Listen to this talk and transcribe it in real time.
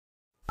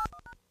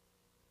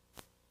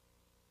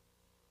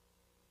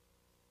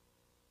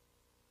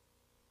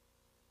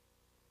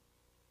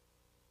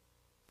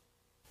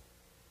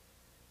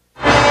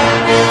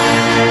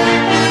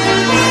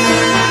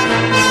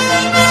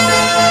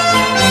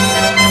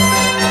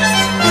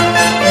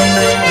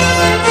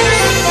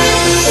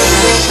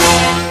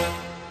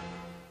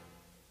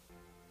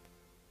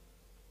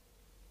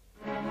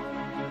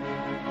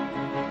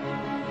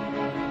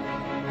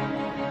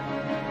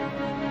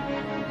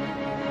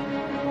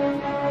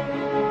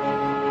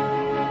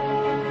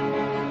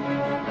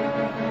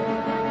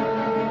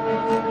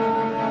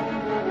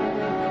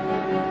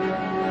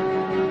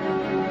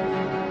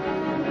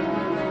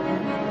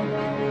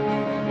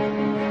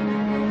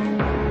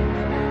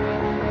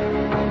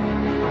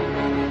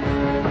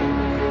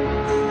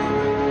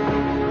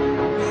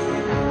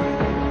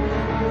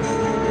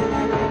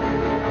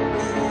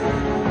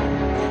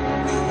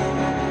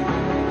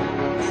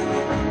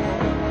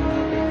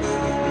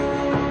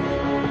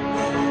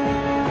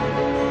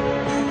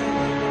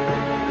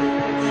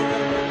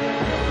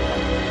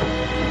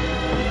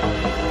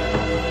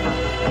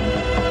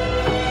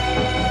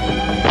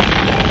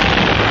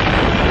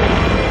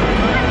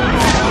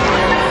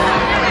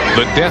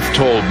The death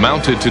toll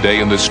mounted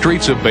today in the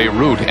streets of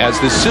Beirut as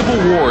the civil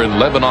war in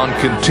Lebanon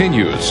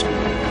continues.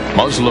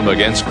 Muslim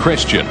against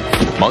Christian,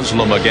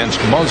 Muslim against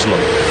Muslim,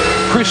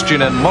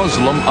 Christian and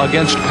Muslim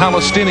against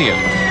Palestinian.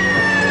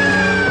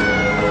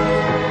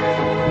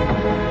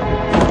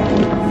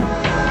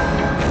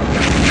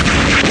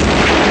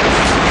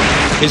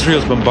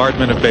 Israel's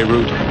bombardment of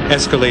Beirut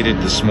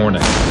escalated this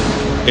morning.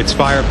 Its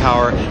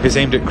firepower is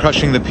aimed at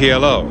crushing the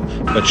PLO,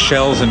 but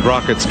shells and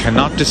rockets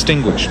cannot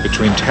distinguish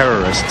between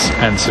terrorists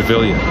and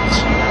civilians.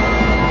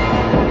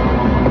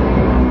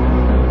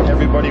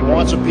 Everybody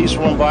wants a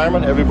peaceful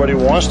environment. Everybody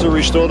wants to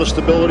restore the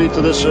stability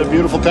to this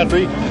beautiful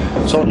country.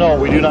 So no,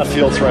 we do not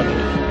feel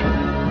threatened.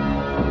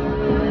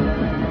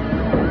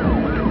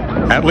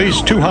 At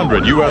least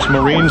 200 U.S.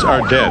 Marines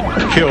are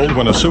dead, killed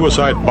when a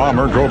suicide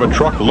bomber drove a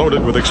truck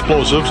loaded with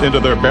explosives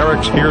into their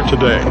barracks here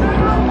today.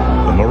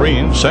 The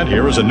Marines, sent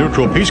here as a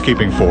neutral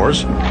peacekeeping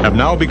force, have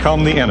now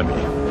become the enemy.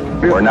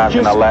 We're not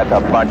going to let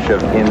a bunch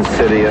of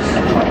insidious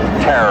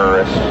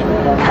terrorists,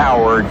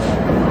 cowards,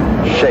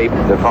 shape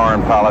the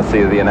foreign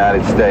policy of the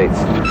United States.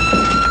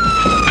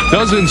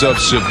 Dozens of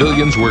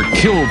civilians were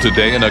killed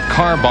today in a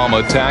car bomb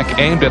attack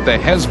aimed at the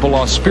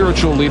Hezbollah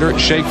spiritual leader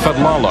Sheikh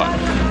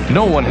Fadlallah.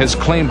 No one has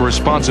claimed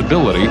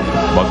responsibility,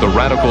 but the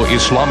radical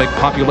Islamic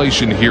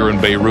population here in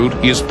Beirut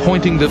is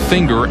pointing the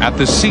finger at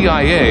the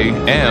CIA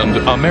and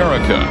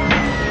America.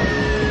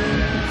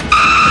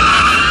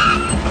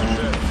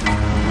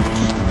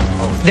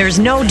 There's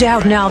no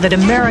doubt now that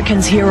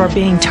Americans here are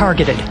being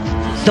targeted.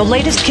 The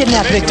latest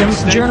kidnap victim,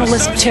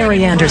 journalist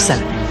Terry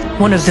Anderson,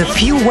 one of the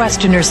few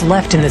Westerners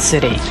left in the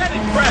city.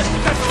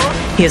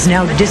 He has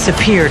now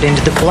disappeared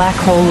into the black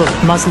hole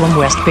of Muslim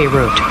West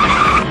Beirut.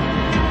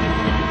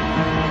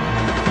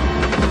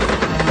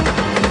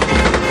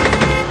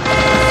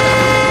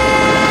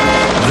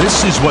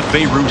 This is what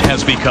Beirut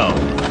has become.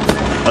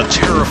 A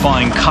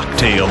terrifying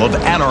cocktail of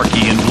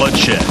anarchy and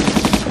bloodshed,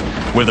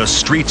 where the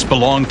streets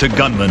belong to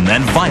gunmen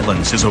and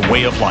violence is a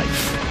way of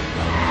life.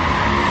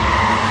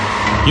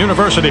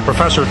 University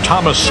professor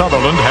Thomas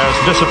Sutherland has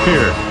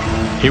disappeared.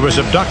 He was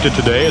abducted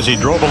today as he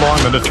drove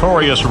along the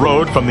notorious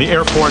road from the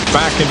airport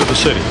back into the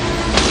city.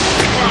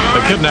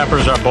 The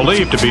kidnappers are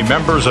believed to be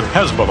members of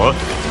Hezbollah,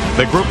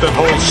 the group that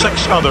holds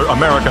 6 other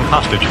American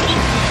hostages.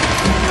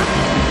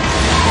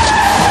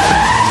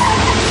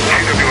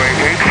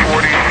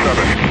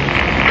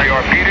 They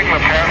are beating the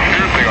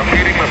passengers, they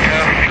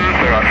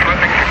are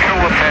threatening to kill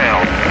them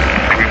now.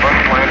 We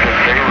must land in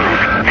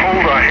Beirut.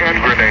 Hold a hand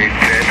grenade,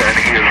 Ted, and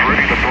he is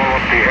ready to blow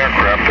up the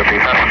aircraft if he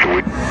has to.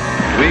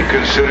 We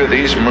consider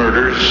these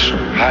murders,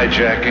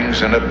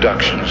 hijackings, and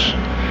abductions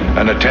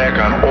an attack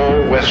on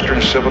all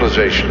Western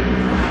civilization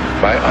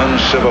by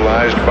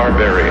uncivilized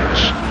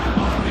barbarians.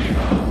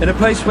 In a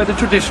place where the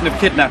tradition of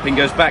kidnapping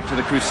goes back to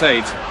the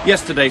Crusades,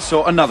 yesterday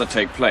saw another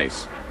take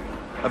place.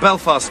 A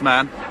Belfast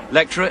man,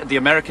 lecturer at the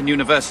American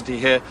University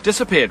here,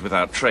 disappeared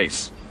without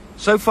trace.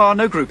 So far,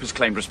 no group has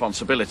claimed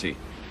responsibility.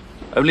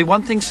 Only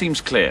one thing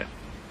seems clear.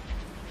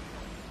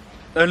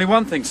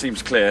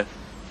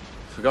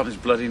 Forgot his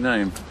bloody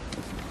name.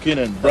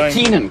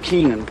 Brian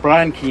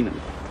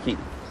Keenan.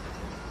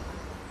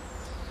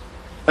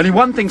 Only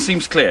one thing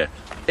seems clear.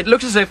 It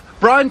looks as if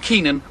Brian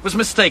Keenan was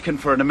mistaken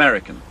for an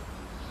American.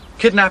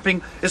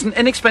 Kidnapping is an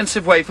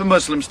inexpensive way for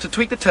Muslims to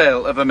tweak the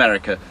tale of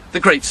America,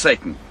 the great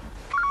Satan.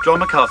 John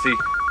McCarthy,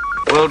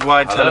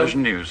 Worldwide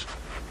Television News,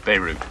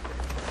 Beirut.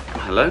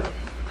 Hello?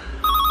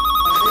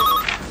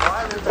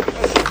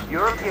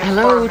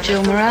 Hello,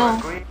 Jill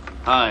Morrell.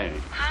 Hi.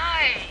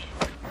 Hi.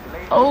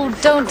 Oh,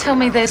 don't tell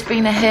me there's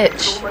been a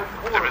hitch.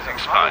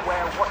 Everything's fine.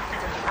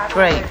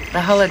 Great,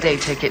 the holiday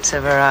tickets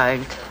have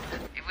arrived.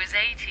 It was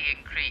 80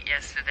 in Crete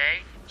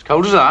yesterday. As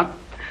cold as that?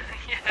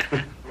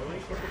 Yeah.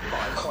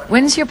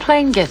 When's your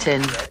plane get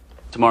in?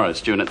 Tomorrow,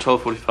 it's due in at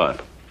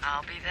 12:45.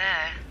 I'll be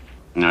there.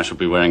 And I shall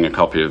be wearing a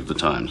copy of the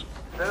Times.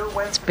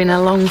 It's been a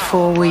long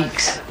 4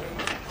 weeks.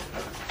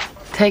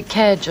 Take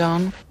care,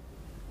 John.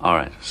 All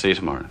right, see you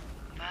tomorrow.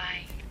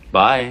 Bye.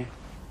 Bye.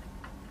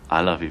 I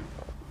love you.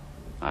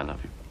 I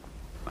love you.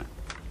 Bye.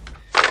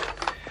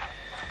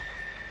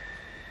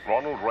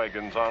 Ronald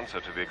Reagan's answer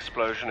to the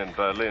explosion in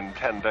Berlin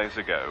 10 days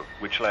ago,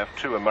 which left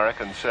 2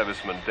 American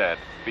servicemen dead,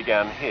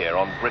 began here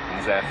on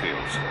Britain's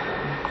airfields.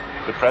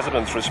 The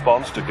president's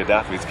response to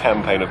Gaddafi's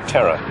campaign of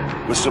terror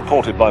was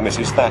supported by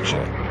Mrs.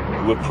 Thatcher,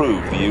 who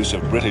approved the use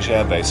of British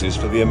air bases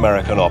for the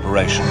American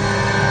operation.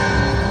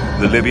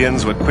 The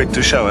Libyans were quick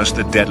to show us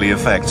the deadly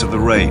effects of the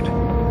raid.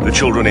 The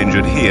children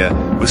injured here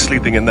were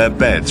sleeping in their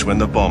beds when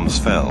the bombs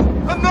fell.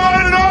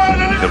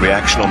 The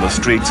reaction on the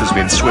streets has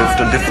been swift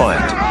and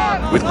defiant,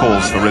 with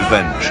calls for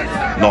revenge,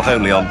 not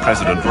only on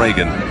President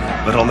Reagan,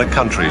 but on the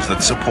countries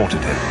that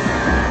supported him.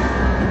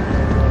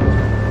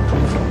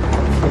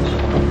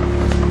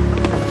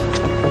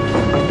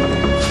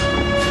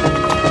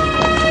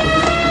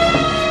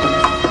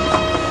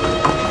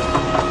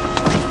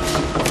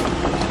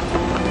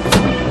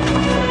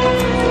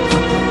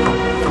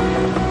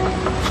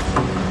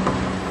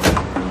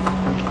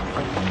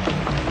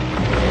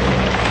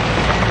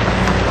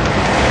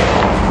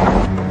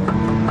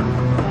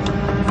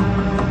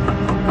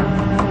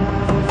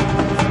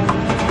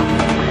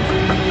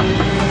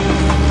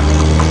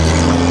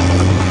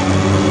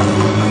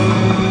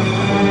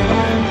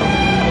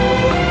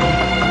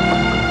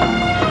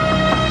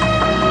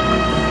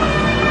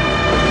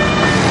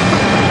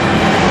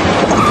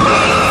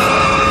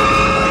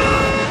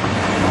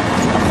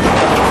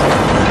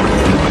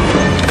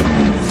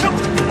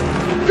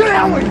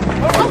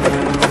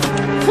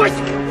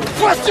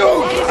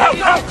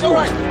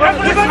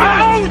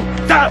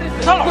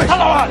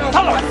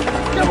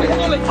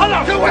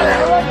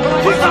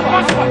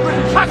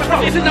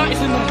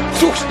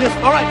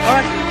 All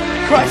right.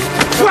 Christ.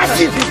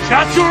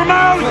 Shut your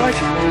mouth!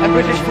 I'm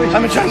British.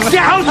 I'm a gentleman.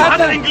 How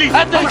do English?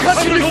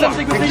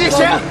 English,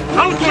 yeah?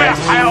 How do you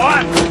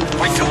حيوان?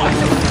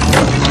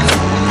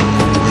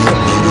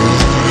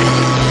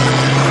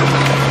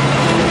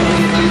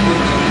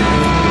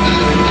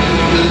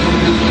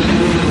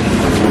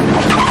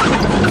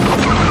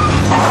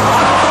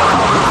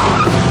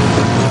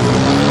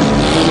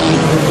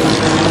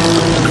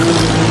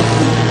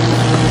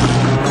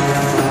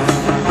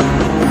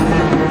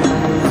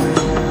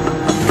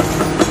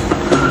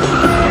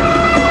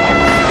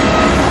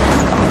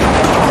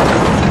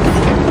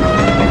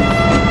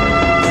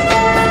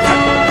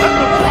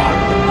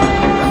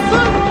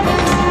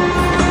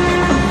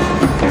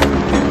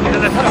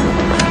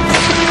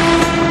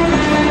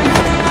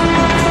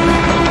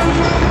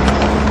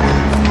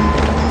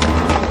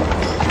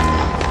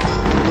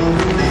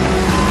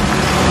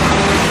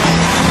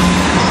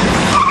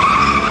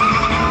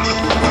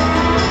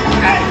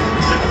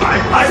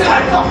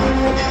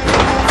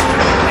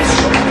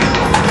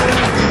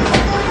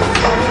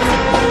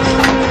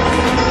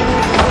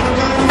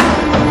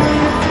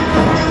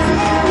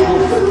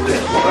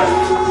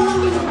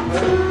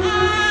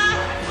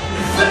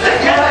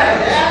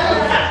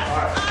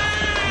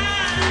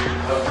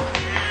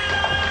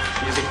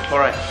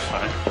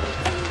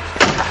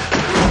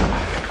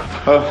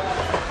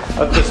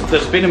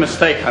 There's been a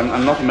mistake.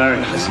 I'm not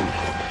American. Listen.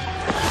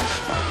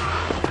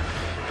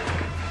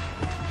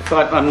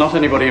 I'm not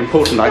anybody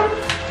important.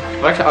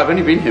 I've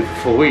only been here for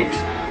 4 weeks.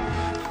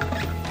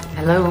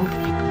 Hello?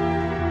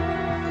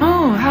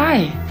 Oh,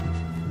 hi.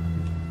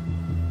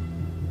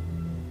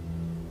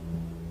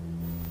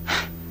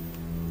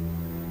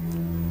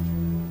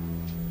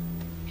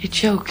 You're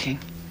joking.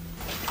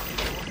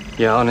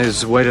 Yeah, on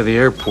his way to the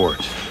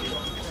airport.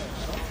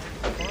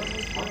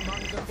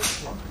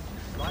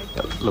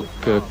 Look,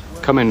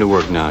 come into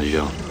work now,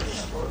 Joe.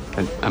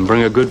 And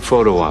bring a good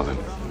photo of him.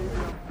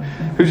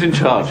 Who's in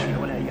charge?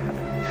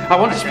 I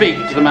want to speak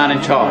to the man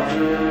in charge.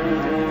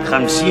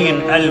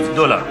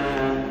 $50,000.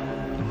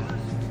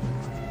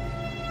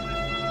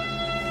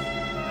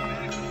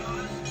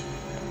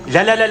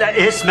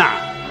 لا اسمع.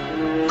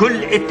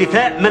 كل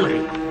اتفاق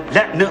ملغي.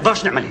 لا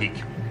نقدرش نعمل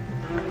هيك.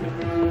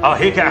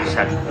 هيك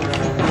احسن.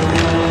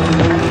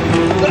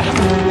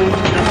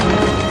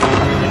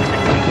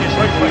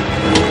 شوي.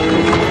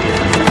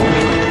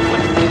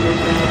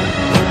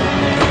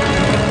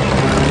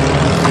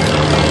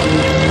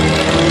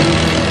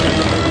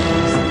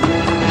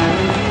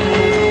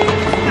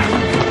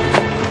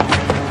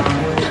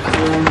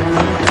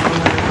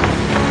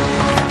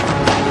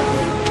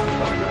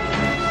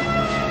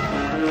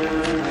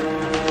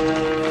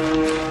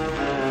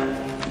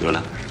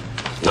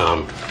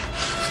 نعم.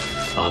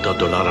 هذا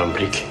دولار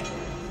أمريكي.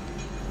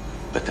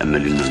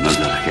 بتأمل إنه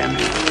المبلغ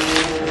كامل.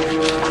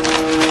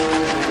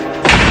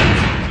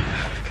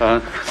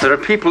 There are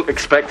people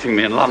expecting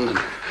me in London.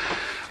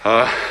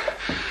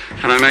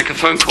 Can I make a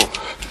phone call?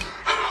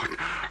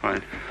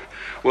 Right.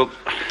 Well,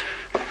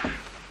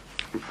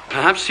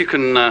 perhaps you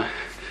can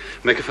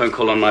make a phone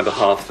call on my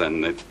behalf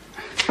then. They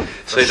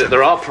say that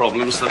there are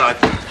problems, that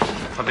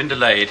I've been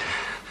delayed.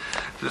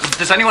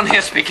 Does anyone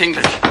here speak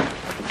English?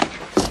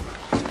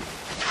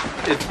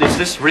 Is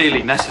this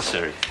really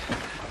necessary?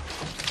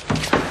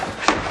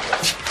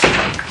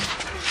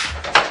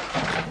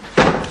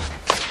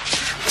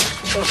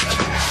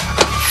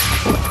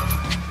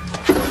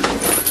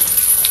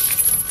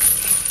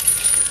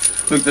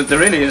 Look, there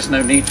really is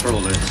no need for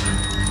all this.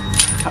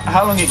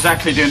 How long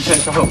exactly do you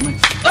intend to hold me?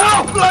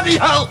 Oh, bloody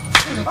hell!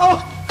 Oh!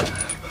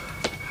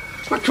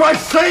 For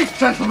Christ's sake,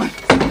 gentlemen!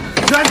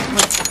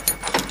 Gentlemen!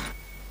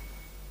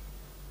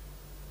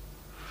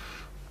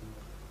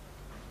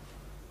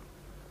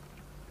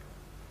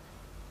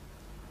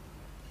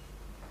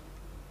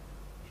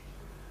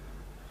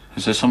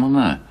 Is there someone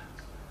there?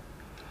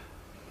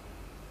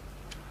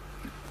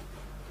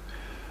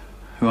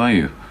 Who are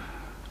you?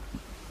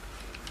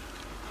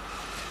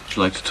 Would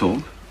you like to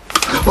talk?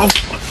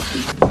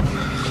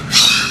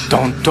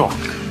 Don't talk.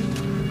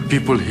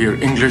 People hear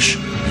English,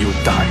 you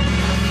die.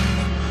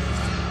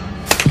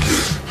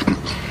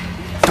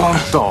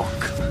 Don't talk.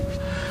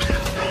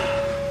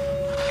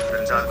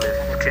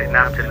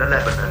 Kidnapped in the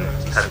Lebanon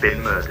have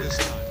been murdered.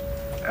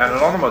 An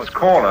anonymous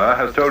caller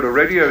has told a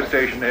radio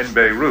station in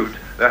Beirut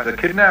that a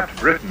kidnapped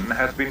Briton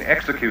has been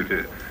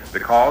executed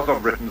because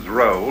of Britain's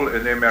role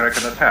in the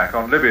American attack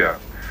on Libya.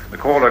 The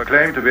caller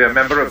claimed to be a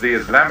member of the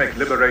Islamic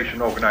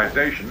Liberation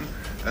Organization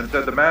and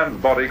said the man's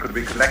body could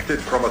be collected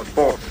from a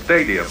sports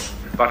stadium,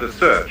 but a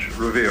search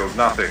revealed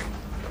nothing.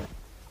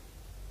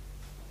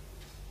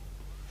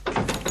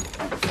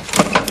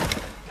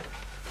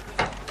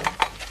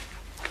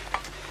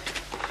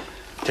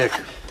 Dick.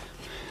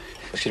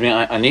 Excuse me,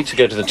 I need to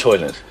go to the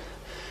toilet.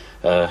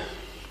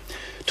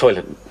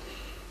 Toilet.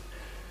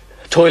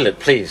 Toilet,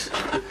 please.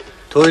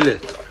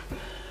 Toilet.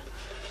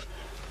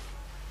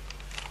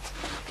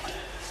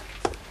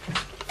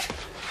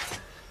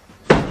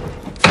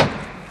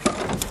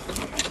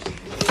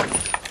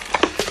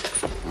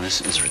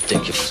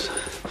 ridiculous.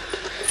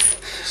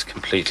 It's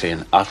completely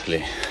and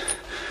utterly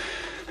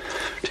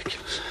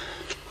ridiculous.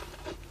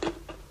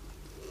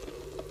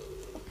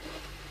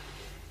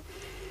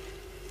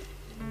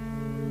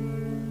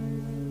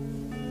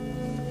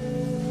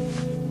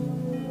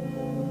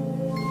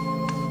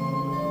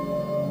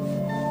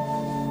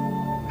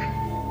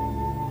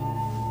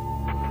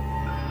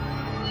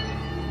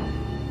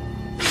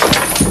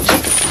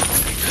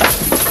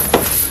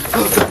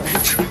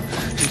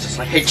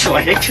 I hate you,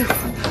 I hate you.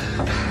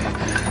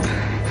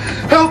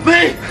 Help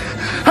me!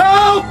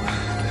 Help!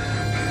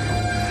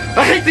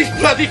 I hate these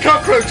bloody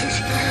cockroaches.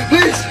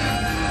 Please!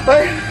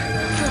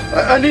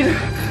 I need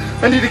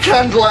a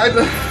candle.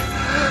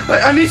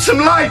 I need some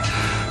light.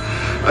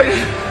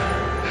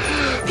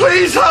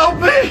 Please help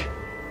me!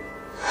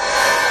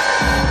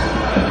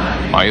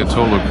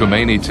 Ayatollah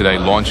Khomeini today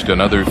launched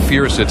another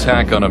fierce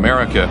attack on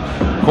America,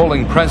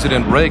 calling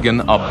President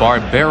Reagan a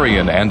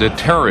barbarian and a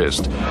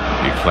terrorist.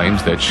 He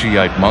claims that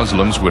Shiite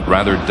Muslims would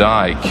rather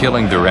die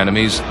killing their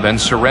enemies than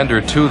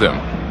surrender to them.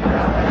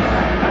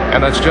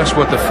 And that's just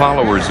what the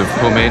followers of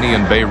Khomeini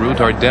in Beirut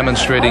are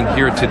demonstrating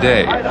here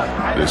today.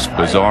 This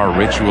bizarre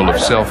ritual of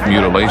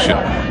self-mutilation,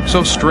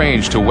 so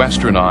strange to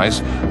Western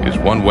eyes, is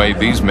one way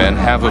these men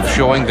have of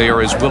showing they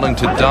are as willing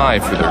to die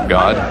for their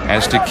God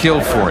as to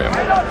kill for him.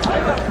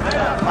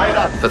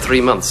 For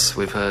 3 months,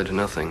 we've heard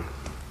nothing.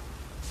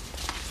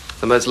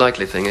 The most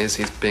likely thing is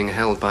he's being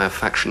held by a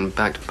faction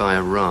backed by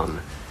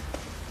Iran.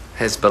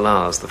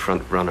 Hezbollah's the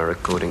front runner,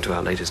 according to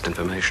our latest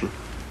information.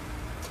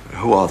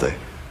 Who are they?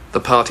 The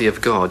Party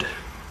of God,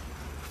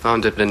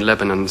 founded in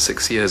Lebanon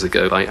 6 years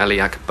ago by Ali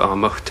Akbar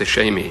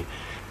Mohtashemi.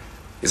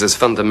 He's as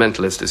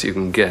fundamentalist as you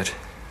can get,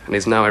 and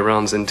he's now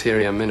Iran's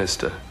interior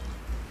minister.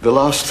 The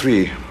last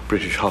 3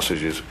 British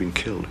hostages have been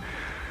killed.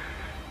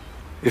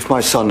 If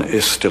my son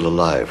is still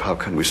alive, how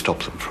can we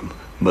stop them from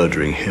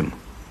murdering him?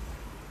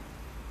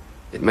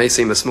 It may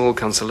seem a small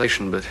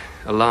consolation, but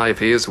alive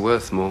he is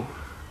worth more.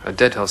 A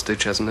dead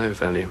hostage has no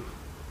value.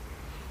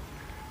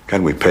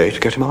 Can we pay to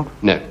get him out?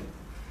 No.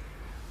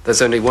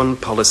 There's only one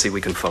policy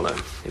we can follow.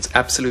 It's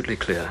absolutely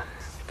clear.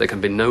 There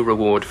can be no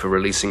reward for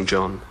releasing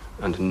John,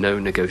 and no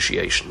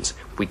negotiations.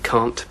 We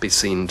can't be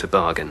seen to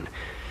bargain.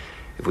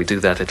 If we do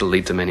that, it'll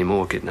lead to many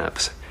more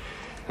kidnaps.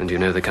 And you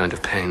know the kind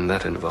of pain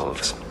that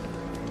involves.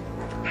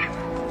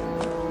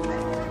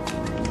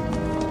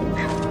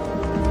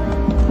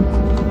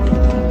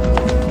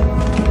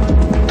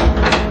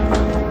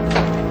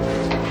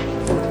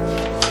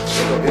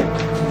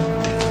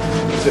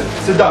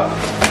 Sit down.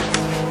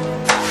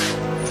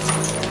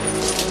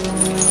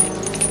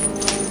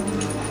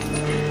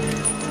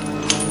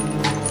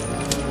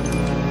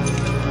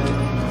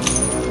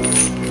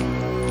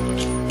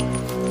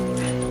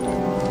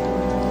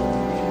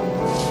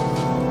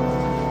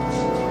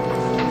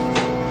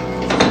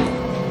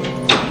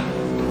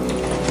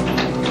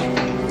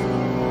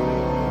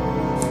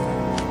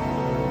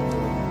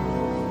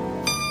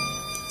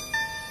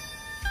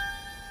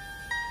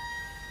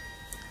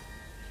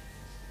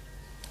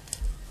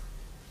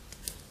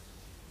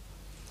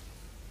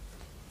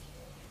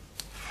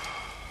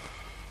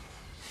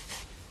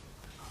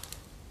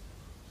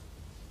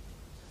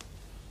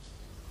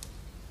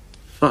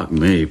 Fuck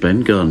me,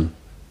 Ben gone.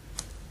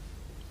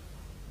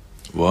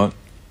 What?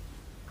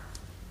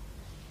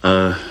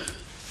 No,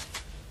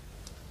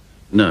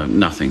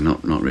 nothing,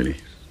 not really.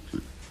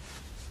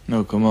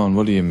 No, come on,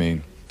 what do you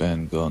mean,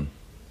 Ben gone?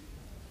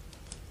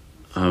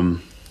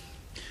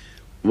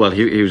 Well,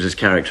 he was his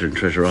character in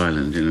Treasure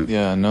Island, you know.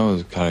 Yeah, I know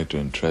his character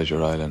in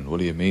Treasure Island.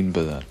 What do you mean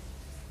by that?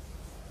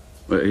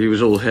 Well, he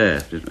was all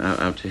hair,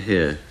 out to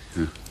here.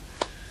 Yeah.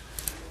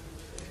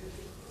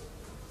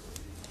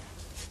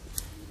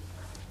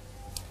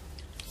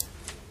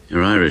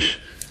 You're Irish.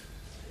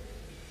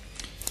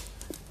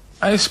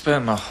 I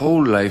spent my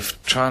whole life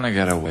trying to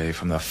get away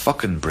from the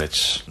fucking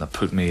Brits that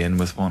put me in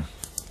with one.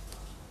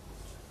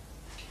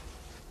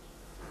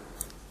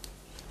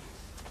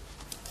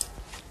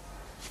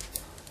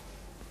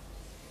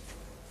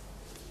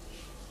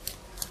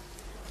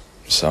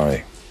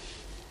 Sorry.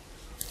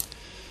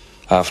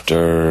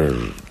 After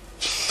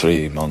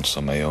 3 months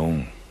on my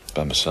own,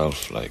 by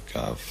myself, like,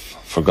 I've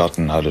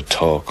forgotten how to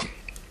talk.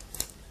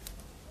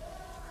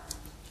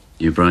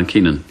 You Brian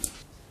Keenan?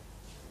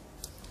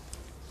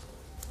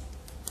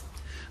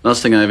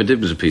 Last thing I ever did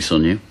was a piece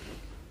on you.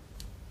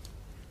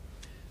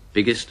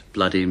 Biggest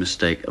bloody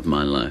mistake of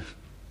my life.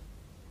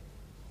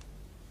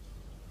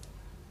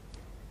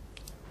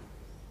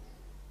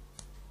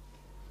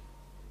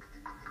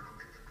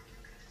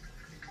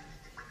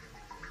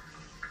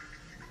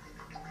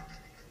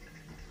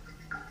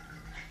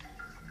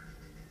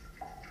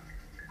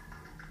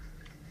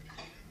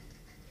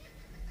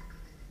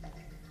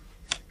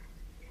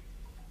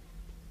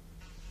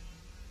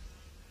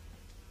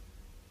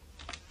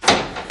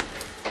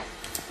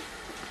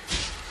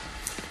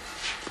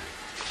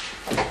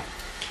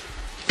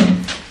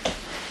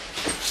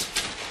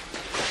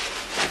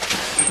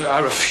 I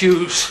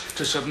refuse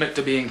to submit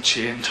to being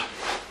chained.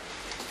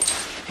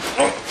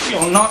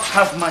 You'll not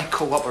have my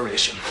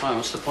cooperation. Why,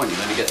 what's the point? You're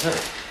going to get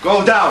hurt.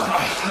 Go down.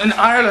 In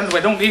Ireland, we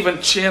don't even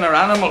chain our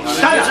animals.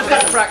 Stand up.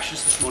 Got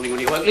fractions this morning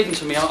when you woke. Listen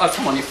to me. I'll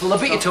come on, you fool. I'll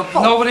beat you to a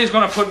pulp. Nobody's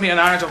going to put me in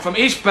irons. I'm from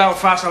East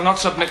Belfast. I'll not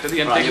submit to the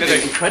indignity. You're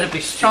being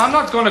incredibly stupid. No, I'm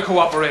not going to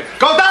cooperate.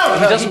 Go down!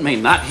 He doesn't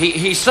mean that.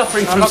 He's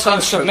suffering I'm from not going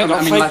to sunstroke.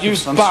 submit. I'll fight you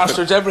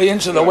bastards every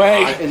inch of the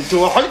way.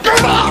 Into a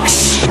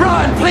box!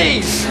 Brian,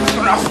 please! You're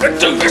going to have to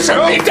do this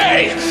every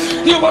day.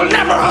 You will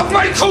never have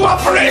my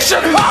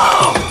cooperation.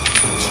 No!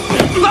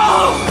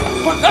 No!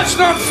 But that's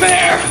not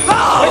fair!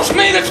 No! It's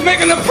me that's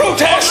making the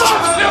protest!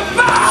 You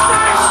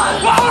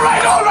bastards! All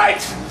right, all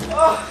right!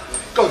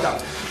 Go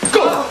down.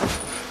 Go!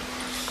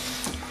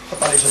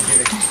 What is it,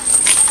 Jimmy?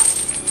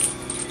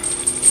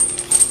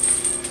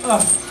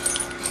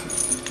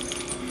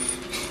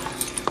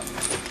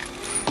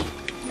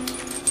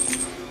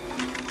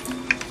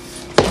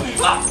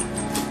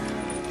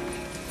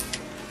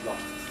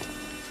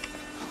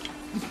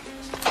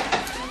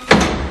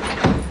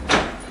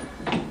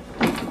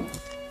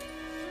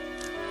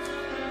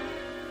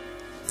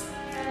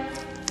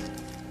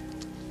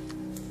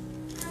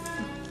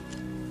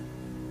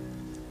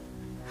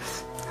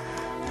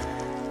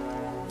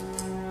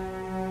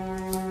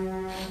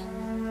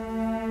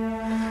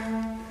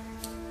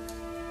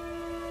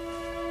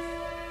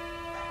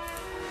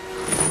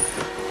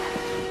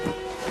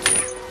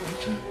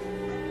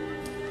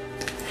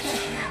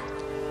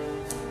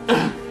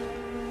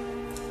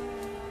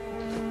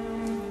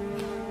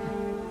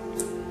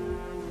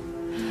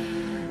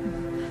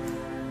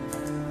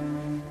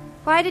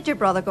 Why did your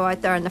brother go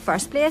out there in the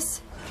first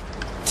place?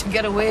 To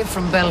get away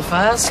from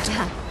Belfast.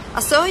 I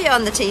saw you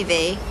on the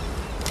TV.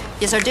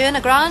 Yous are doing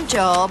a grand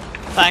job.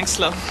 Thanks,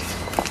 love.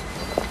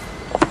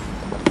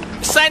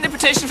 Sign the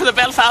petition for the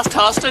Belfast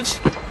hostage.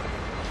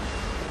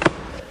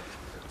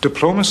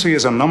 Diplomacy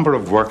is a number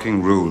of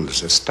working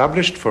rules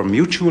established for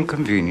mutual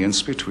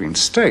convenience between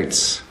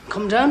states.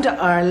 Come down to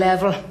our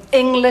level.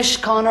 English,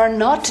 Connor,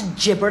 not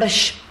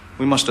gibberish.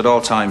 We must at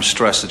all times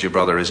stress that your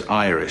brother is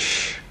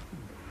Irish,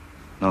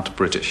 not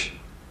British.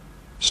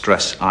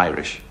 Stress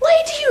Irish.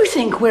 Why do you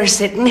think we're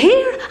sitting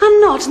here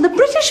and not in the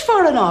British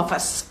Foreign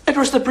Office? It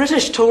was the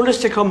British told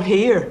us to come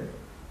here.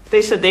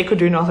 They said they could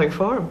do nothing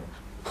for him.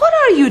 What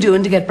are you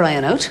doing to get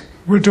Brian out?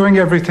 We're doing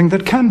everything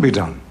that can be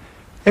done.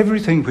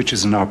 Everything which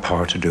is in our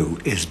power to do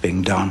is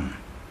being done.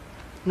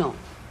 No.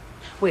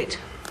 Wait.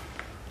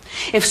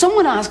 If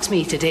someone asks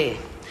me today,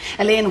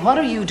 Elaine, what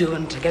are you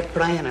doing to get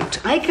Brian out?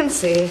 I can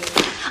say,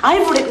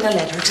 I've written a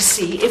letter to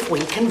see if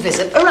we can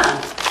visit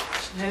Iran.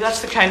 Now,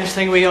 that's the kind of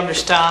thing we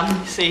understand.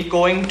 You see,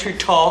 going to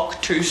talk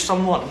to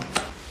someone.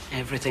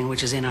 Everything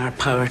which is in our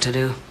power to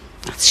do.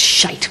 That's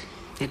shite.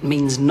 It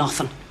means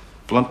nothing.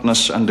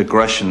 Bluntness and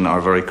aggression are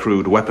very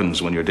crude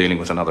weapons when you're dealing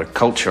with another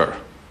culture.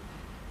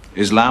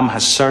 Islam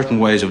has certain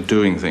ways of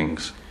doing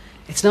things.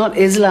 It's not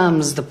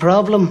Islam's the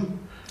problem.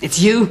 It's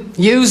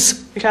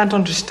yous. We can't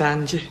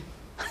understand you.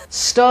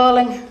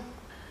 Stalling.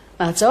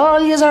 That's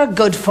all yous are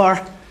good for.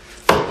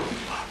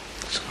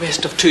 It's a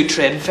waste of 2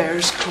 train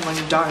fares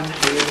coming down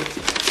here.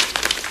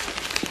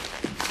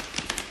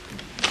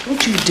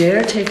 Don't you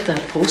dare take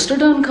that poster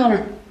down,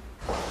 Connor.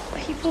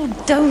 People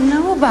don't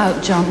know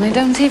about John. They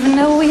don't even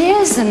know who he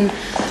is, and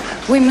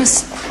we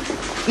must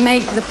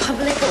make the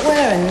public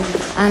aware,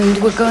 and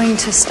we're going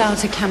to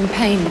start a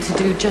campaign to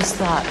do just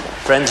that.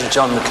 Friends of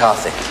John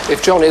McCarthy.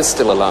 If John is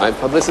still alive,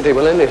 publicity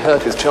will only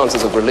hurt his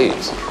chances of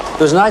release.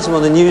 There was an item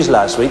on the news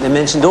last week that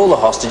mentioned all the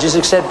hostages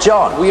except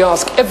John. We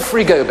ask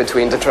every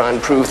go-between to try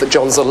and prove that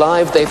John's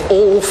alive. They've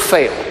all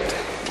failed.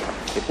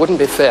 It wouldn't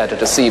be fair to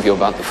deceive you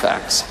about the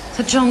facts.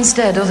 That John's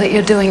dead, or that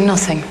you're doing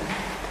nothing.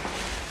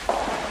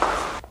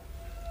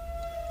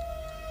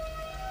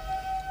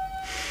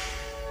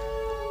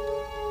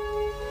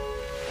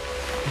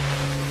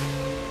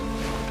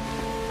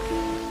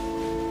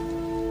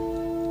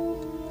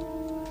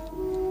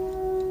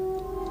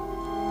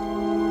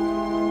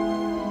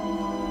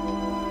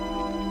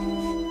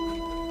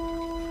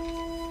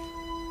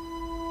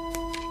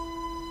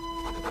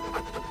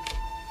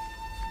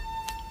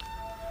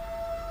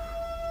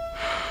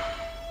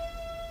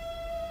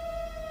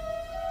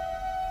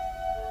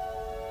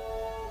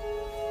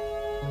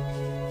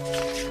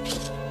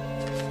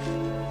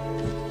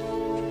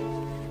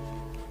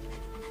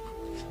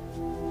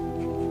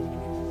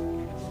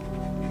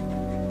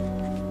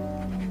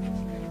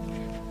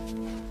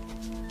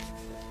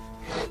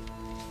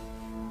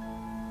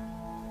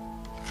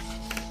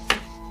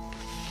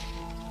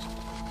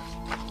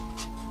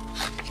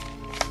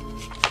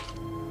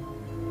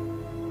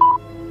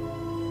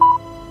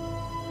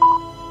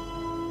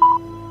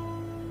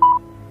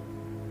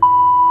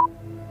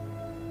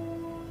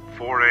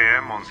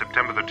 On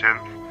September the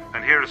 10th,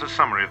 and here is a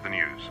summary of the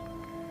news.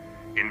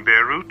 In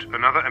Beirut,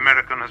 another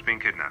American has been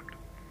kidnapped.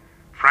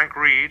 Frank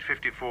Reed,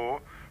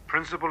 54,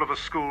 principal of a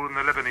school in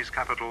the Lebanese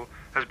capital,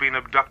 has been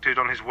abducted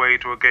on his way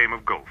to a game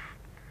of golf.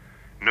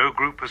 No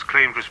group has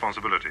claimed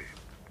responsibility.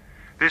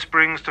 This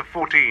brings to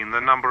 14 the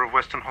number of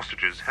Western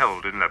hostages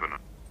held in Lebanon.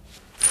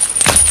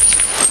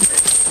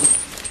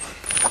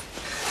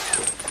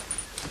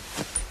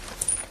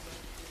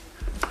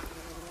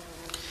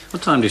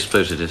 What time do you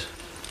suppose it is?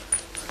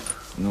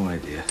 No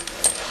idea.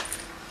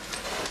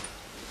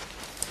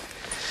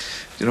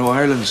 You know,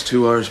 Ireland's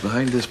 2 hours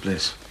behind this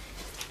place.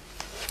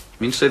 You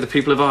mean to say the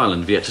people of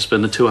Ireland have yet to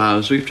spend the 2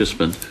 hours we've just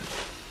spent?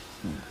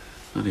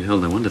 Bloody hell,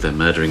 no wonder they're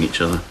murdering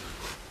each other.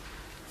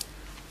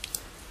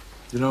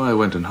 You know, I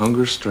went on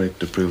hunger strike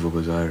to prove I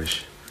was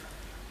Irish.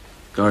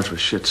 Guards were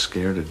shit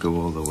scared I'd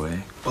go all the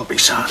way. Bobby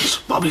Sands,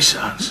 Bobby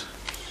Sands.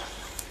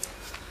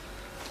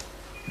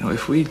 You know,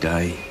 if we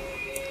die,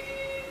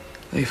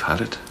 they've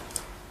had it.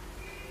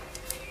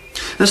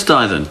 Let's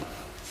die then.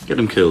 Get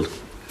them killed.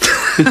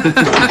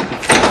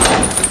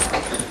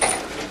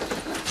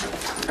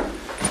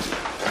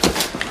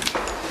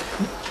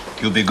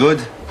 You'll be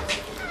good?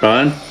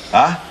 Brian?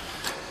 Huh?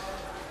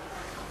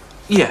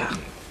 Yeah,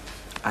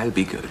 I'll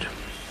be good.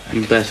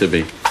 You better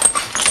be.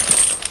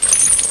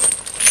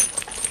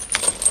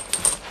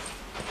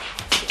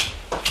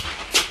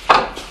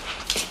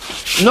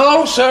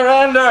 No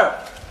surrender!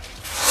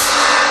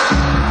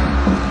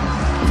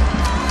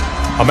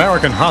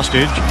 American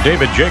hostage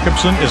David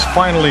Jacobson is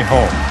finally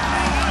home.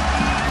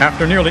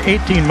 After nearly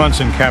 18 months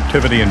in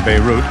captivity in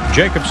Beirut,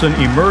 Jacobson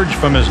emerged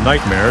from his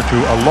nightmare to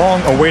a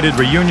long-awaited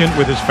reunion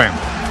with his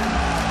family.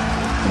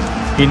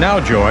 He now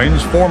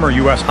joins former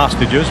U.S.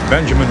 hostages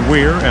Benjamin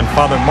Weir and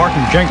Father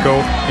Martin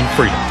Jenko in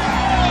freedom.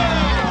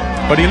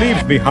 But he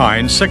leaves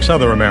behind 6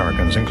 other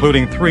Americans,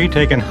 including 3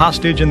 taken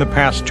hostage in the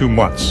past 2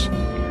 months.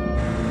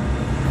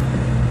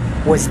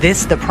 Was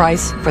this the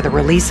price for the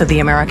release of the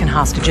American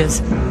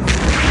hostages?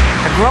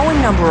 A growing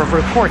number of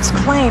reports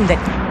claim that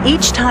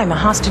each time a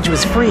hostage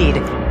was freed,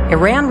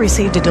 Iran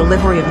received a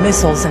delivery of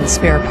missiles and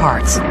spare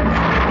parts.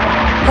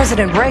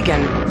 President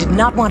Reagan did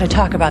not want to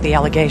talk about the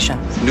allegation.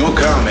 No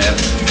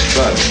comment,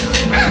 but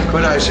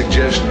could I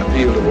suggest and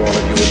appeal to all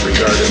of you with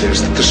regard to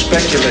this, that the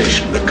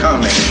speculation, the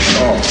comment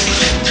at all,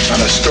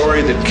 on a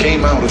story that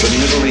came out of the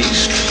Middle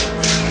East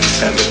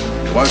and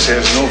that once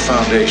has no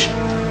foundation,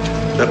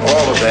 that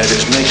all of that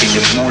is making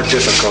it more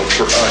difficult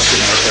for us in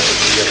our effort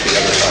to get the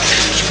other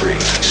hostages free.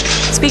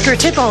 Speaker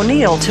Tip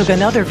O'Neill took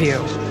another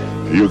view.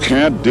 You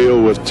can't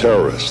deal with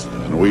terrorists.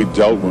 And we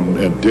dealt,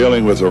 in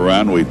dealing with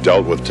Iran, we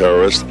dealt with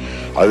terrorists.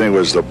 I think it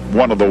was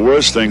one of the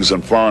worst things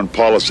in foreign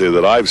policy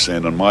that I've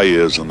seen in my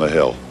years on the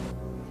Hill.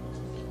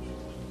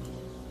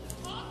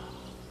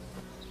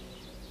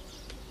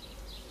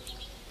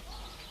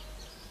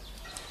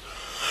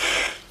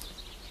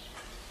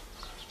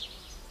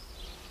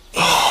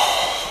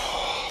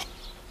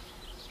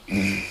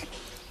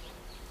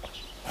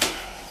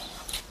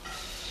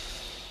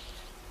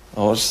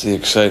 Oh, what's the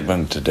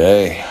excitement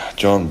today,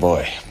 John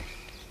boy?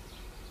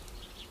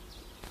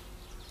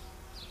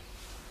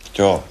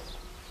 John.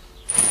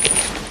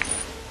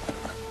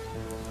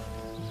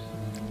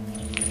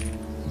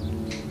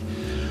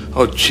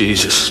 Oh,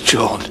 Jesus,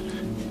 John.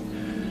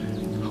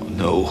 Oh,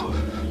 no.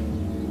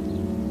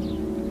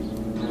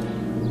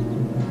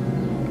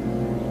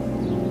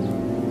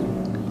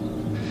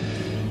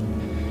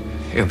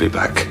 He'll be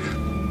back.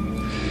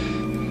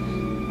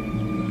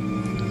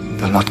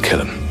 They'll not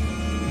kill him.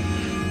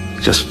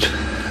 Just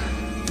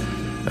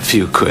a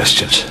few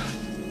questions.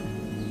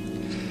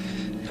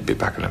 He'll be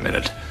back in a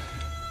minute.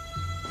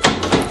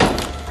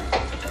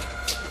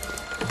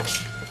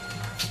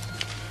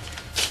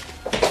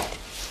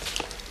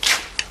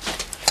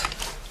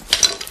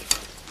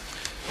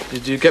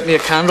 Did you get me a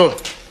candle?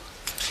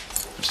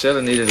 I said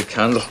I needed a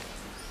candle.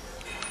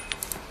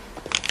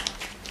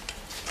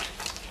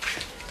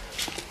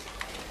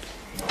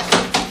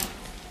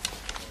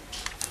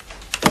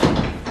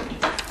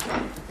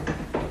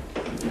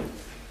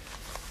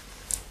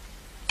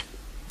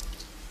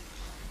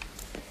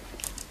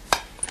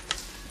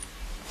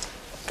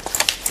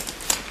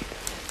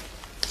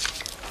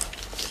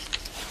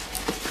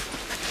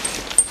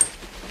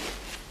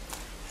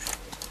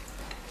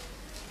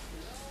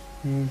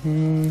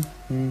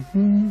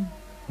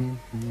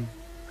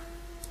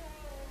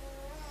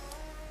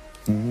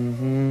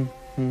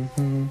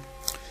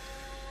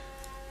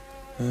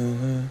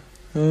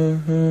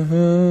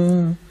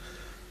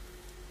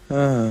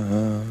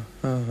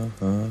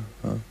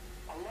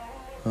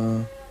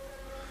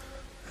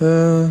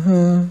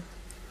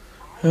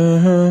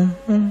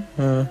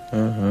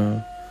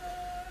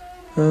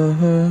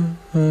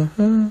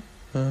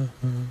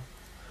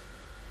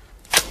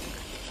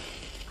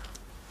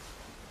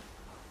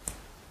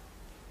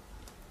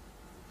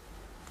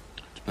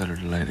 Better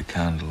to light a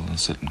candle than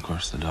sit and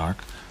curse the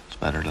dark. It's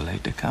better to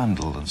light a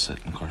candle than sit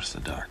and curse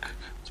the dark.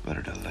 It's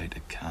better to light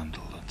a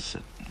candle than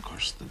sit and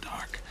curse the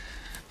dark.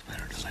 It's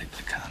better to light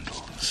a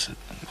candle than sit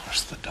and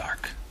curse the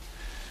dark.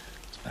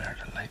 It's better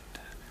to light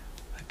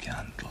a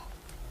candle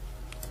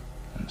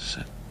than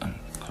sit and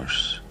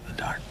curse the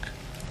dark.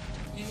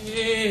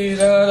 Dee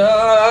da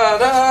da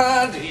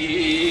da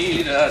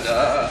dee da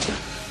da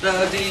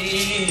da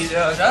dee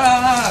da da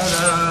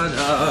da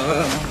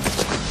da.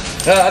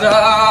 Da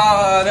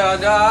da da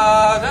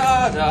da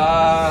da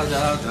da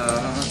da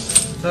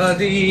da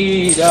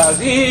dee da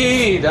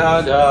dee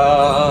da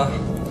da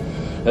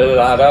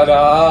la da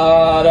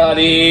da da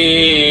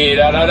dee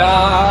da da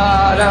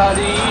da da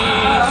dee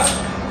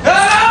da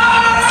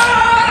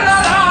da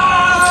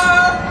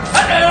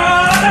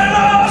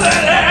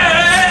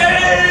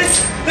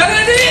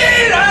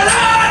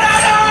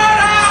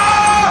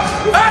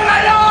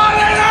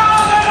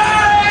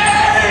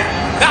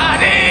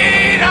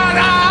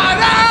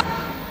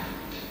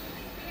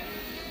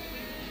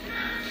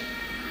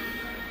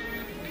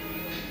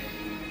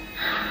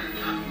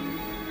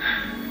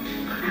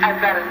I've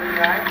got a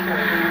surprise for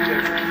you.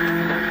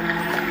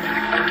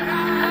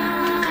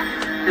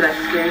 Did I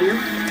scare you?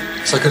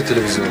 سكر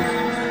التلفزيون.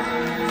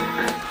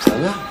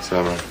 سامع؟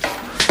 سامع.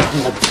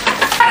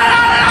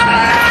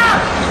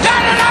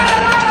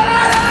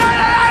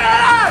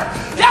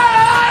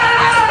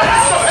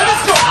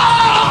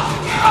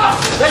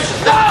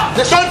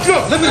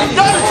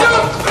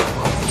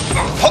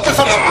 حط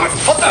الفرد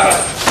حط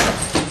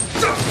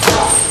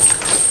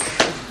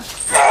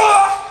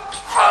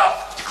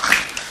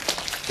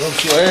Don't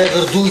you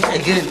ever do it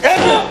again.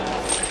 Ever!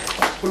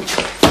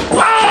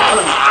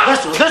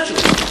 That's you.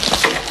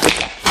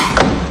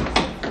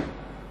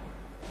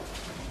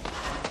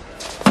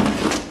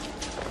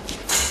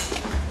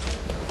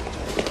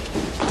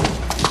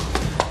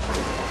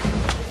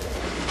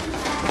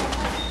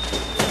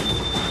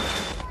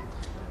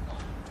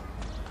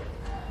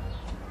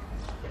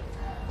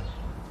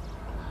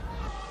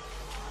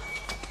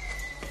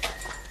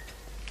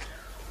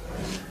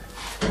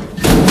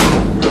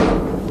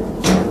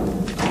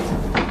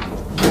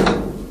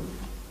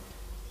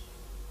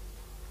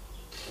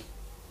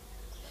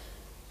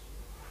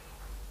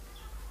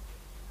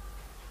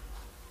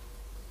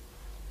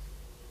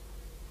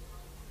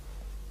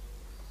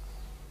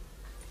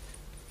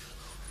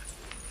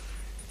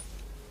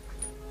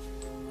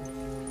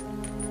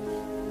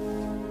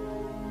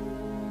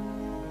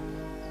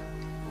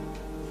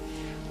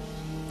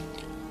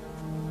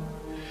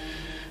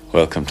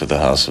 Welcome to the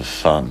House of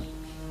Fun.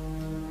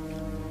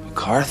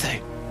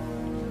 McCarthy.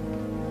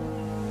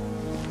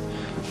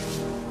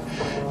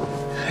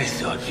 I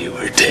thought you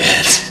were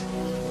dead.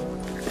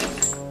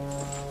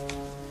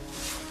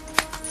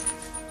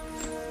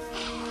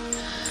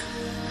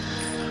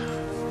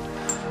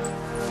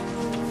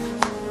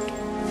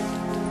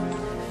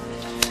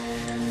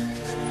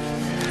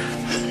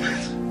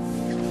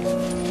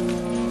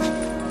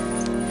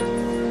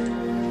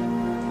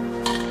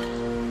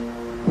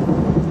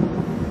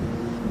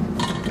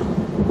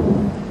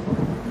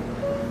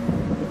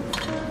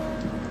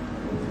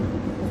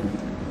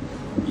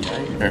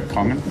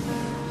 Kongen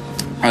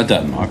af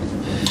Danmark,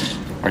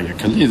 og jeg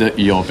kan lide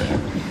jobbe.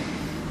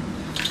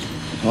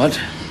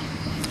 What?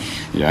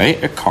 Jeg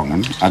er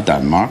kongen af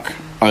Danmark,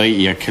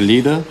 og jeg kan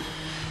lide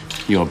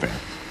jobbe.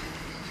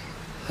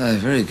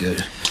 Very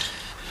good.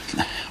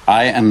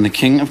 I am the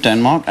king of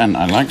Denmark, and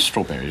I like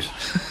strawberries.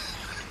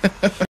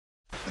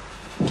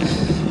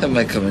 That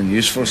might come in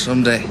useful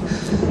someday.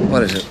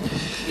 What is it?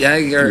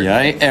 Jeg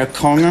er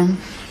kongen.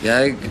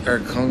 Jeg er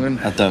kongen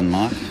af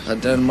Danmark.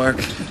 Af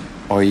Danmark.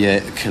 Og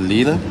jeg kan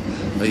lide.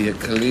 Og jeg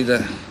kan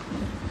lide.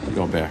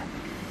 Jordbær.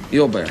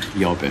 Jordbær.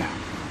 Jordbær.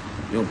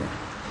 Jordbær.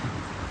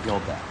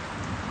 Jordbær.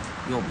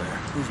 Jordbær.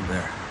 Who's a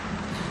bear?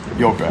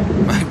 Jordbær.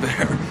 My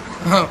bear.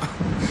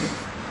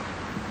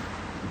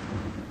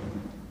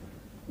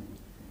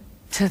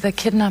 To the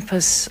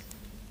kidnappers,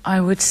 I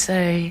would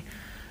say,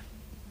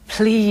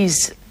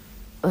 please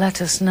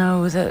let us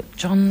know that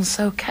John's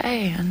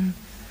okay,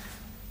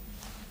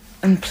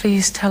 and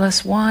please tell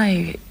us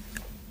why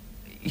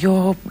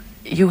you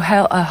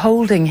are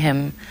holding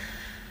him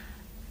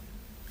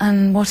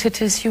and what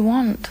it is you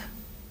want.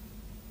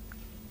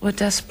 We're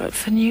desperate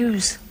for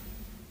news.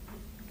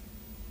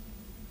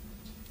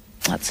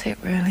 That's it,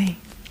 really.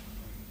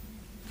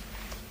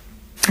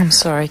 I'm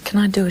sorry, can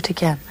I do it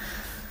again?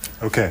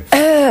 Okay.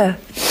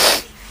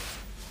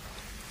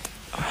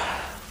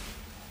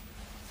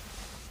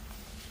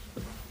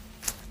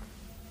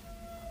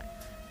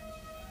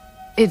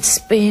 It's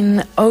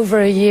been over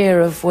a year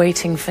of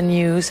waiting for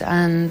news,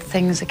 and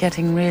things are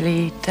getting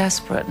really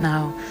desperate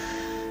now.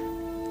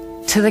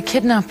 To the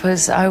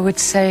kidnappers, I would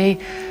say,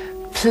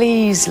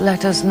 please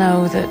let us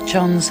know that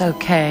John's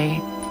okay.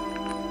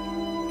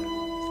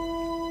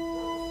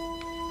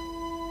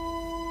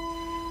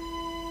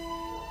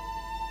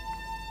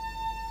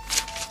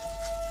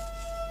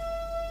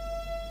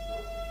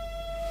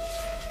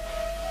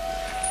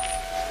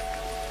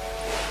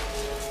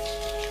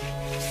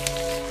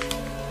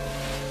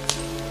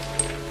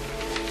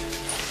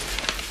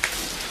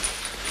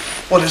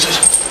 What is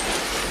it?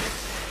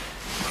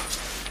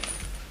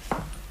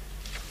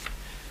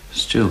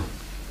 Still.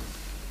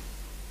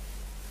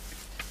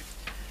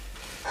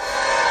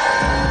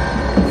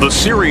 The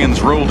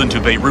Syrians rolled into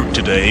Beirut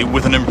today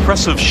with an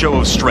impressive show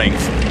of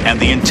strength and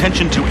the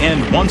intention to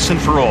end once and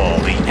for all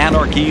the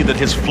anarchy that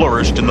has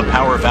flourished in the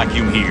power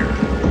vacuum here.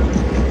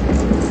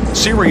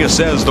 Syria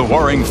says the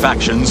warring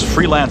factions,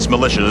 freelance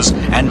militias,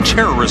 and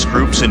terrorist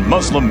groups in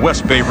Muslim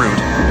West Beirut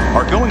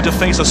are going to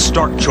face a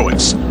stark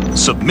choice: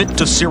 submit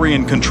to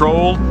Syrian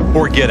control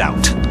or get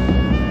out.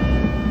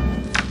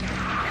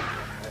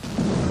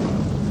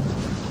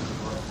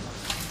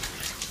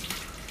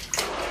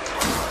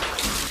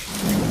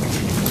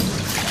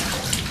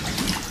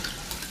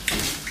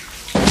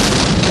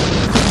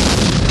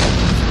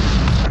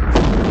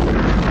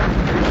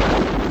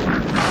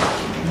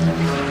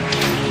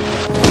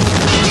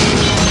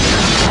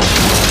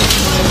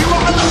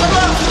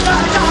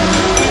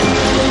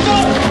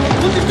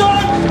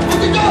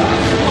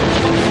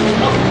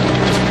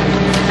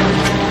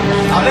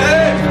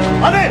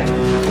 Allez!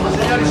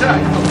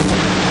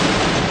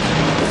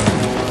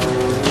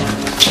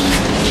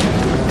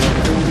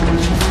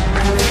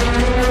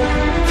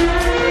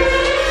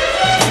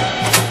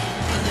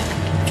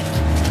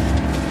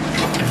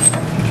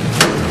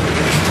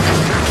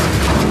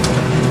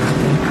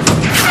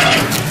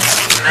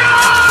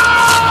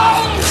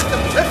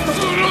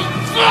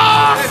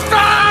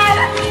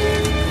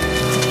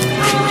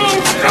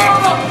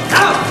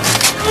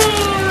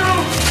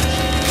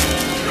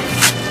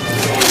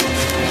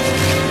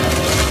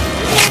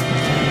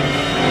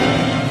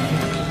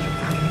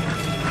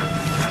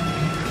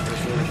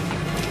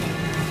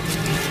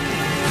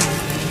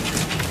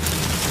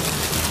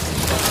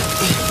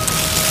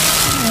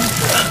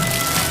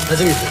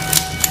 هذا يفوت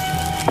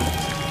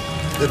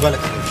دير بالك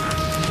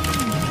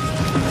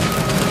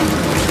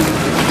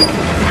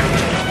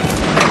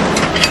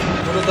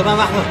كله تمام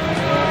احمد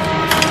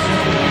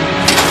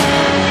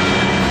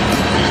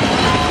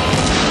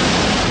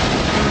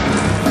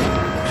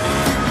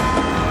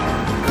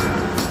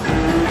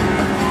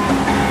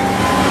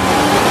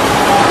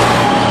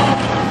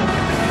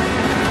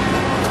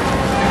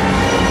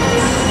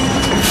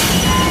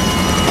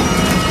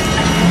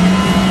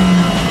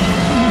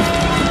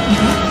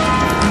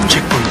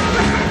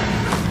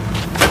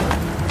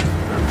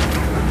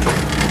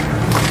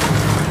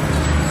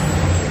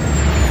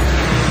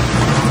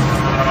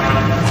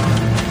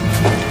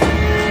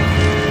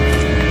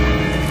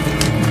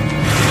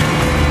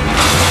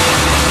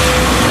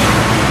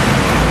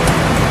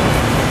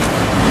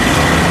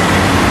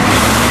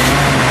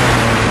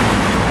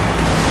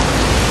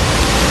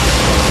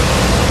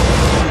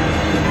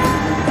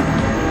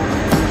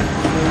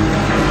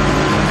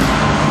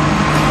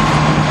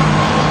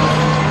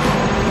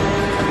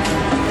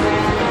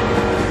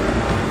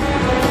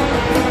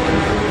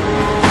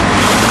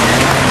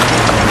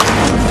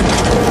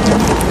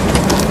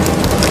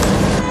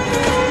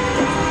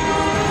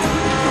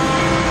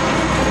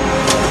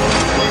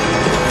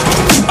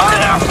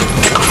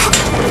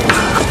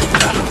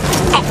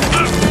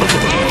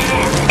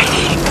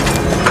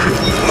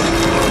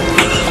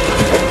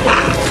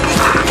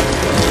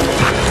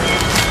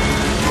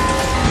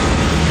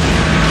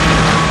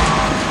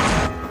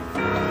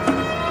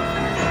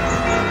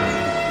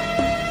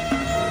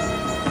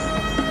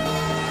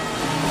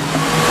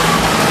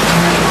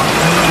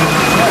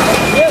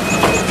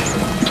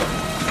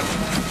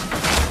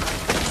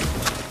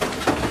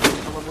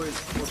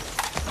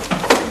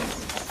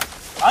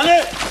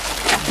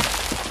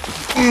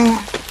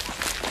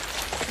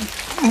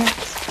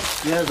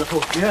جهاز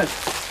اخوك جهاز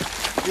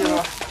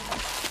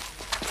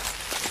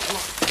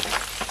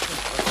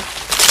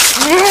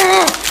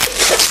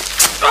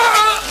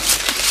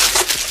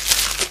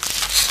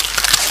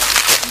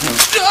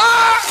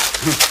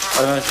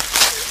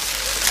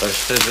I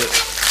said that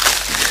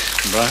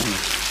Brian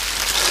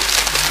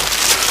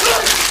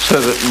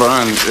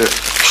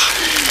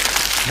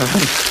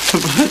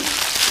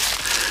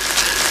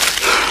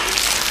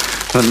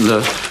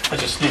and I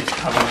just need to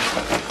come on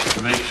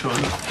to make sure.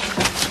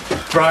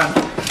 Brian,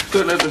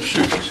 don't let them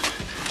shoot us.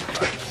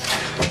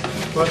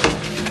 What?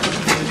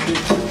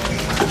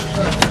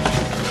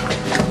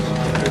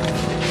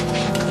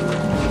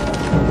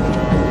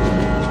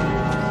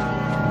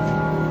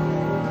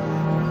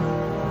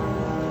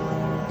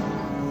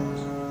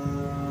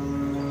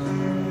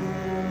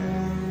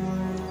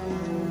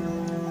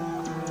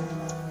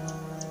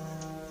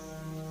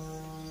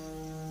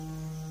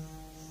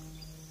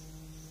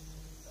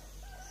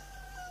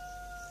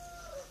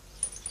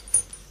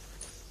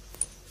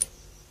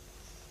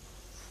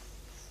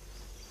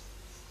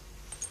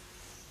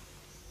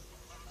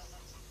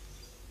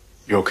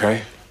 You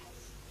okay?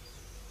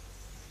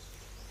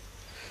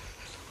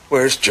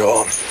 Where's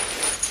John?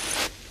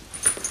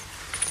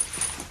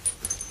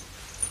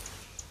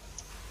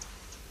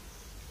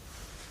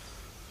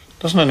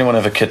 Doesn't anyone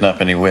ever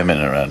kidnap any women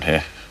around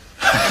here?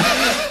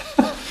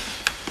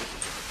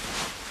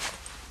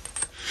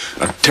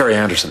 Terry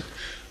Anderson,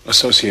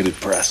 Associated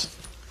Press.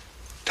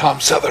 Tom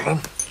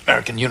Sutherland,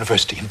 American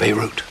University in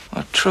Beirut.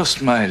 I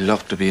trust my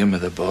luck to be in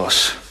with the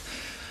boss.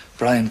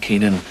 Brian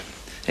Keenan,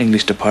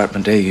 English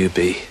Department,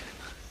 AUB.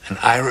 An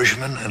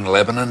Irishman in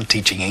Lebanon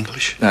teaching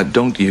English? Now,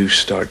 don't you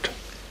start.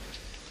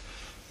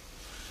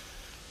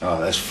 Oh,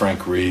 that's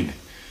Frank Reed.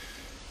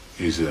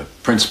 He's the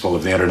principal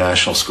of the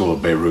International School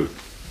of Beirut.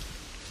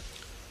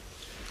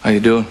 How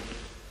you doing?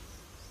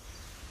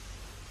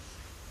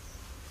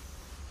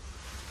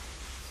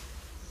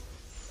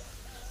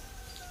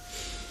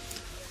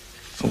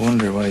 I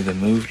wonder why they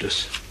moved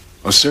us.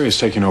 Well, Syria's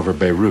taking over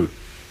Beirut.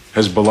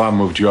 Hezbollah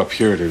moved you up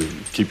here to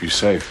keep you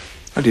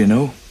safe. How do you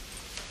know?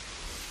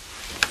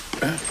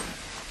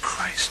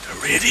 Christ, the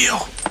radio.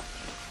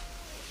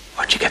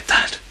 Where'd you get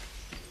that?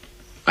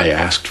 I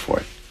asked for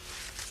it.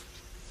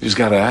 You just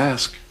gotta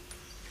ask.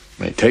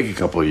 May take a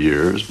couple of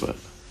years, but...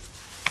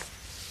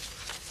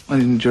 Why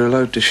didn't you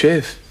allowed to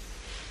shave?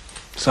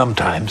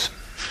 Sometimes.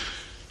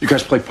 You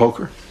guys play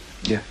poker?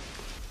 Yeah.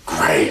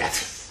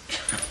 Great.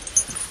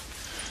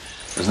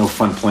 There's no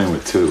fun playing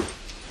with two.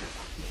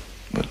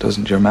 But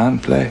doesn't your man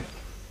play?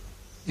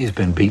 He's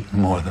been beaten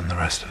more than the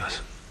rest of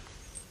us.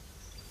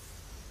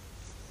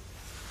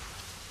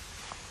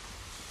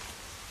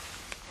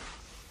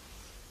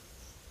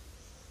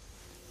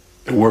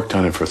 I worked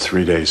on it for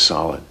 3 days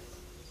solid.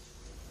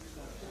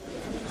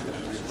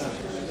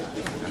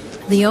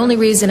 The only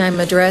reason I'm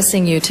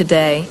addressing you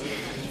today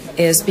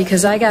is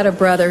because I got a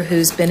brother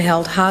who's been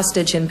held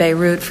hostage in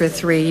Beirut for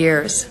 3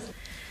 years.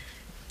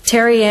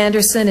 Terry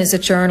Anderson is a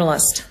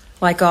journalist,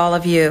 like all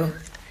of you.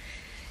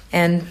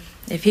 And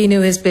if he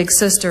knew his big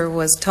sister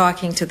was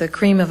talking to the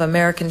cream of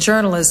American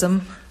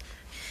journalism,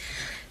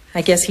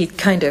 I guess he'd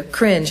kind of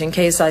cringe in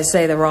case I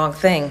say the wrong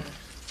thing.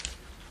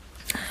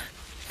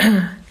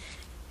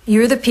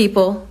 You're the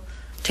people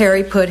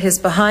Terry put his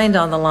behind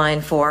on the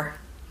line for.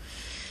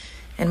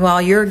 And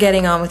while you're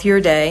getting on with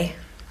your day,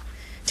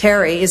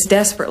 Terry is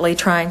desperately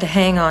trying to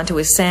hang on to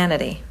his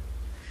sanity.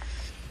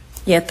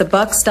 Yet the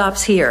buck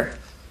stops here,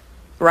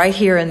 right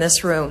here in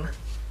this room.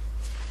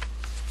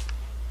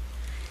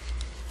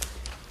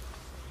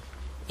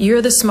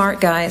 You're the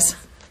smart guys.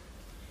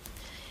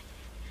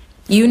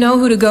 You know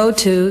who to go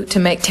to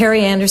make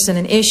Terry Anderson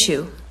an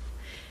issue.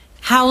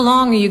 How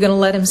long are you going to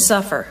let him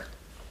suffer?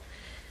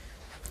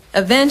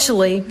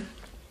 Eventually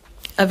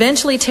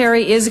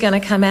Terry is going to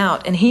come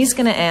out and he's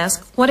going to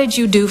ask, "What did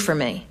you do for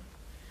me?"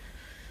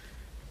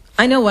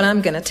 I know what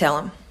I'm going to tell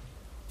him.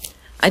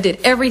 I did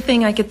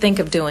everything I could think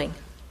of doing.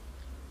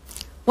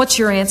 What's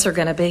your answer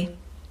going to be?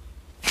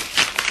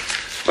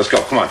 Let's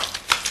go, come on.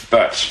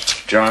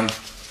 Bats, John.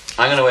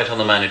 I'm going to wait on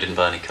the man who didn't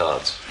buy any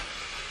cards.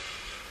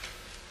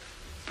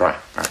 Brian.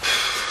 I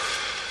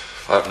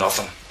have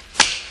nothing.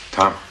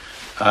 Tom.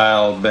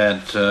 I'll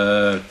bet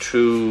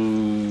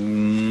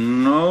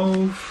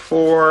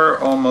 4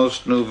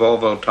 almost new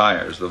Volvo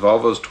tires. The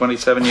Volvo's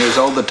 27 years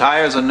old. The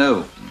tires are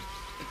new.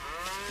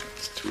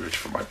 It's too rich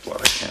for my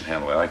blood. I can't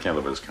handle it. I can't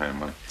live with this kind of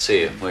money.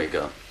 See you. Where you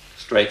go?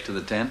 Straight to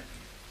the 10.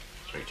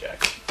 Straight,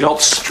 Jack.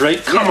 Dealt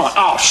straight? Come on.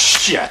 Oh,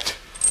 shit.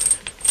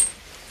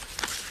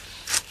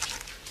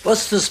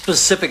 What's the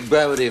specific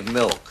gravity of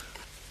milk?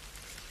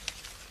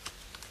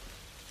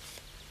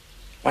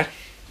 What?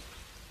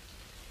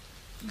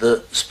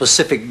 The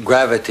specific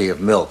gravity of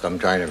milk, I'm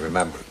trying to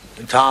remember.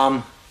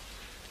 Tom?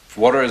 If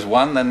water is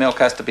 1, then milk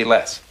has to be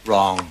less.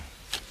 Wrong.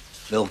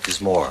 Milk is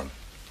more.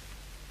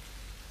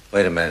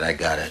 Wait a minute, I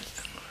got it.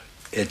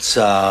 It's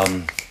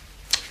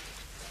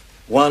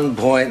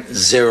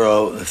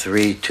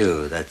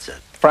 1.032, that's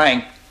it.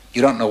 Frank,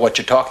 you don't know what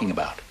you're talking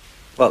about.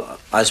 Well,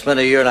 I spent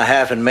a year and a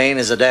half in Maine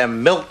as a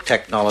damn milk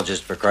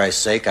technologist, for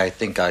Christ's sake. I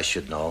think I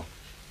should know.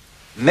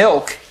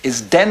 Milk is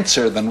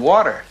denser than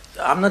water.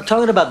 I'm not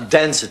talking about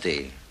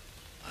density.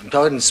 I'm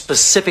talking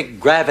specific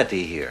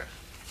gravity here.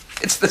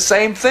 It's the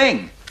same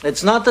thing.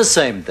 It's not the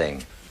same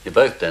thing. You're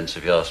both dense,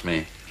 if you ask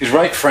me. He's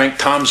right, Frank.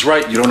 Tom's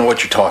right. You don't know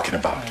what you're talking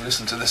about.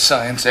 Listen to the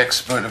science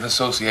expert of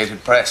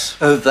Associated Press.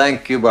 Oh,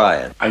 thank you,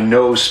 Brian. I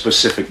know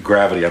specific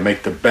gravity. I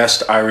make the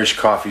best Irish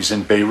coffees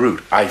in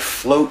Beirut. I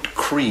float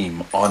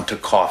cream onto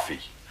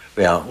coffee.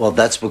 Yeah, well,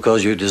 that's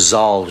because you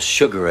dissolve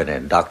sugar in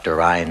it, Dr.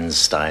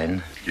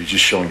 Einstein. You're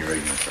just showing your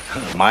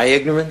ignorance. My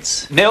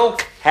ignorance?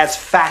 Milk has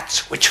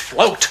fats which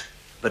float.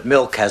 But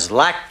milk has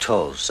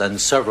lactose and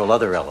several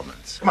other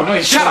elements. Come on,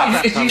 no, shut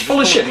up. He's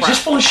full of shit. He's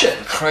just full of shit.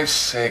 For Christ's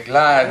sake,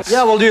 lads.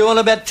 Yeah, well, do you want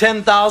to bet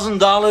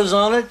 $10,000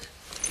 on it?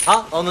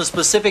 Huh? On the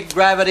specific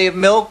gravity of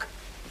milk?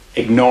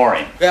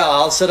 Ignoring. Yeah,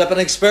 I'll set up an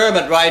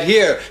experiment right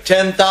here.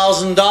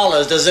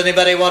 $10,000. Does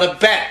anybody want to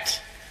bet?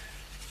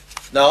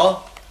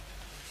 No?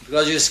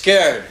 Because you're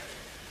scared.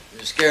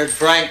 You're scared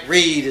Frank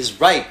Reed is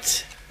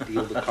right.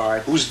 Deal the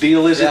card. Whose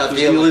deal is it? Yeah, Whose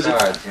deal deal the is it?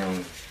 card.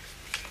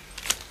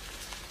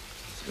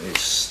 It's very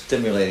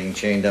stimulating,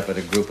 chained up at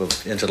a group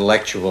of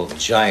intellectual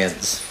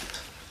giants.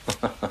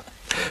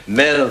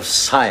 Men of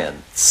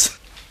science.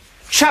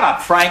 Shut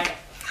up, Frank.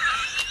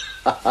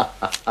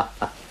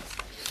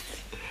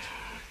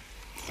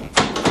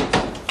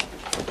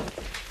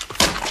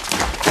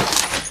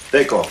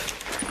 Take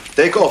off.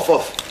 Take off.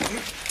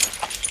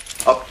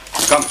 Up.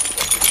 Come.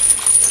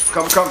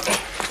 Come.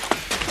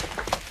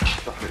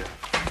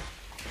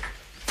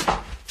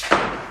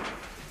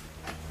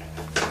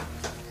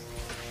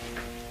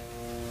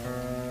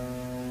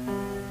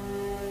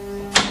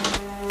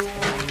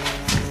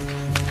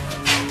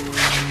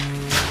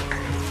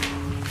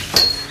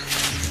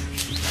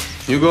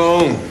 You go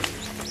home.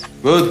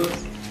 Good.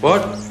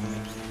 What?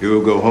 You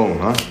will go home,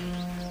 huh?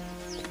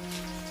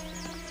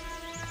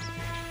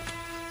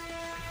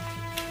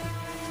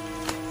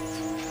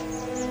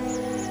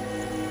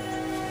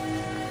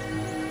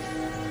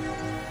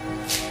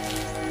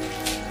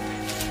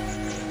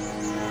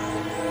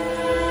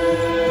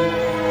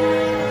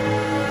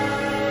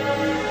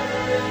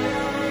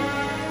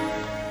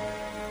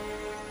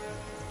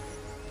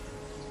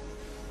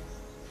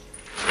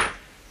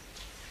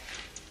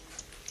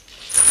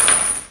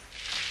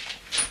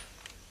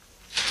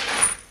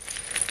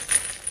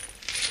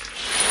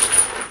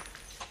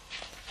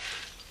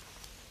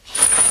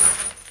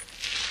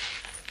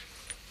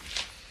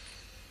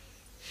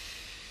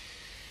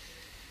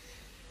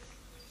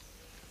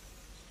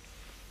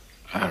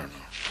 I don't know.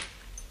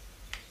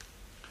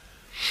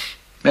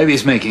 Maybe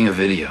he's making a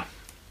video.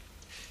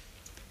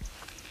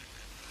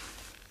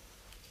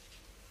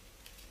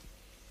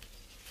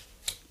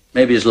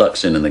 Maybe his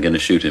luck's in and they're going to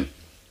shoot him.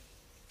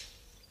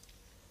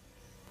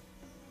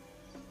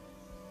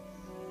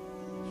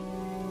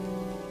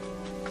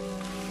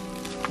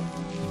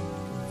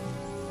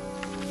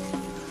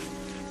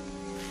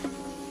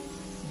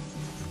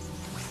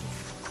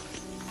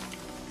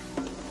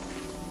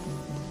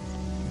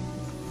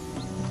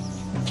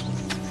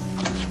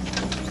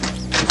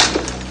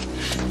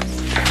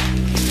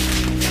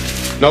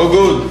 No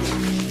good.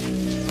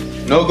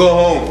 No go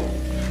home.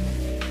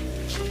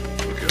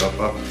 Okay, up.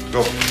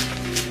 Go.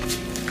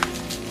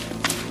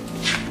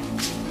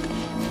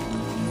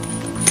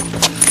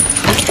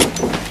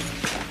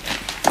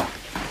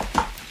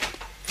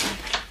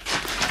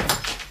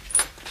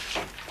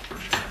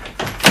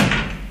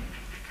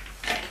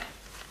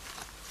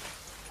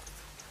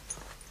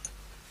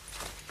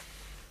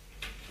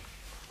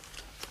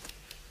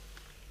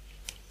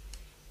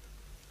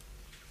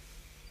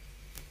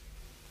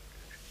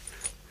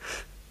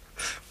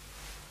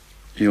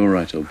 You all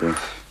right, old boy?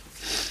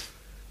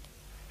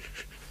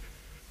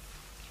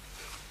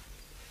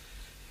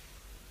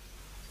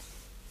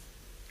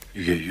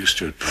 You get used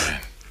to it,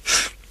 Brian.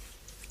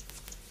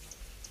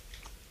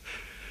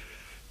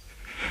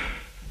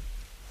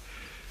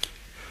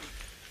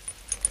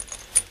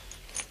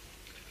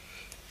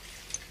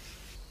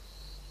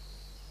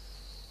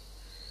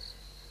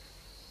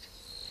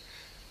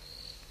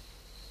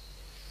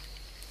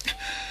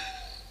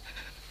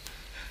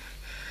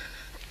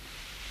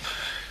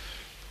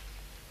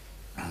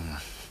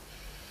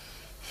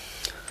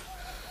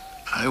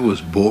 I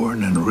was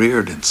born and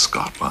reared in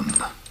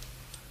Scotland,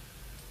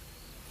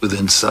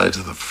 within sight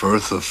of the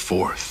Firth of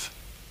Forth.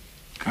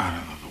 God, I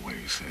love the way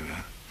you say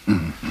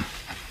that.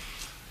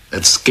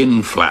 At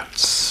Skin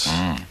Flats.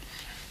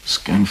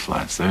 Skin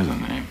Flats, there's a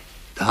name.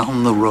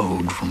 Down the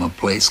road from a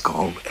place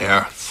called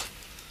Earth.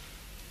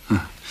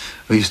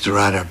 We used to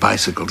ride our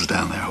bicycles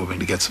down there hoping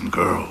to get some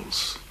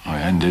girls. Oh,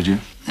 yeah, and did you?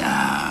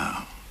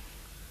 No.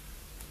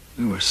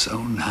 We were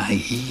so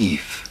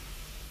naive.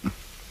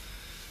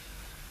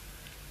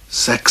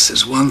 Sex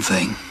is one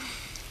thing.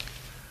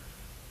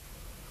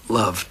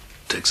 Love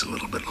takes a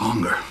little bit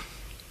longer.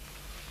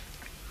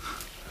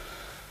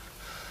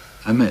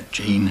 I met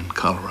Jean in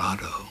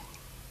Colorado.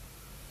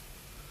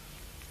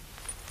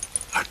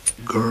 Our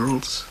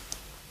girls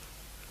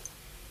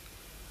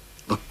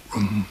looked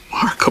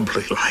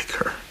remarkably like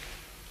her.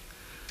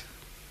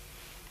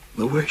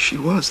 The way she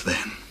was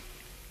then.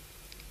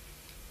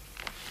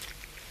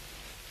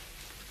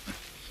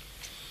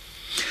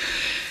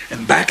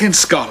 And back in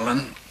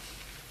Scotland,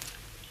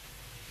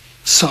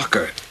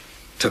 soccer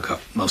took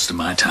up most of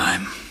my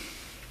time.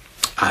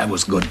 I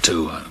was good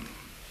too.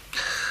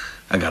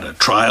 I got a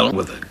trial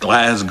with the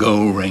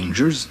Glasgow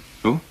Rangers.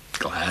 Who?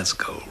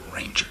 Glasgow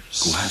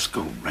Rangers.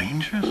 Glasgow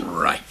Rangers?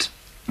 Right.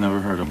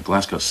 Never heard of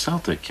Glasgow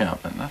Celtic,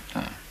 Captain.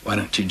 Why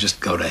don't you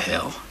just go to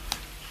hell?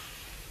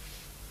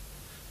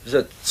 Is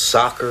that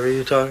soccer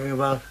you're talking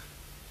about?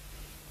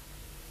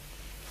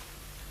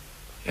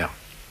 Yeah.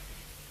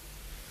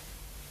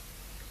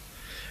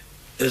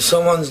 If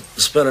someone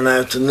spent an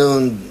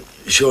afternoon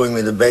showing me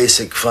the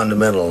basic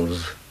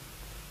fundamentals,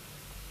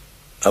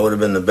 I would have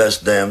been the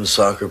best damn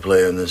soccer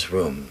player in this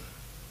room.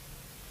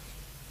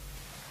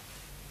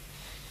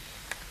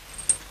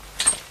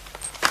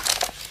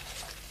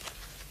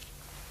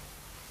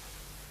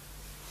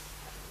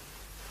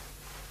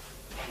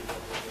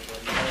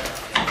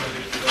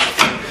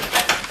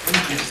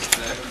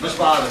 Miss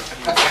Barber.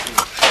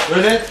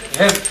 Really?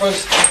 Him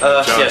first?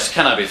 Yes,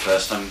 can I be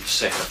first? I'm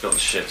sick, I've got the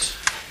shits.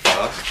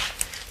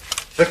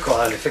 فكوا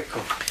علي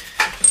فكوا.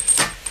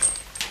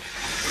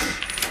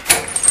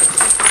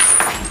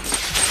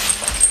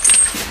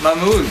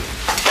 Mahmoud.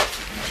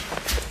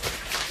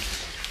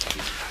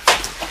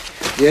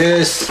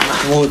 Yes,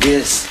 Mahmoud,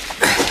 yes.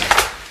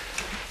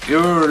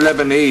 You're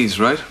Lebanese,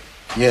 right?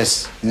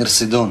 Yes, near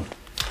Sidon.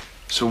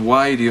 So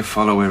why do you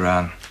follow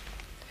Iran?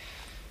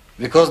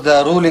 Because they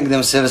are ruling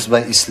themselves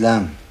by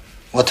Islam.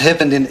 What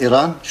happened in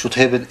Iran should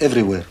happen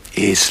everywhere.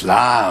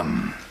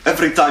 Islam.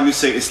 Every time you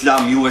say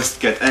Islam, you West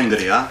get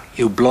angry, huh?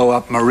 You blow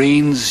up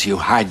Marines, you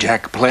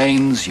hijack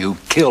planes, you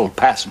kill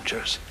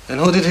passengers. And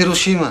who did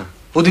Hiroshima?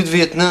 Who did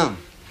Vietnam?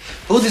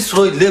 Who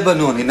destroyed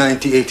Lebanon in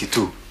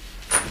 1982?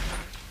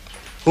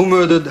 Who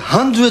murdered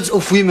hundreds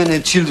of women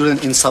and children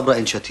in Sabra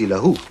and Shatila?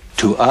 Who?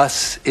 To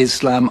us,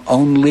 Islam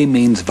only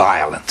means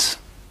violence.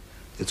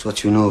 That's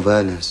what you know,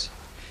 violence.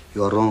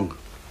 You are wrong.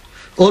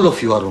 All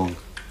of you are wrong.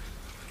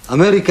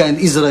 America and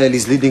Israel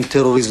is leading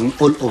terrorism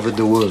all over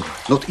the world,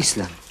 not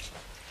Islam.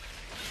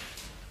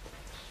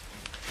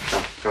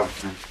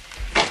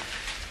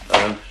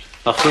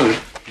 Mahmoud?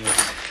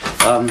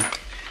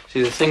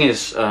 See, the thing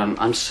is,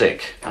 I'm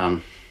sick.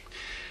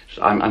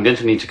 I'm going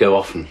to need to go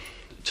often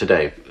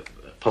today,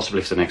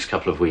 possibly for the next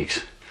couple of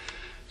weeks.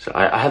 So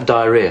I have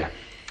diarrhea.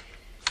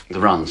 The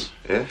runs.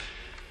 Yeah?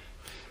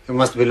 You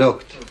must be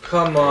locked.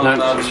 Come on.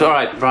 No, it's all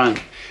right, Brian.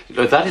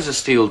 Look, that is a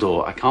steel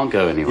door. I can't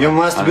go anywhere. You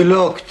must be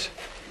locked.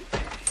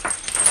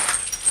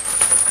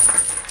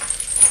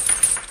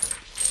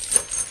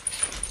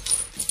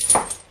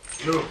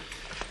 Look.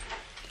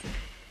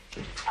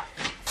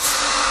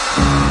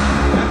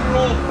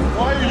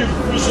 Why are you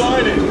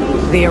presiding?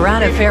 The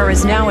Iran affair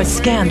is now a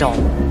scandal.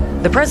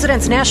 The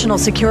president's national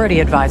security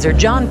advisor,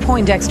 John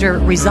Poindexter,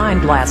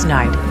 resigned last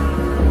night.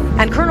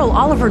 And Colonel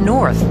Oliver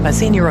North, a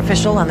senior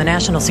official on the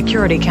National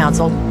Security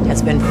Council,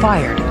 has been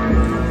fired.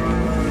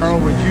 Colonel,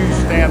 would you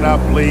stand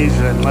up, please,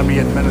 and let me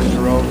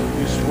administer oath?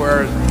 You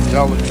swear to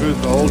tell the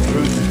truth, the whole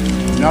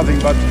truth, nothing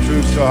but the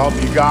truth, so help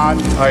you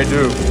God? I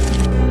do.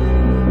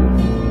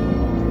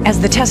 As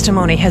the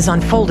testimony has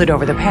unfolded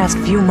over the past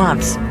few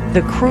months,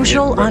 the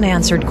crucial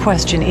unanswered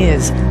question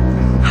is,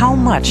 how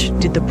much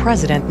did the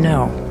president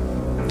know?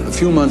 A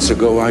few months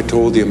ago, I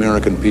told the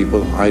American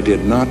people I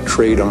did not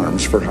trade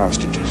arms for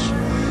hostages.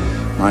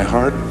 My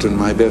heart and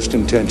my best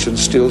intentions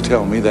still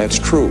tell me that's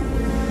true,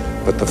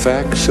 but the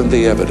facts and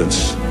the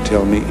evidence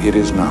tell me it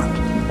is not.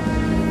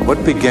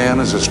 What began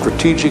as a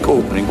strategic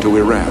opening to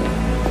Iran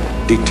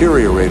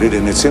deteriorated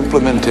in its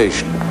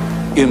implementation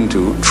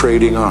into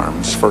trading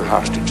arms for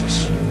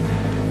hostages.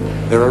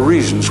 There are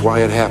reasons why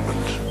it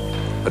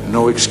happened, but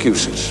no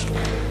excuses.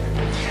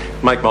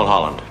 Mike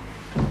Mulholland.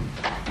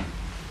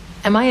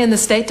 Am I in the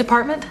State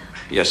Department?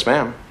 Yes,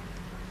 ma'am.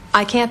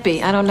 I can't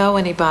be. I don't know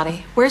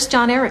anybody. Where's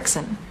John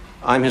Erickson?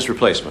 I'm his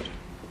replacement.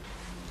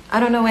 I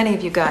don't know any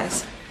of you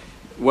guys.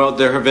 Well,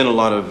 there have been a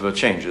lot of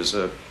changes,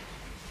 a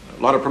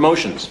lot of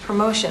promotions.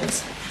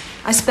 Promotions.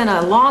 I spent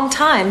a long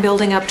time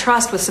building up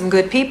trust with some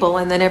good people,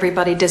 and then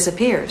everybody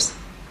disappears.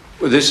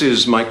 Well, this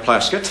is Mike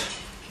Plaskett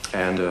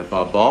and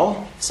Bob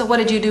Ball. So what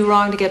did you do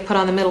wrong to get put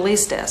on the Middle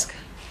East desk?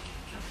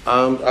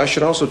 I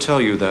should also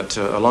tell you that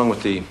along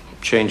with the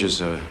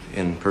changes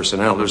in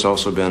personnel, there's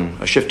also been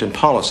a shift in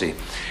policy.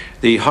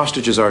 The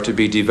hostages are to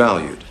be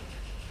devalued.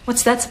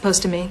 What's that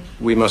supposed to mean?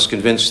 We must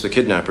convince the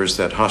kidnappers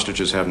that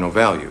hostages have no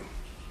value.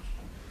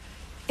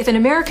 If an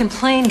American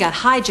plane got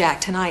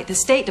hijacked tonight, the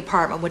State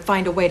Department would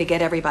find a way to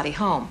get everybody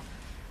home.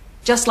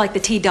 Just like the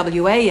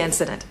TWA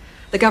incident.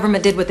 The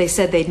government did what they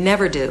said they'd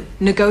never do,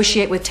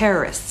 negotiate with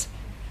terrorists.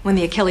 When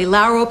the Achille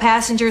Lauro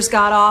passengers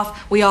got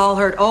off, we all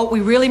heard, oh, we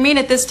really mean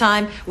it this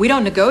time. We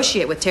don't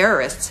negotiate with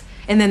terrorists.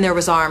 And then there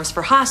was arms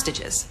for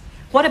hostages.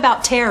 What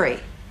about Terry?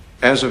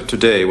 As of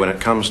today, when it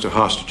comes to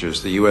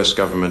hostages, the U.S.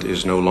 government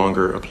is no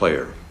longer a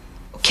player.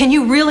 Can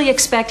you really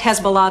expect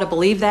Hezbollah to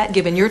believe that,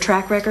 given your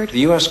track record? The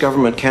U.S.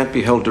 government can't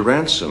be held to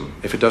ransom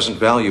if it doesn't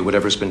value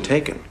whatever's been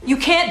taken. You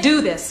can't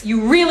do this.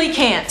 You really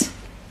can't.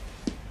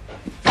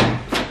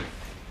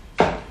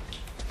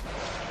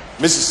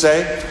 Mrs.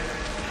 Say?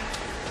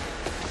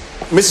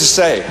 Mrs.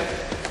 Say,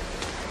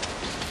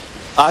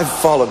 I've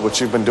followed what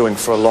you've been doing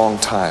for a long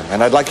time,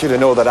 and I'd like you to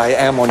know that I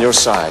am on your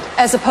side.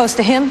 As opposed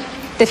to him?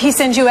 Did he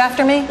send you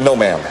after me? No,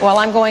 ma'am. Well,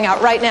 I'm going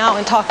out right now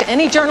and talk to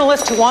any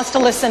journalist who wants to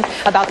listen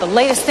about the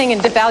latest thing in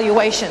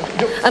devaluation.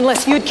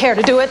 Unless you'd care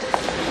to do it.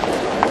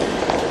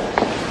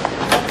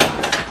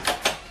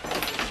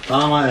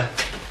 Mama.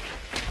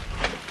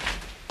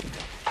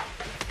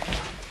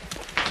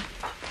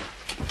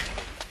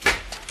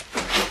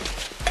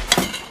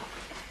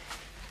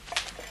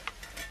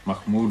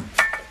 Mahmoud.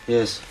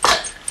 Yes.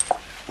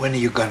 When are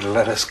you going to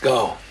let us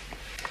go?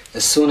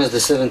 As soon as the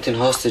 17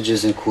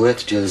 hostages in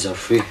Kuwait jails are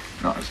free.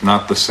 No, it's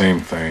not the same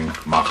thing,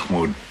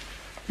 Mahmoud.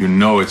 You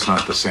know it's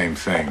not the same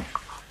thing.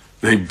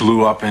 They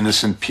blew up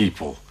innocent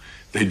people.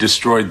 They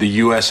destroyed the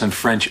U.S. and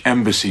French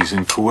embassies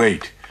in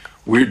Kuwait.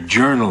 We're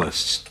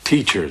journalists,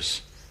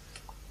 teachers.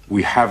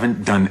 We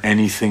haven't done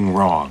anything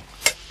wrong.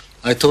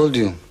 I told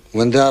you,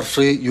 when they are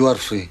free, you are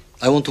free.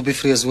 I want to be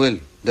free as well.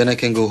 Then I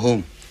can go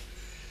home.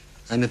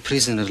 I'm a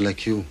prisoner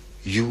like you.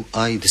 You,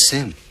 I, the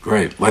same.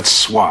 Great, let's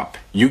swap.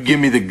 You give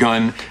me the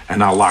gun,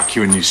 and I'll lock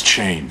you in these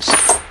chains.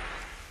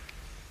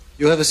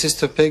 You have a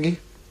sister, Peggy?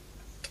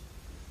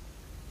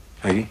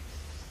 Peggy?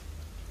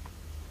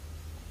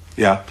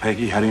 Yeah,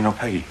 Peggy. How do you know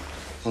Peggy?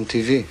 On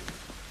TV.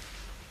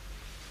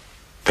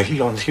 Peggy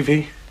on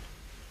TV?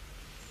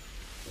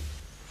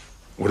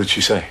 What did she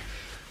say?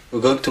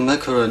 We're going to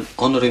make her an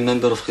honorary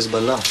member of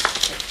Hezbollah.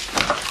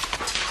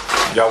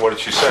 Yeah, what did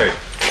she say?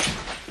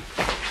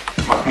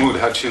 Mahmoud,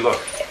 how'd she look?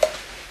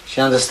 She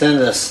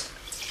understands us.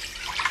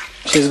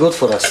 She's good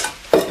for us.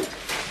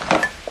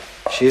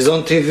 She's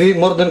on TV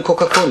more than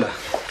Coca-Cola.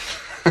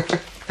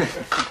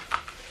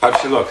 How'd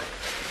she look?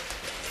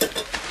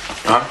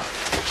 Huh?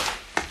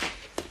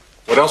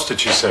 What else did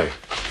she say?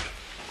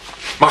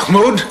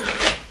 Mahmoud?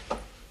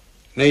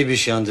 Maybe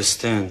she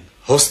understands.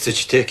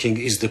 Hostage taking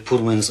is the poor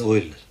man's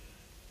oil.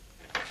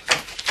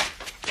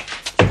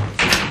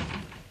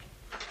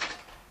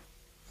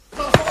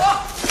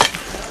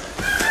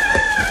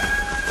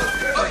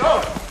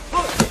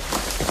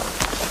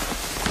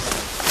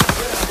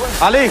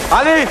 Ali!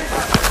 Ali!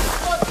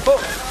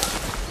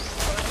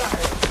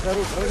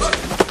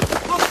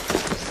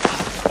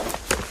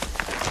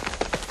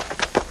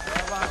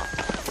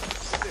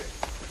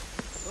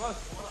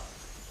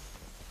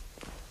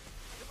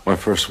 My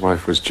first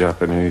wife was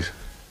Japanese.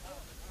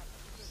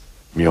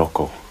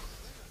 Miyoko.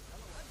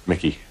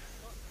 Mickey.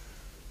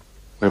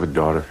 We have a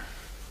daughter.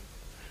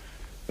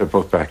 They're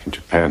both back in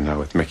Japan now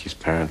with Mickey's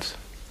parents.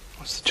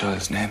 What's the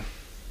child's name?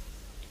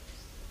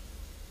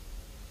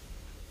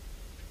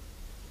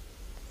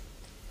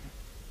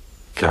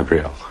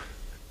 Gabrielle.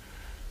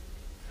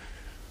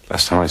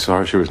 Last time I saw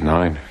her, she was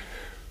 9.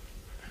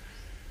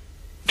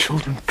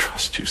 Children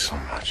trust you so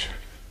much.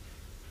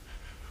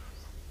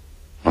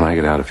 When I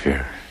get out of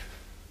here,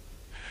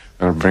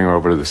 I'm going to bring her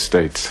over to the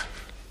States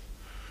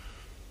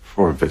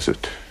for a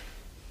visit.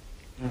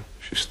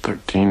 She's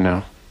 13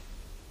 now.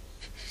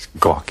 She's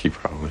gawky,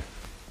 probably.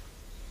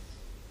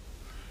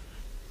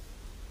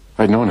 If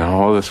I'd known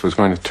how all this was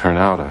going to turn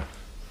out, I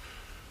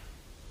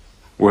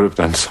would have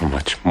done so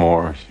much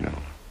more, you know.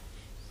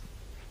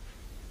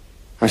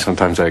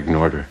 Sometimes I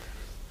ignored her.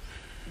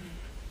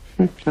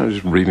 You know,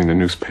 just reading the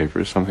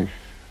newspaper or something.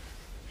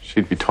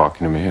 She'd be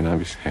talking to me and I'd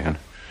be saying,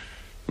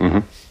 mm-hmm.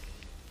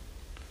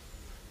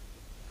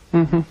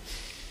 Mm-hmm.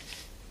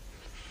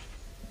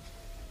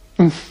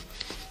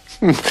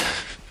 Mm-hmm.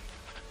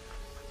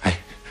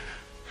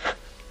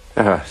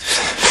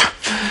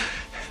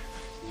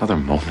 Another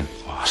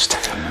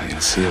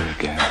see her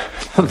again.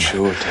 I'm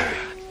sure, Terry.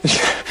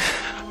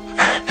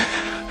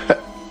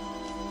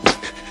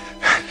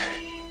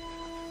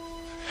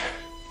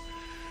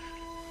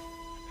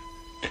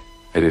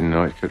 I didn't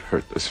know it could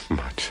hurt this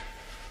much.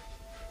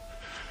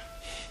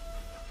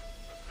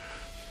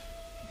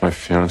 My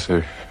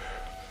fiancée,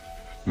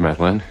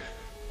 Madeline.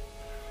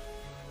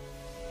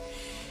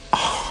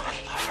 Oh, I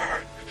love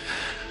her.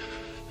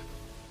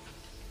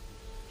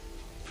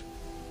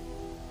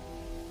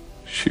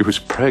 She was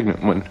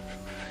pregnant when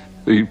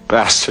the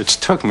bastards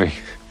took me.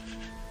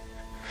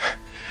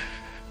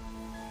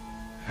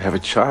 I have a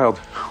child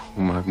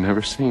whom I've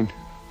never seen.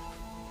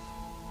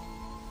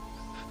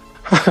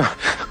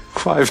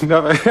 I've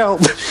never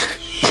held.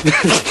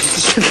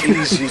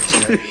 Easy,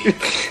 Terry.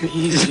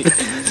 Easy,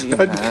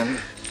 man.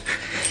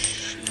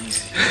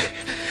 Easy.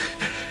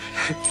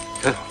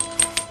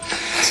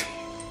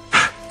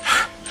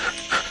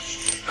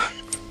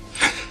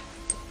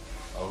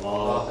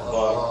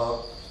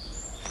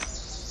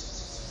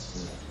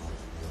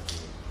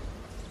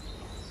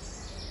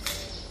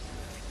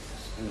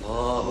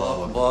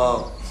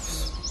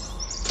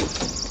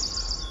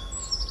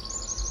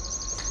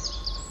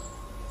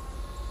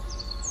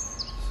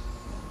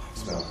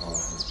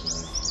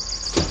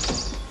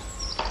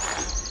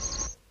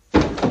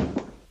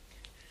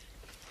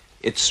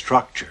 Its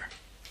structure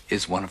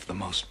is one of the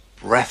most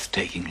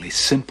breathtakingly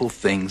simple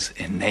things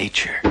in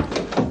nature.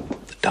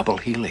 The double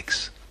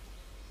helix,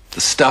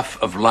 the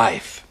stuff of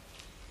life.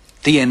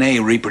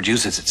 DNA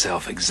reproduces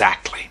itself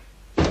exactly.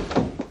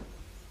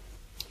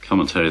 Come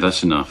on, Terry,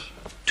 that's enough.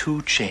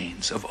 2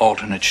 chains of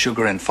alternate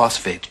sugar and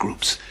phosphate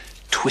groups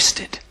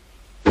twisted.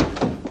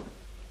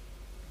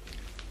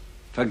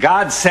 For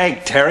God's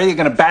sake, Terry, you're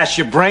gonna bash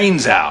your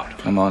brains out.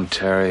 Come on,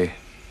 Terry.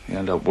 You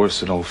end up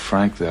worse than old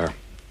Frank there.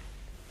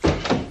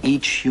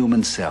 Each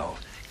human cell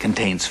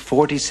contains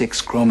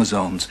 46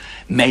 chromosomes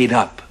made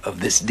up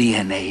of this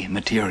DNA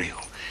material.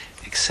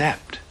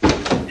 Except,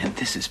 and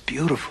this is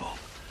beautiful,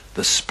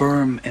 the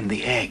sperm and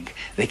the egg,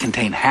 they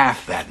contain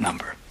half that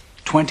number,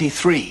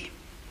 23.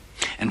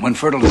 And when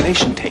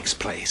fertilization takes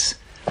place,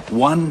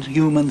 1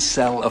 human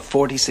cell of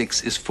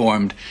 46 is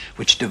formed,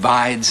 which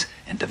divides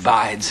and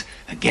divides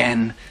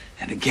again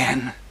and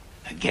again,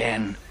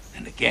 again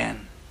and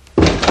again.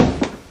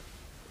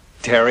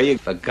 Terry,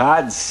 for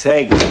God's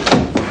sake.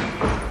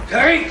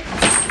 Terry!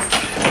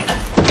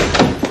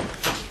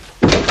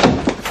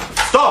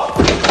 Stop!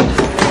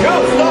 Go,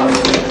 stop!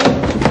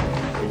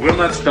 I will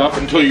not stop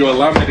until you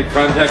allow me to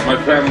contact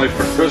my family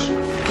for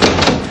Christmas.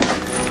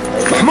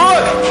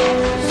 Mahmoud!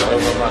 I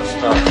will not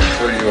stop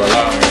until you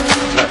allow me to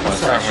contact my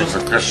family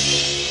for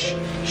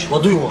Christmas.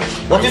 What do you want?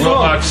 What is I will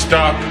wrong? not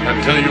stop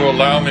until you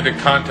allow me to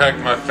contact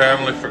my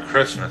family for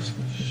Christmas.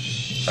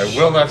 I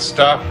will not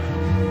stop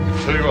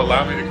until you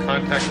allow me to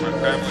contact my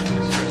family for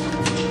Christmas.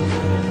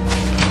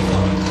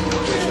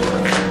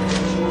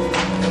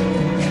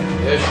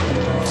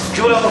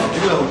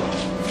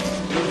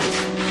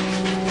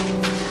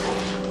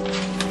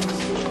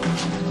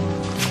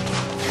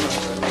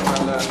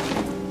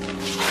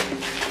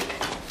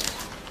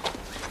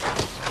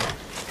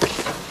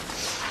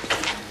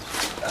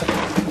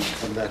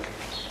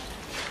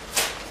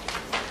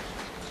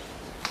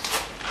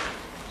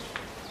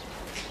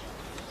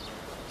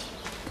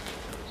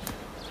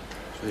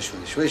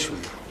 شوي شوي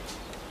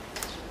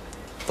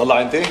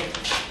طلع انت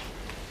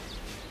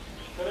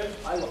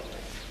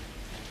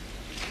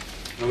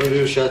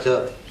نعمل له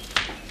شاتات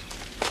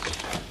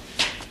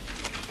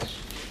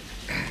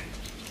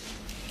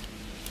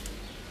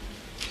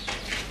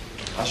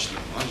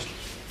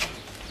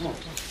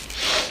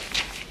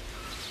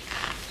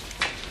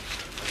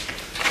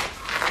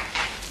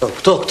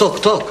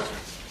Talk.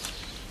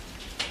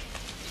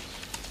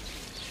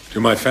 To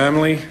my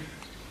family,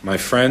 my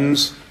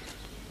friends,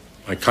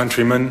 my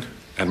countrymen,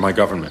 and my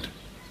government.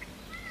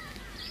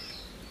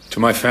 To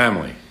my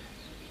family,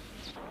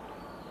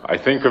 I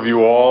think of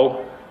you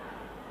all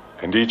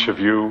and each of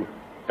you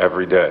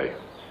every day.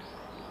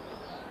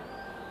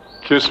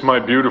 Kiss my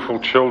beautiful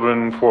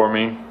children for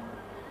me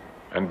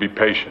and be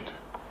patient.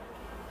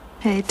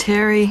 Hey,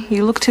 Terry,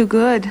 you look too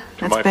good.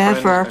 That's bad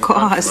for our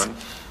cause.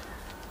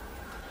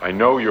 I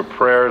know your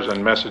prayers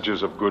and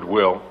messages of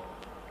goodwill,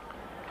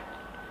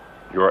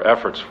 your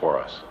efforts for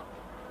us.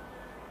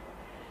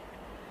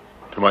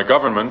 To my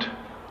government,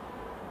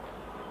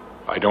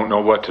 I don't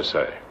know what to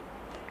say.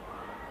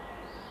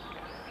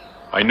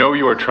 I know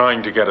you are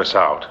trying to get us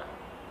out.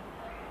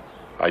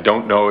 I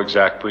don't know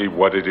exactly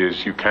what it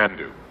is you can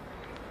do.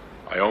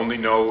 I only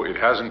know it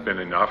hasn't been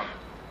enough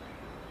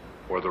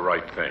or the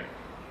right thing.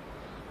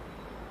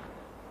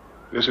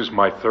 This is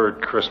my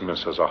 3rd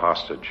Christmas as a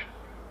hostage.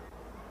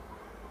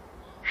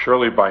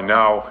 Surely by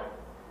now,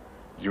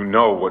 you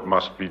know what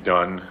must be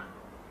done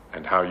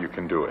and how you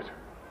can do it.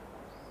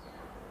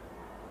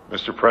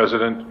 Mr.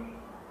 President,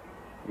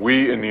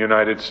 we in the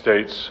United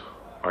States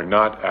are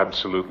not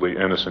absolutely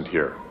innocent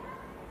here.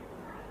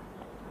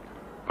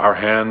 Our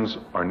hands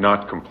are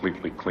not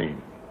completely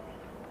clean.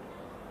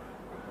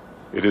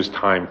 It is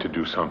time to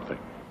do something.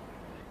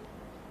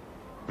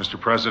 Mr.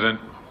 President,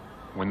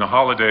 when the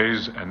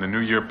holidays and the New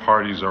Year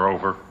parties are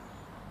over,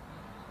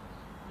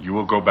 you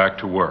will go back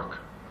to work.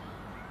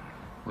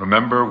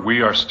 Remember,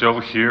 we are still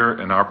here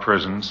in our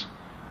prisons,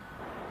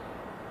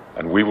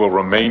 and we will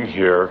remain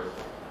here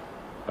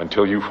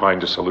until you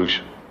find a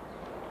solution.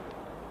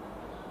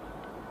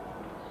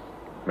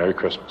 Merry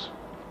Christmas.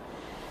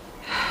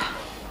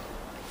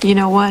 You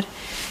know what?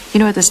 You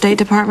know what the State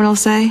Department will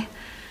say?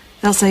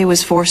 They'll say he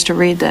was forced to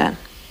read that.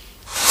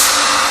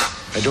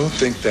 I don't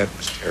think that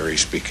was Harry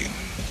speaking.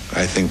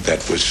 I think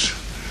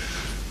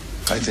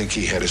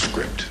he had a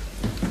script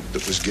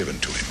that was given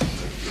to him.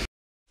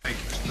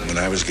 When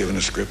I was given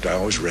a script, I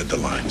always read the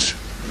lines.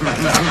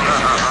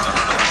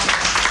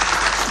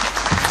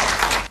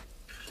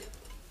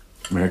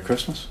 Merry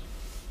Christmas.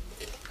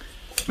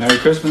 Merry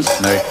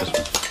Christmas. Merry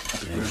Christmas.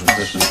 Happy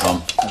Christmas,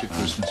 Tom. Happy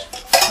Christmas.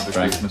 Happy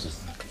Christmas.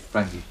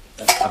 Frankie.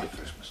 Happy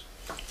Christmas.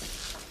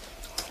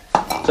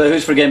 So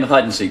who's for a game of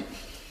hide and seek?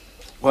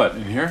 What,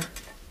 in here?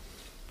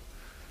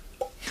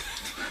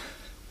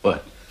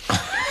 What?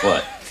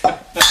 What?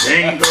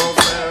 Jingle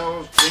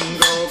bells,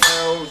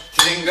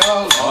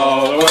 jingle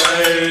all the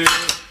way.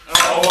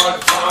 Oh,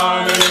 what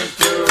fun it is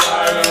to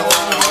ride in a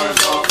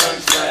one-horse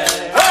open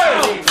sleigh.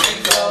 Hey!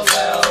 Jingle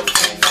bells,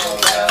 jingle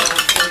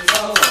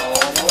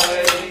all the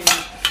way.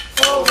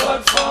 Oh,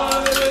 what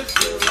fun it is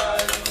to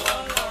ride in a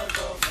one-horse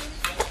open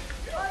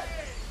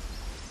sleigh.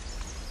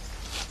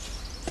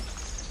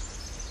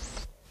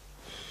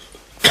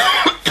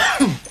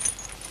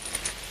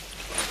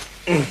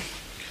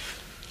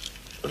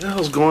 What the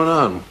hell's going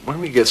on? Why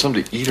don't we get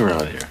something to eat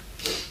around here?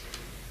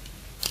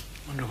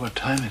 Wonder what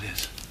time it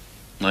is.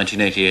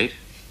 1988.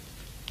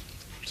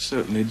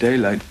 Certainly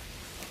daylight.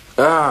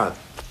 Ah,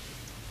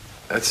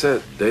 that's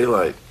it,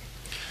 daylight.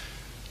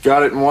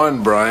 Got it in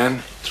one,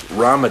 Brian. It's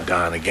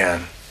Ramadan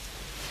again.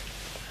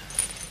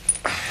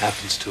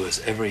 Happens to us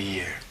every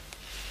year.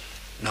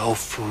 No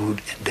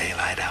food in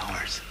daylight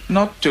hours.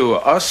 Not to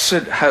us,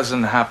 it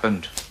hasn't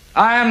happened.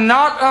 I am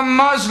not a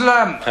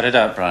Muslim. Cut it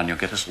out, Brian. You'll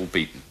get us all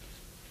beaten.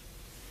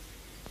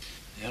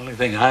 The only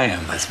thing I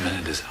am this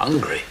minute is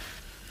hungry.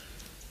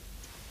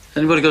 Has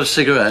anybody got a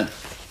cigarette?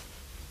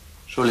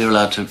 Surely you're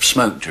allowed to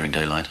smoke during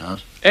daylight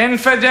hours.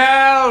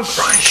 Infidels!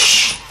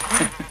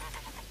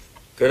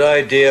 Good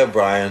idea,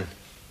 Brian.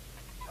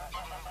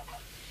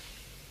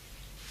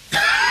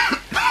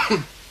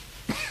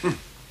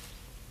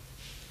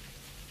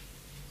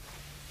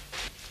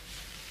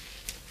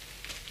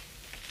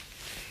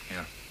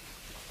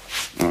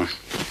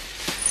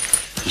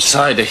 A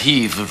sigh, a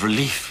heave of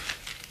relief.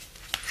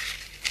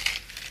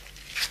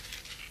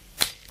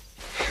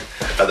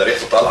 هذا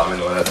ريحته طالعة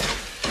منه هذا.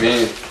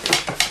 مين؟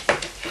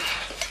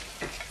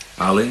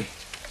 Ali?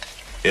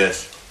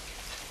 Yes.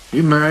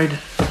 You married?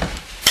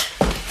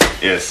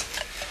 Yes.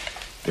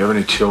 You have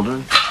any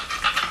children?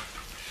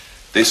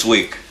 This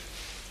week.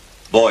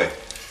 Boy.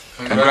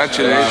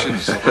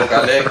 Congratulations.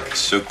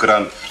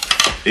 Shukran.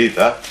 Eat,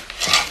 huh?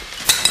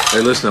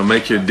 Hey, listen, I'll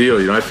make you a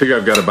deal. You know, I figure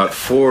I've got about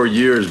 4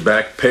 years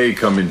back pay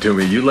coming to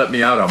me. You let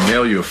me out, I'll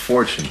mail you a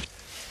fortune.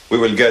 We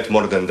will get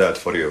more than that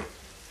for you.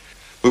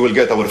 We will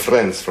get our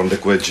friends from the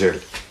Kuwait jail.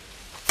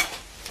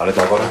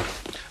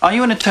 Are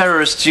you in a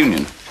terrorists'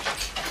 union?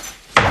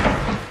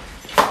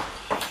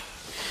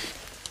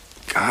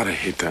 God, I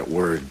hate that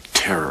word,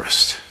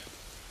 terrorist.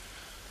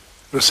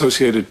 The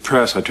Associated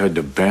Press, I tried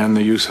to ban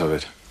the use of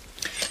it.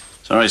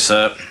 Sorry,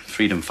 sir.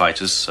 Freedom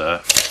fighters,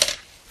 sir.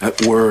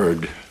 That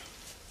word.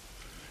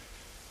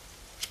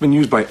 It's been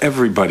used by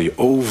everybody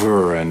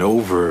over and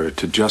over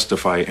to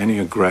justify any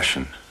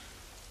aggression.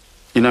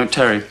 You know,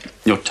 Terry,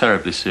 you're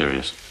terribly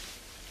serious.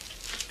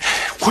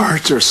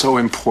 Words are so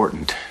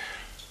important.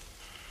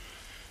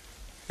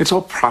 It's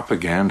all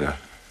propaganda.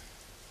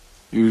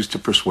 Used to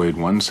persuade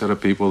one set of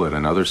people that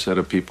another set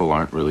of people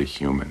aren't really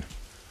human.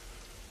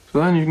 So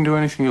then you can do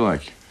anything you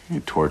like.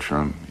 You torture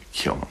them, you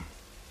kill them.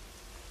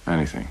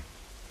 Anything.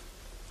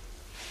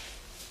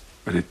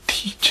 But it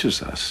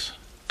teaches us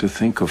to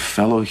think of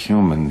fellow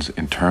humans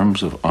in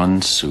terms of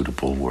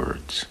unsuitable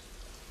words.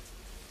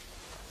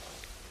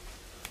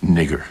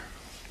 Nigger.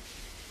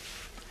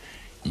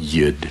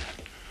 Yid.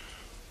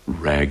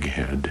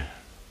 Raghead.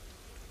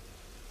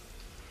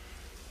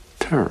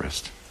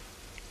 Terrorist.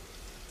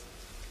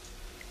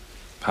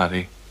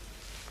 Paddy.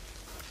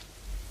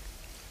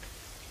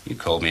 You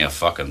called me a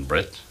fucking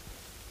Brit.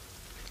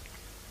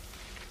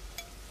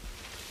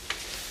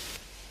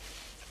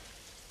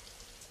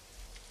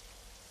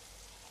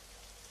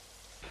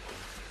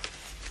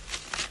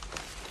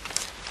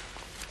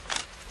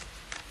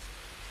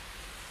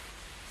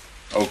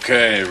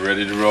 Okay,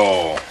 ready to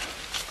roll.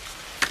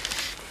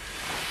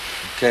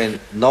 Okay,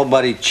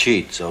 nobody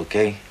cheats,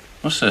 okay?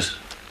 What's this?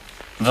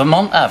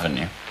 Vermont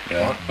Avenue?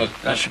 Yeah. But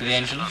that should be the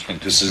Angel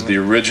Islington. This is the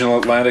original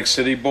Atlantic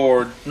City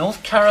board.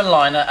 North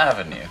Carolina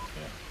Avenue.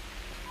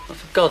 Oh,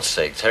 for God's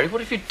sake, Terry,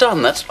 what have you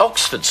done? That's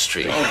Oxford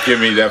Street. Don't give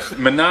me that.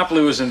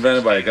 Monopoly was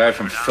invented by a guy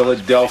from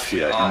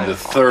Philadelphia in the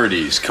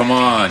 30s. Come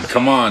on,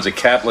 come on. It's a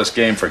capitalist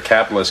game for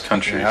capitalist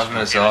countries. Having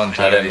us on,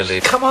 I don't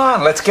believe. Come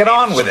on, let's get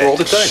on with it. Roll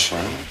the dice. The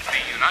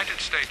United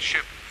States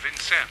ship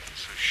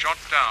Vincennes shot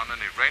down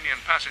an Iranian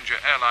passenger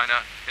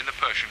airliner in the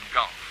Persian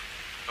Gulf.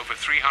 Over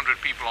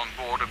 300 people on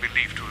board are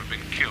believed to have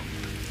been killed.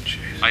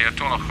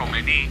 Ayatollah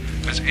Khomeini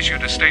has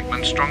issued a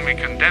statement strongly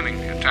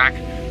condemning the attack,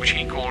 which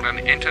he called an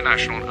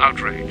international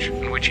outrage,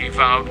 and which he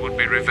vowed would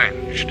be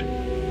revenged.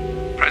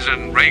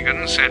 President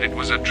Reagan said it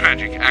was a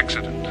tragic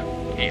accident.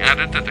 He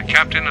added that the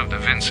captain of the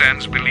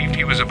Vincennes believed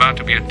he was about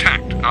to be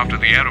attacked after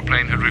the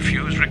aeroplane had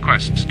refused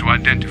requests to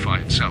identify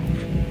itself.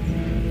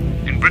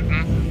 In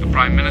Britain, the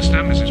Prime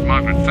Minister, Mrs.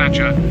 Margaret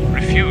Thatcher,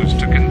 refused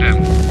to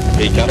condemn.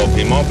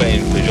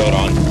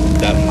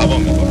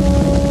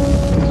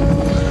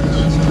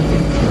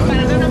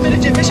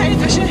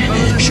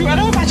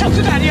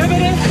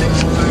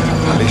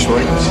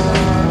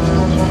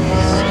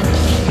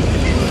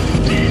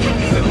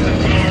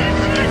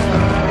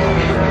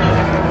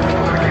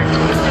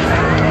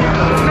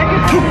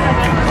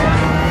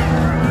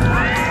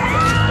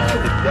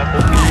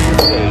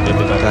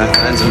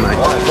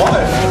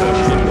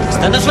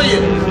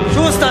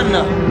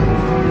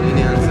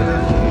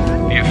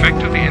 The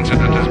effect of the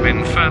incident has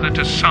been further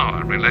to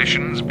sour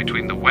relations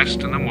between the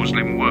West and the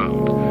Muslim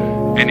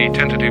world. Any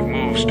tentative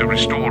moves to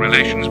restore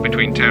relations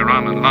between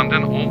Tehran and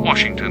London or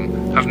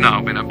Washington have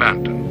now been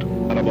abandoned.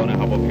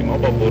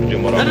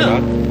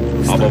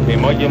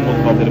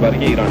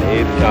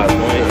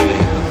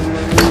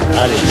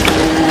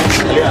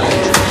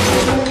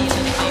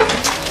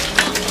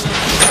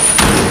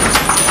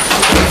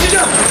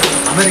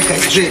 America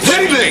is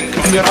leaving!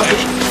 No!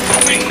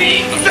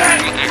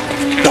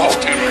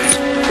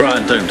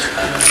 Brian, don't.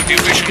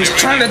 He's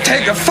trying to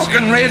take a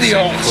fucking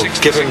radio. Well,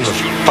 give him the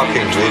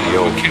fucking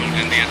radio.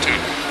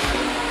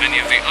 Many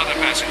of the other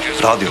passengers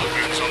Radio.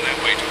 on their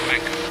way to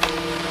Mecca.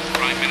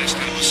 Prime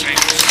Minister Hussein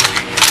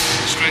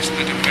stressed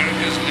that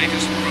America's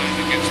latest crime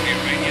against the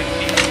Iranian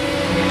people.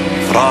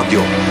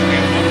 Radio.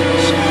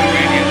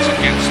 Iranians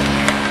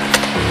against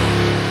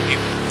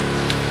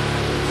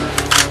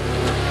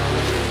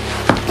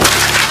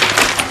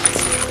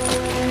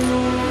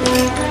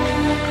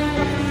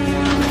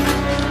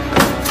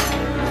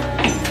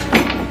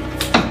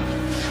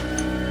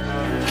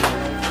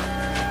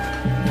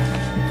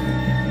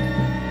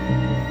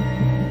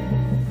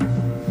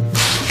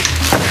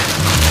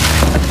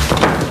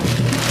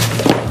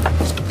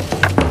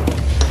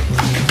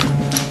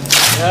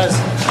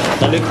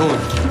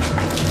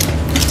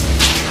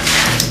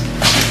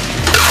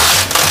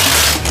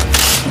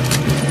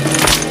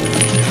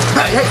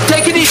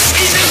Take it easy!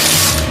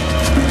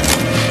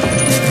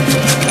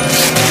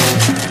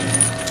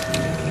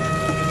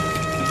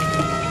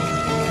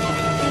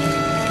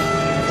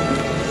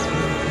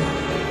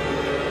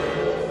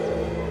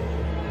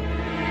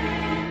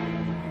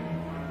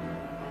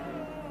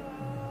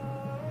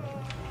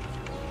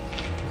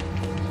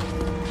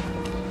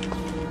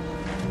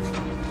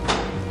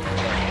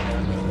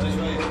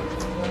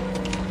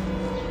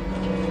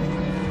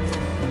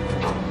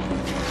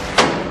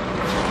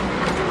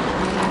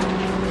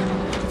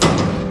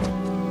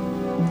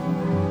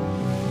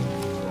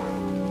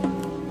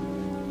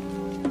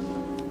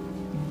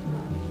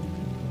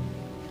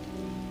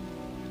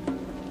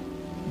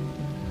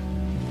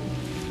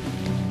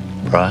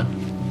 Brian?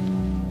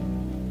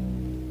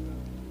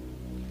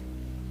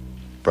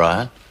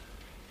 Brian?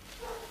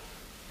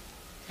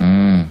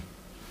 You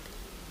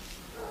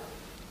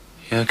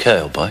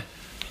okay, old boy?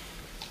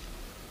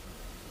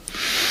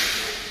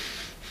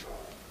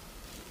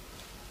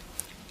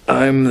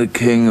 I'm the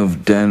king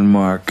of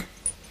Denmark,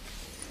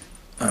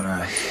 and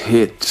I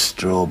hate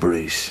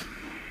strawberries.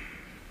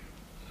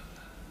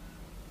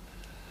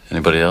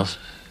 Anybody else?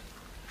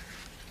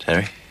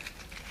 Terry?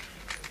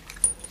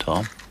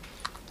 Tom?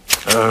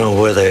 I don't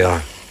know where they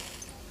are.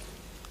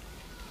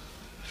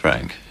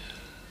 Frank?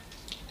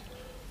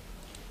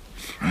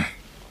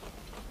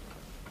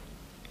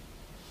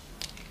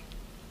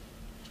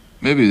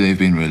 Maybe they've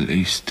been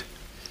released.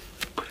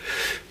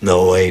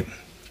 No way.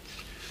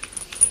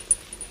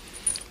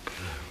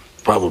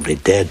 Probably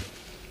dead.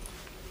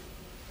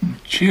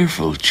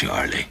 Cheerful,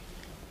 Charlie.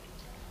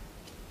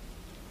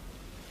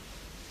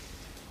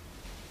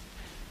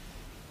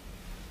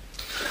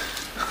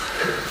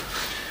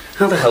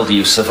 How the hell do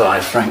you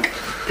survive, Frank?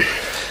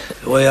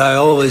 The way I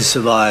always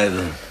survive.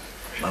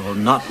 I will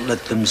not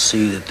let them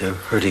see that they're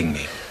hurting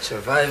me.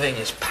 Surviving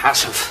is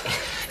passive.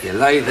 You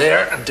lie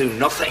there and do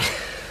nothing.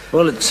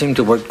 Well, it seemed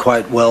to work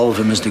quite well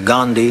for Mr.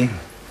 Gandhi.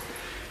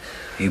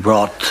 He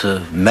brought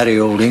merry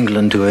old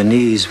England to her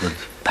knees with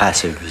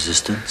passive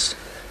resistance.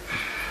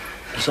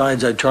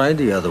 Besides, I tried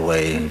the other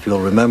way. If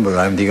you'll remember,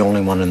 I'm the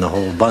only one in the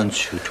whole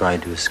bunch who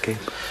tried to escape.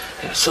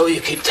 So you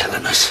keep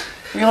telling us.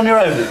 Were you on your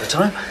own at the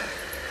time?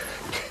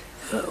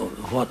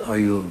 What are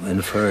you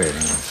inferring?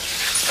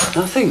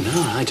 Nothing,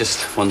 no. I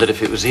just wondered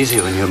if it was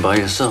easier when you were by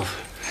yourself.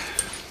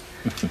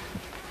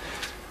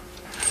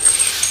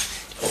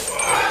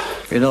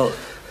 You know,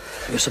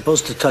 you're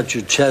supposed to touch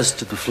your chest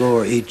to the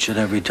floor each and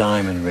every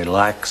time and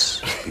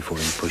relax before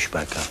you push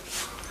back up.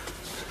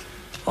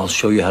 I'll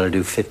show you how to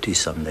do 50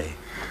 someday.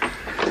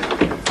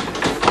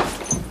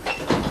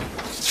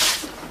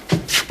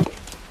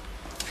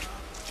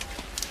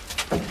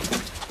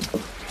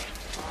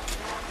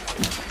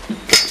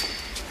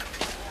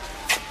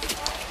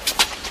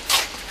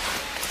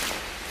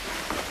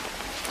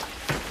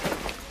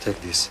 Take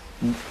this.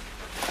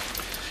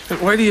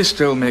 Look, why do you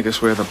still make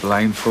us wear the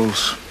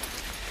blindfolds?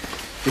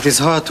 It is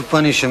hard to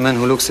punish a man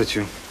who looks at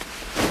you.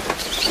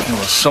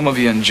 Well, some of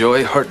you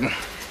enjoy hurting.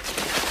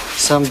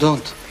 Some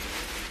don't.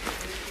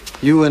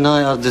 You and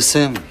I are the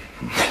same.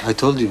 I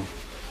told you.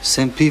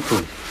 Same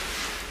people.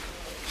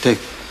 Take.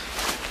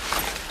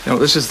 You know,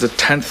 this is the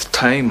 10th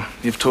time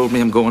you've told me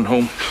I'm going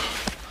home.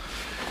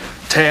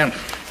 10.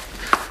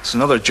 It's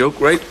another joke,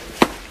 right?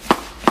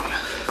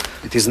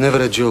 It is never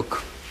a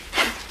joke.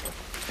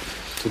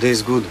 Today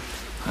is good.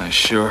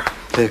 Sure.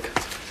 Take.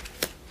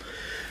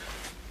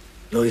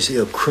 No, you see,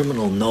 a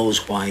criminal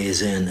knows why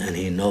he's in and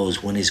he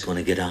knows when he's going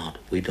to get out.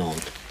 We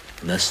don't.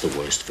 And that's the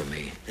worst for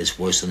me. It's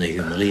worse than the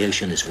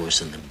humiliation. It's worse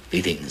than the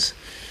beatings.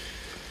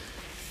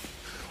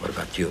 What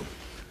about you?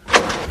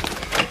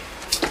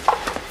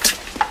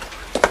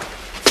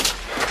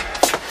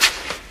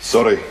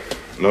 Sorry,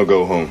 no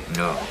go home.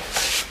 No.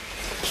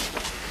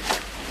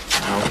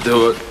 I'll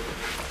do it.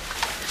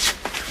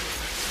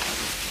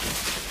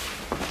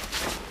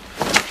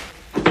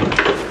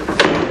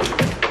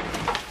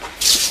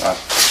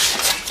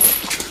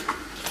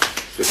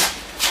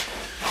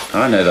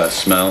 I know that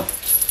smell.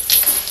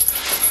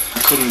 I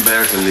couldn't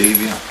bear to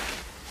leave you.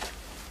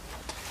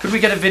 Could we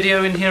get a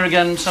video in here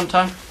again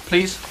sometime,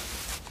 please?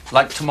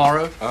 Like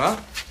tomorrow? Huh?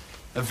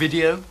 A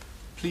video,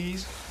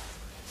 please?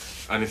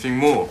 Anything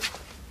more?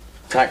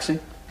 Taxi?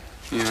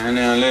 Yeah,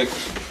 now look.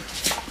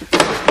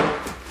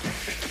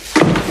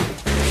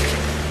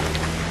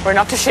 We're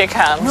not to shake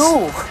hands.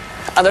 No.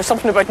 And there's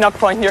something about not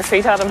pointing your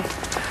feet at him.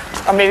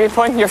 Or maybe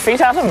pointing your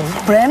feet at him.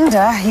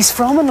 Brenda, he's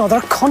from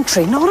another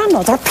country, not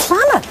another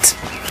planet.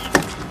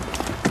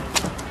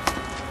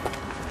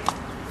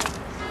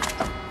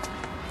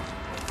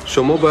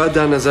 شما باید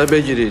در نظر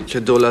بگیرید که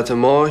دولت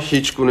ما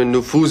هیچ گونه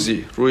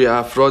نفوذی روی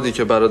افرادی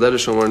که برادر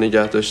شما رو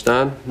نگه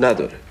داشتن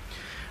نداره.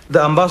 The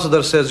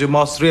ambassador says you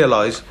must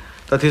realize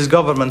that his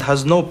government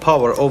has no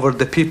power over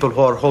the people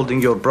who are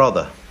holding your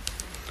brother.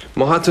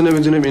 ما حتی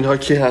نمیدونیم اینها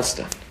کی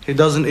هستن. He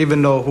doesn't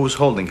even know who's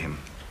holding him.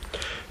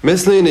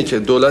 مثل اینه که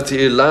دولت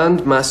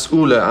ایرلند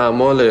مسئول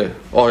اعمال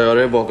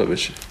آیاره واقع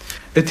بشه.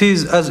 It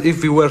is as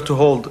if we were to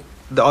hold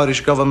the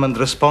Irish government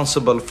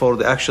responsible for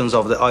the actions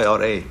of the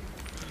IRA.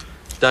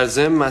 در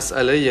ضمن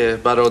مسئله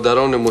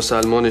برادران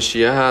مسلمان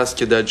شیعه هست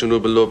که در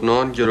جنوب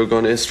لبنان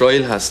گروگان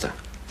اسرائیل هستند.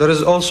 There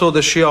is also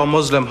the Shia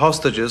Muslim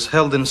hostages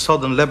held in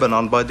southern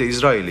Lebanon by the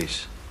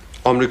Israelis.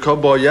 آمریکا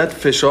باید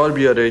فشار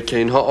بیاره که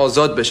اینها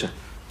آزاد بشن.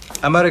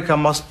 America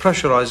must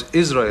pressurize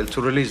Israel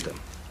to release them.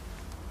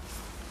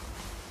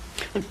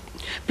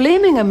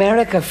 Blaming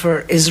America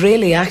for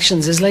Israeli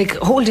actions is like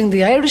holding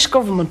the Irish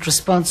government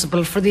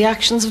responsible for the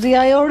actions of the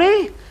IRA.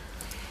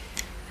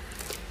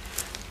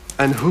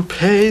 And who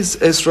pays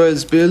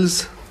Israel's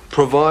bills,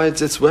 provides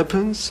its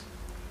weapons?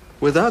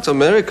 Without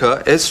America,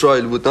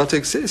 Israel would not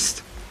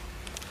exist.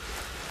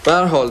 به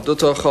هر حال دو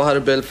تا خواهر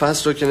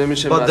بلفاست رو که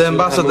نمیشه. But the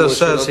ambassador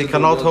says he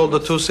cannot hold the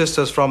two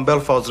sisters from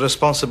Belfast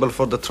responsible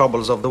for the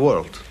troubles of the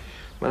world.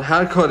 من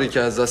هر کاری که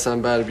از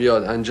دستم بر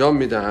بیاد انجام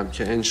میدم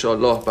که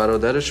انشالله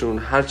برادرشون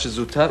هر چه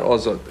زودتر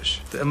آزاد بشه.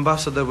 The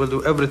ambassador will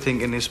do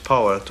everything in his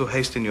power to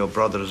hasten your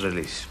brother's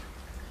release.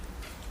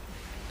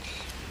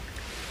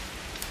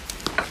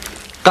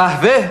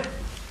 قهوه.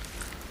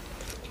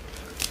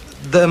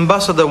 The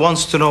ambassador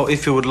wants to know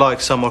if you would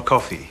like some more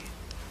coffee.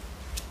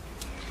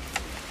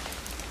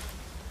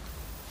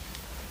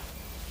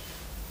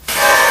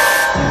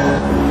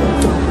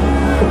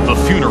 The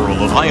funeral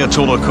of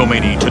Ayatollah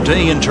Khomeini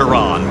today in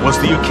Tehran was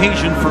the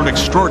occasion for an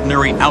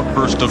extraordinary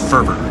outburst of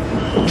fervor.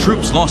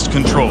 Troops lost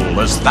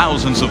control as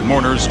thousands of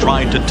mourners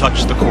tried to touch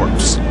the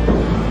corpse.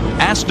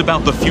 Asked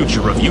about the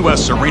future of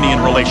U.S.-Iranian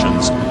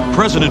relations,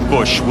 President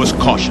Bush was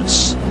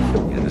cautious.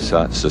 In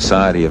a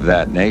society of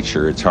that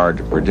nature, it's hard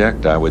to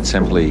predict. I would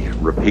simply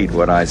repeat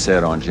what I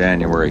said on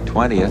January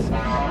 20th,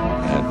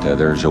 that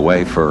there's a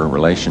way for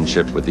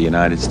relationships with the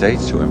United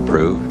States to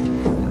improve,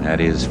 and that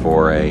is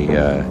for a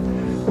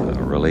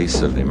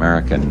release of the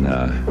American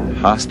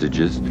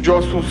hostages.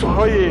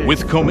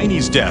 With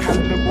Khomeini's death,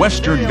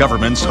 Western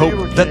governments hope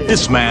that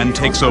this man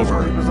takes over.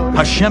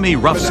 Hashemi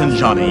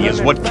Rafsanjani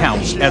is what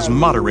counts as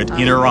moderate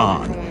in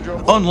Iran.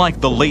 Unlike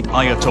the late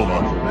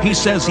Ayatollah, he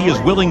says he is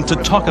willing to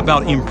talk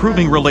about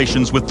improving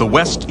relations with the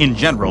West in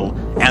general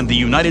and the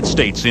United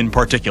States in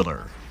particular.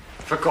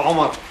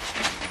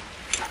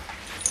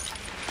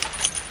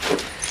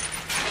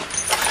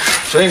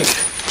 Drink.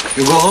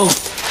 You go home.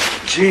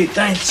 Gee,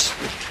 thanks.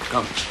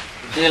 Come.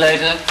 See you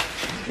later.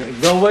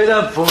 Don't wait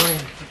up for me.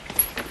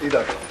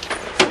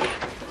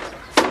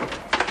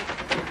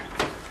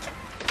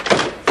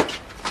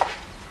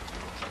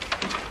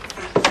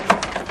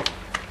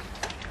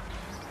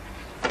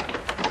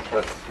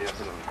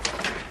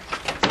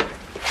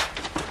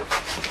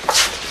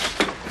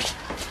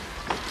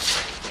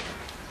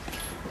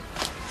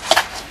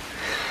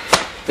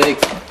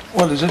 Take.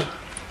 What is it?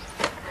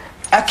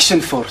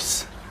 Action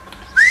Force.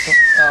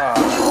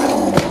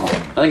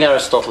 I think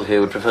Aristotle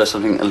here would prefer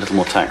something a little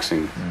more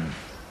taxing.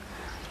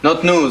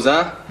 Not news,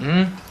 huh?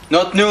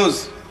 Not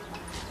news.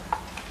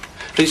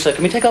 Please, sir,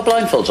 can we take our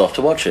blindfolds off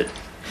to watch it?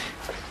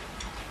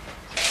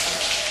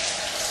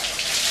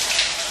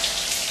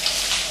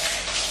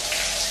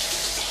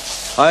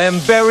 I am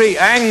very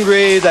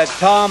angry that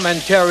Tom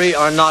and Terry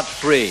are not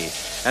free.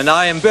 And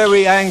I am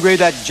very angry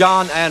that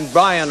John and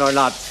Brian are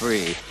not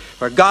free.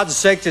 For God's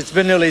sake, it's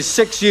been nearly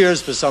 6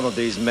 years for some of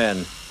these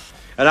men.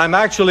 And I'm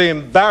actually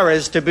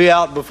embarrassed to be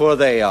out before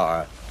they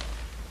are.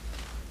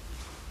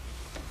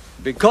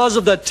 Because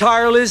of the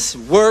tireless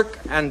work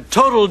and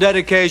total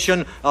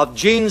dedication of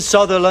Gene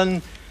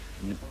Sutherland,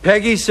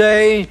 Peggy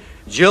Say,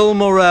 Jill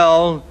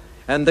Morrell,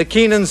 and the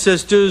Keenan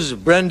sisters,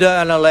 Brenda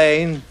and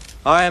Elaine,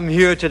 I am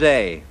here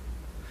today,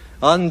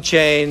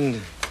 unchained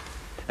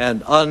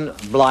and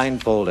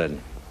unblindfolded.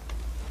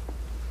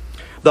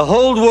 The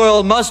whole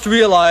world must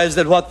realize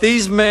that what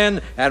these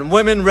men and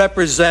women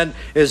represent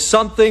is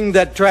something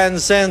that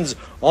transcends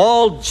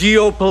all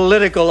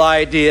geopolitical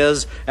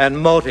ideas and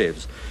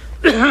motives.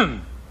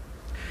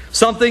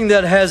 Something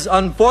that has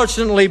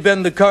unfortunately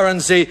been the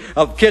currency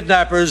of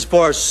kidnappers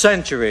for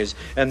centuries,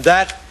 and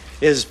that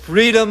is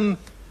freedom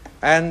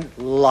and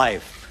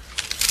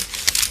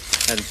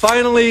life. And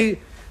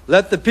finally,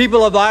 let the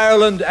people of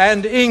Ireland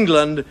and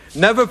England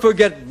never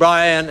forget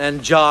Brian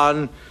and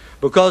John,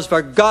 because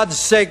for God's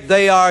sake,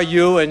 they are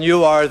you and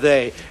you are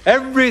they.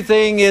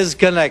 Everything is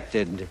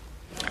connected.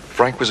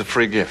 Frank was a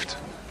free gift.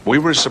 We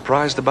were as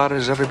surprised about it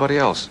as everybody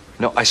else.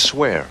 No, I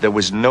swear, there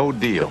was no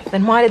deal.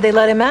 Then why did they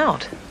let him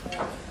out?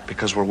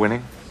 Because we're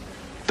winning.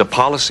 The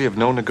policy of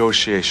no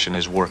negotiation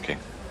is working.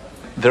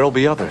 There'll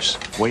be others.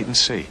 Wait and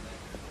see.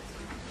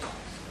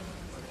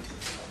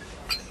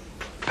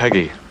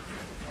 Peggy,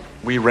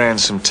 we ran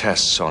some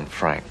tests on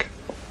Frank.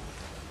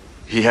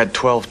 He had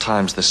 12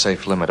 times the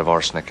safe limit of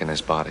arsenic in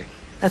his body.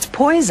 That's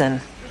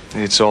poison.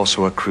 It's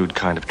also a crude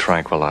kind of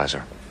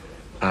tranquilizer.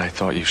 I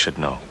thought you should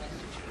know.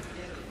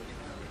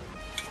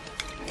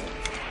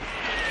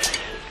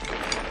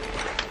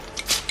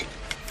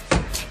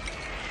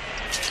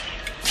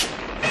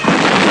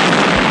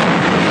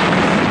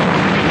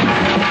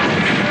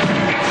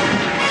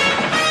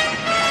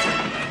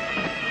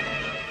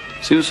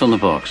 See what's on the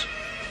box.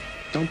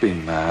 Don't be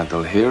mad,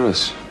 they'll hear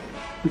us.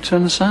 We'll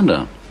turn the sound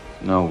down.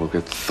 No, we'll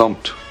get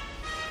thumped.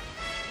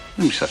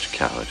 Don't be such a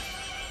coward.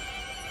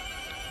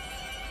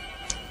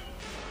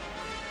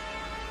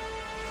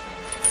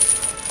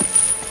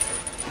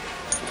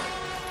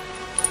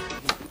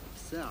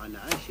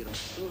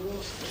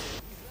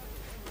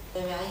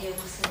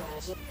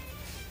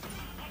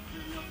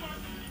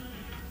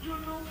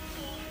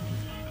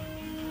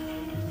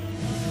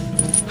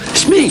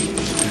 It's me!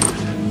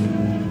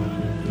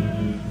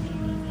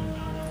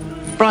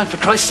 Brian, for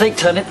Christ's sake,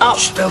 turn it up!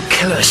 Shh, they'll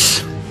kill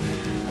us.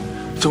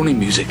 It's only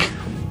music.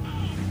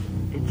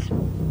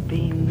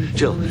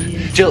 Jill,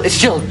 it's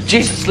Jill.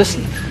 Jesus,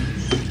 listen.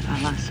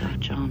 Alas,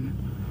 John.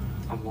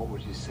 And what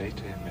would you say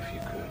to him if you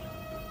could?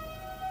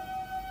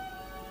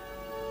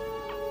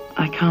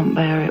 I can't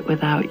bear it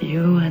without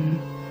you, and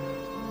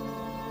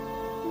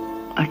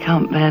I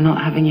can't bear not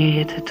having you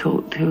here to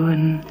talk to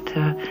and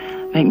to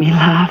make me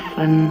laugh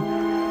and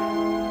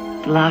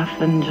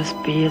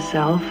just be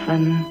yourself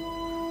and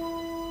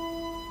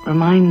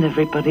remind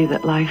everybody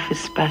that life is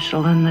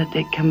special and that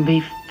it can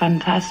be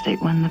fantastic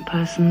when the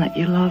person that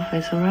you love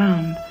is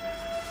around.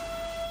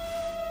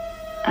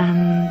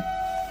 And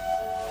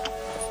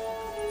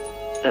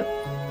that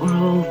we're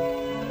all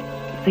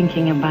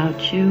thinking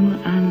about you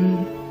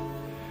and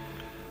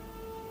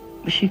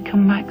wish you'd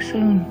come back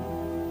soon.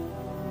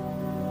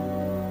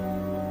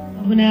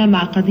 هنا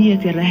مع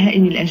قضية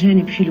الرهائن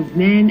الأجانب في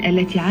لبنان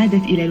التي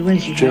عادت إلى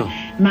الواجهة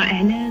مع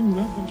إعلان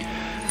منظمة.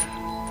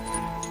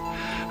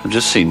 I've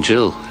just seen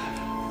Jill.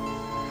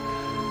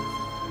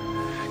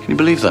 Can you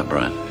believe that,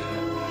 Brian?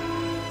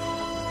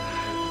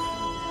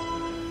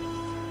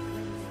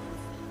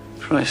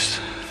 Christ.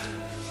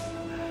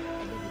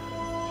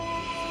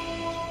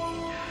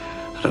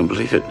 I don't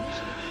believe it.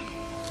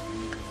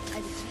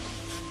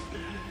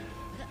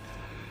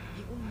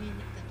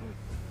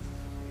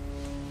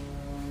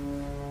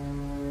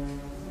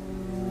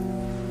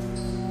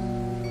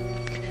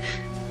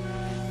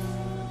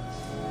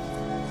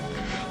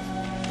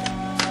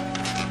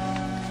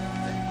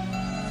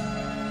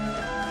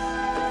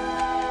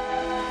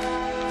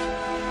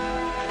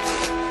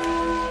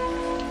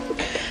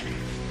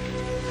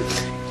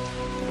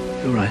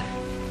 You're right.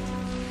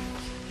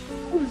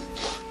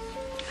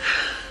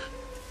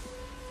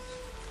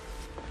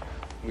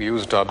 We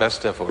used our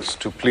best efforts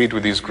to plead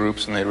with these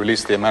groups, and they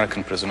released the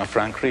American prisoner,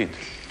 Frank Reed.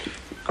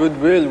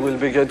 Goodwill will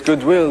beget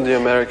goodwill, the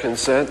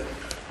Americans said.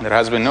 There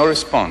has been no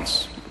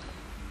response.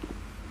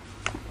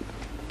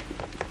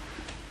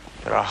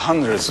 There are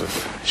hundreds of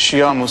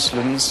Shia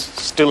Muslims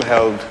still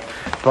held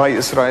by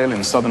Israel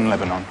in southern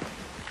Lebanon.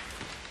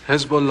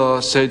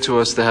 Hezbollah say to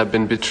us they have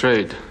been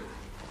betrayed.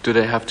 Do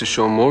they have to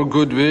show more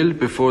goodwill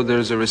before there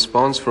is a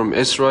response from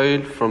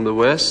Israel, from the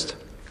West?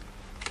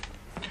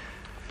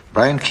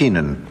 Brian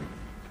Keenan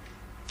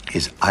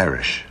is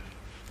Irish,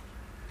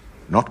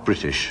 not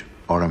British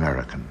or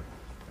American.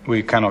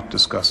 We cannot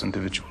discuss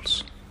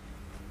individuals.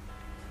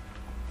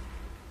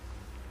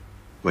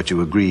 But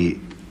you agree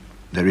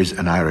there is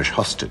an Irish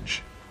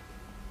hostage?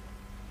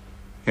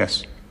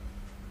 Yes.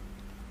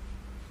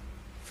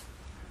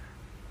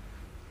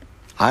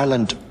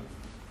 Ireland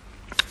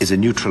is a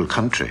neutral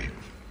country.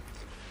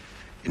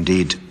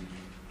 Indeed,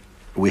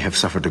 we have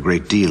suffered a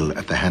great deal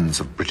at the hands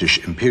of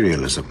British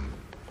imperialism.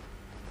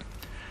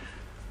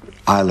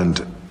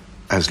 Ireland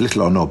has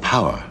little or no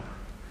power,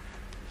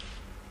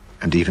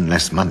 and even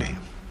less money.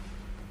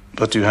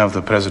 But you have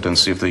the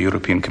presidency of the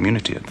European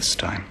Community at this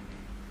time.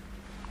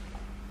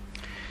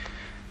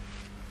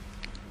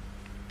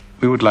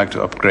 We would like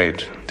to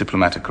upgrade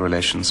diplomatic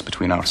relations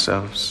between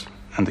ourselves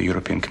and the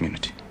European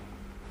Community.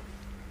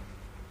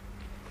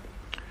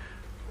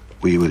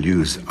 We will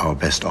use our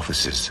best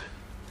offices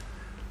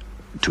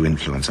to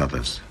influence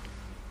others.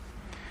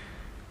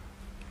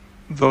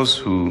 Those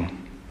who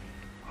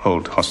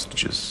hold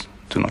hostages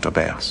do not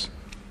obey us.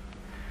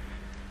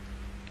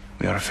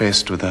 We are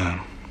faced with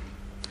a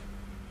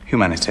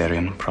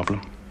humanitarian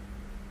problem.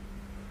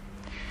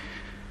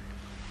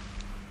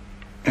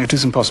 It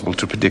is impossible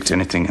to predict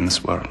anything in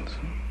this world,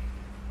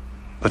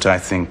 but I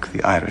think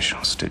the Irish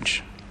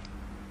hostage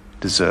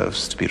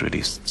deserves to be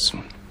released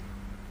soon.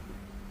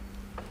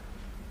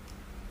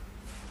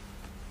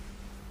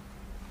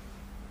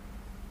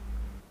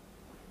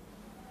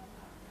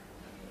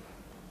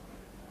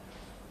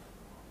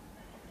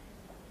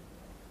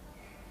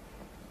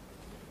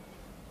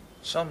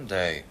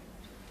 Someday,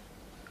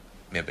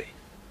 maybe,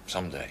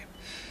 someday,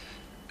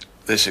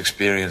 this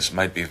experience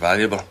might be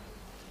valuable.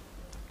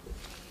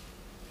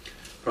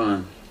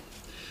 Brian,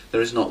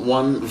 there is not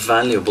one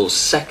valuable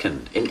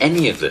second in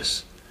any of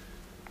this.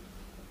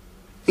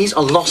 These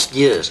are lost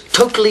years,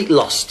 totally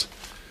lost.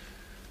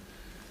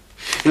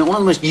 You know, one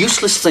of the most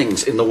useless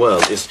things in the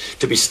world is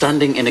to be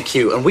standing in a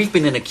queue, and we've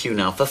been in a queue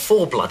now for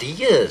 4 bloody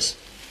years.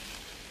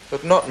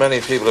 But not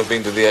many people have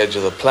been to the edge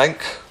of the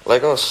plank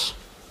like us.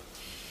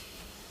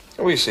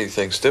 We see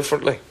things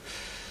differently.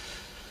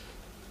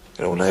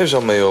 You know, when I was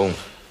on my own,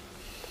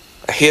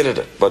 I hated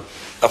it, but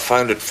I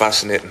found it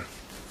fascinating.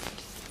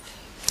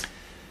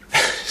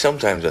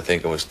 Sometimes I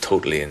think I was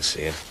totally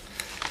insane.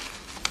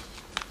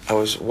 I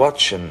was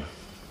watching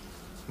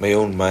my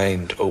own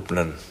mind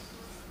opening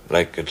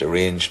like a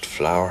deranged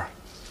flower.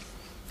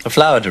 A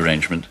flower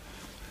derangement?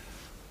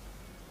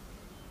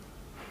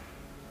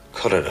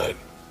 Cut it out.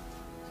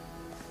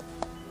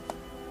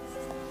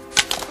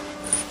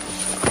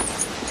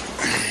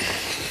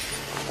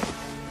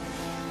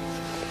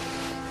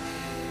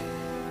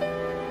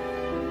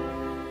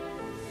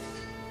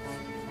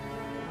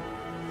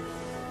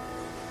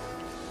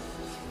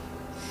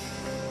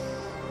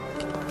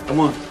 Come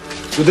on.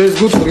 Today is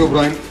good for you,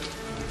 Brian.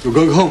 You're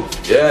going home.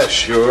 Yeah,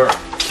 sure.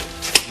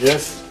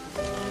 Yes.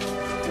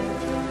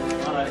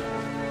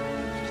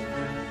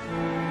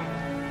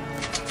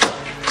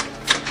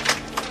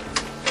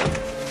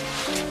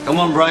 Come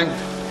on, Brian.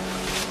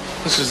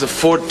 This is the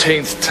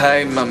 14th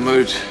time,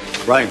 Mahmoud.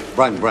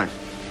 Brian.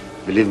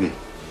 Believe me,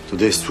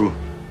 today is true.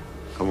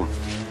 Come on.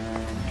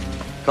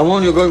 Come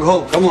on, you're going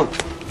home. Come on.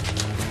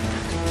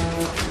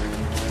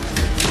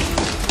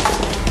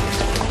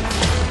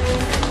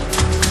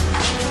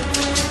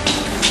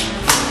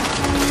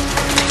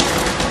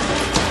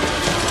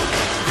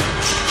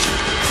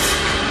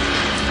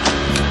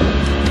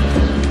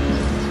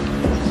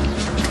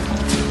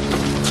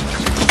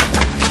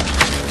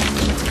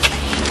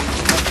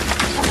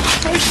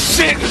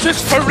 Is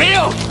this for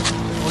real?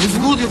 Oh, it's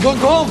good, you're going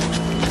home.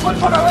 What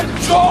about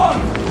John?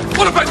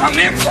 What about my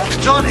name?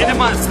 John, in a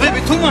month,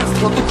 maybe 2 months.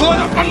 Protocol.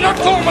 I'm not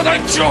going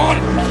without John.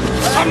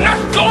 I'm not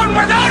going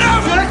without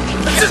him.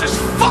 This is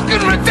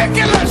fucking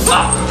ridiculous.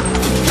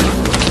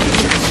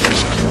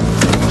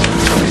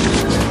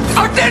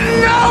 I didn't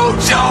know,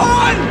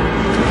 John.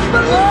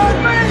 Believe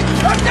me,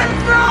 I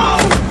didn't know.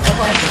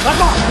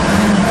 Come on.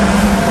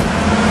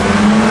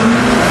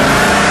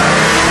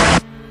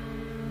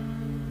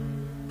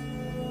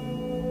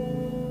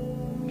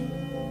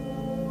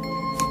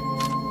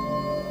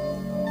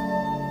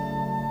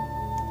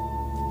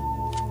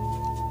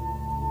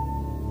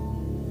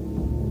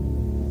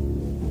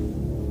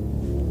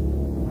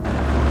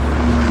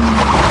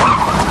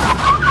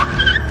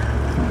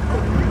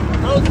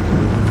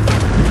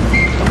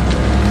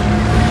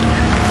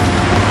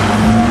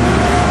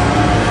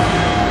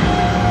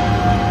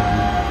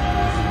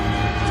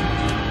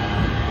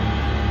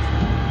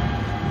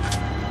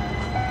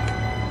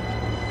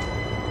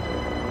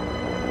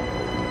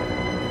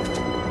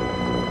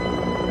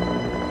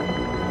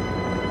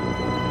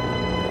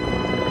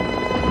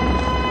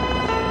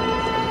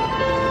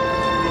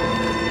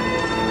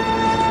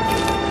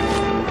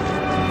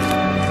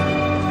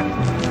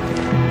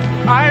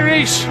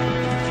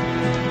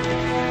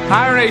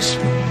 Irish.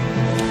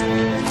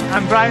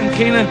 I'm Brian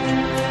Keenan.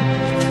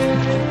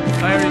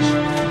 Irish.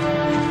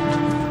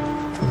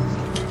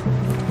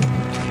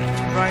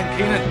 Brian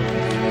Keenan.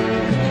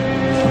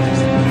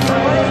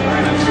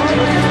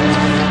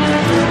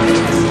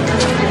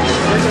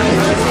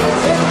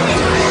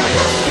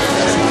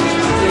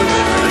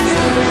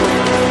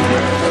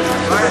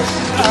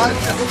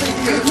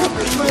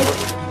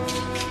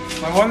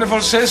 My wonderful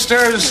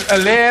sisters,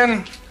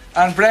 Elaine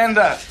and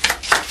Brenda.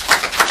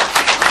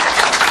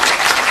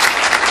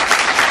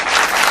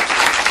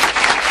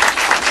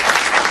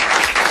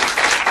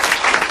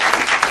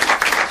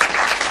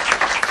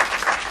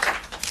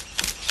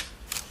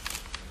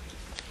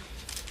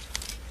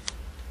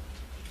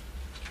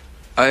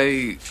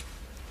 I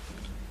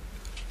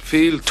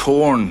feel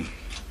torn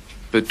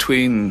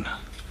between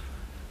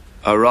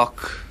a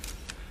rock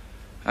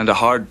and a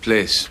hard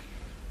place.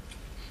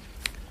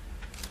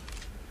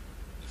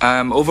 I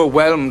am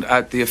overwhelmed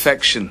at the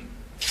affection.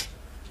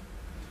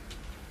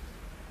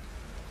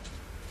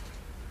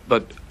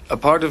 But a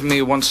part of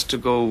me wants to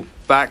go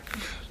back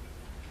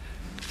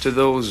to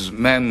those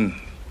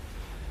men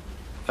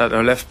that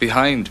are left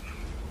behind.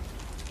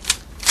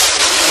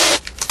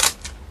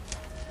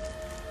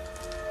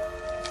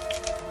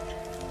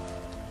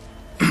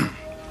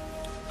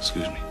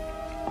 Excuse me.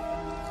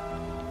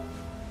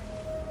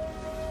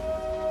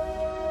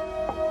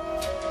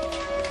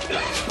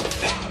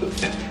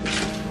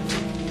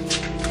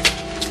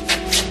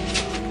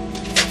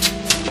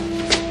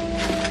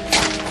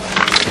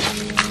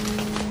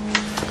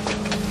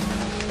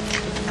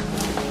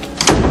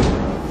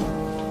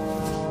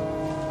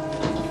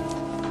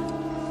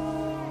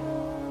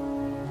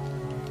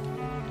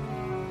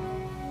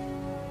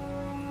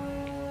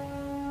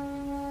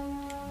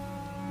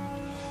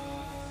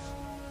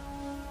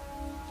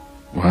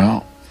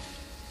 Well,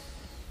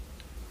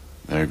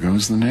 there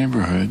goes the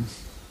neighborhood.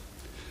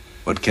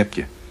 What kept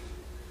you?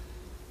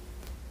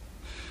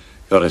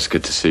 God, it's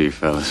good to see you,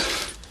 fellas.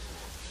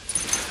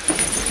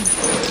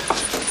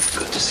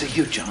 Good to see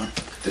you, John.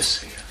 Good to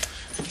see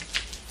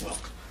you.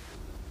 Welcome.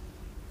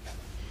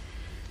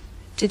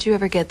 Did you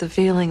ever get the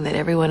feeling that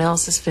everyone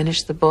else has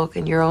finished the book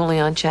and you're only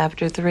on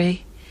chapter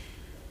 3?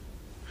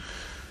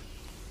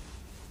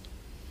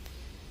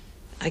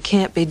 I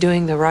can't be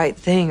doing the right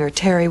thing or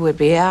Terry would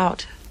be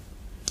out.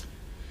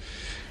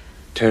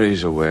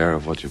 Terry's aware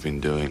of what you've been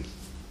doing,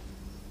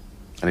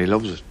 and he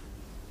loves it.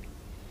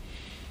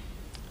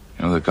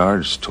 You know, the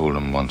guards told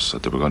him once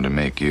that they were going to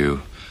make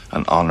you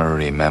an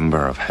honorary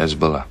member of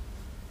Hezbollah.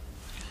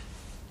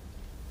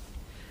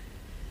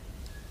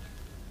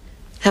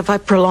 Have I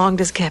prolonged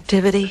his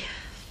captivity?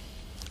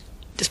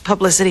 Does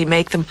publicity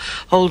make them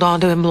hold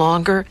on to him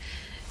longer?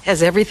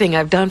 Has everything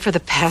I've done for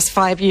the past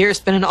 5 years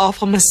been an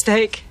awful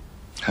mistake?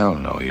 Hell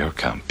no, your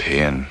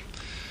campaign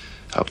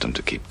helped him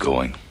to keep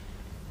going.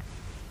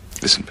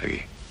 Listen,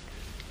 Peggy,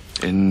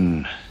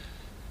 in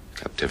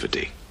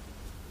captivity,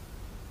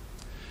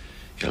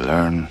 you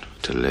learn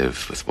to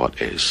live with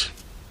what is,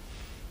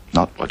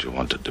 not what you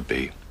want it to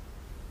be.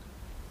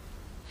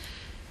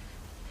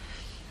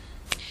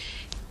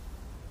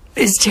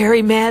 Is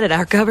Terry mad at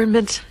our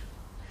government?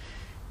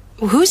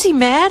 Who's he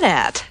mad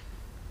at?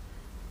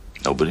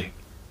 Nobody.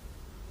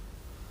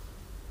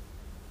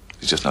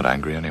 He's just not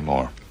angry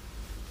anymore.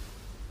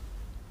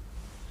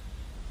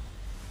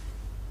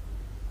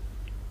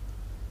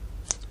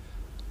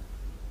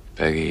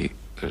 Peggy,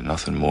 there's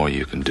nothing more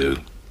you can do.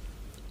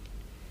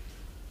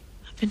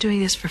 I've been doing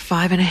this for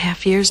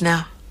 5.5 years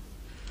now.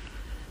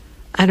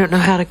 I don't know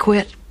how to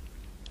quit.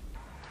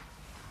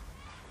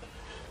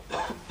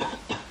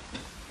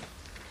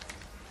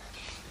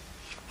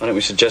 Why don't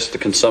we suggest the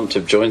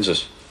consumptive joins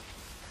us?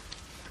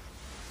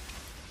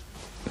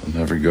 He'll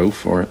never go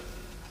for it.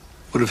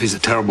 What if he's a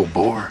terrible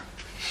bore?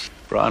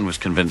 Brian was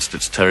convinced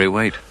it's Terry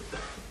Waite.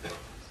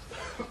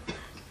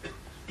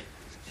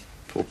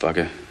 Poor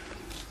bugger.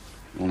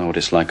 You'll know what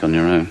it's like on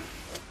your own.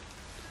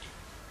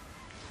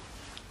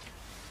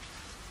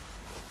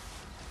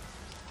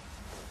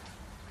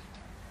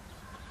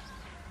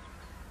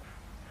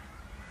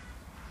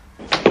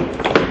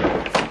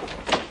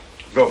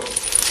 Go.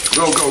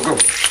 Go, go, go.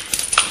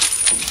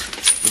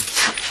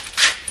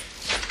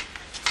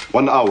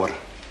 1 hour.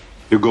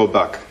 You go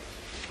back.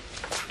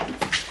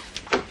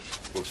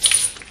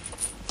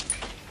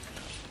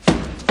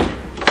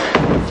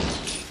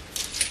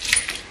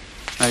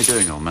 How you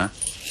doing, old man?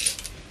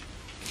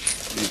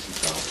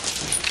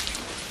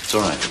 It's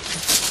all right.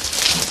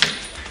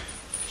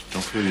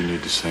 Don't feel you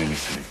need to say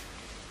anything.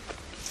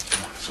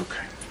 Come on, it's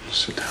okay.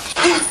 Just sit down.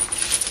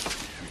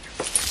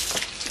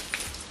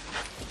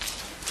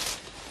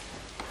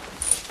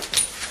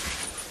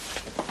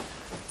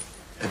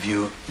 Have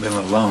you been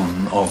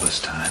alone all this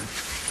time?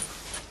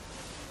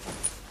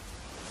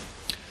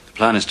 The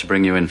plan is to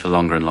bring you in for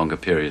longer and longer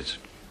periods.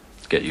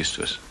 To get used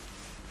to us.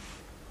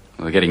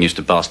 Well, getting used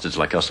to bastards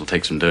like us will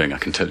take some doing, I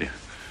can tell you.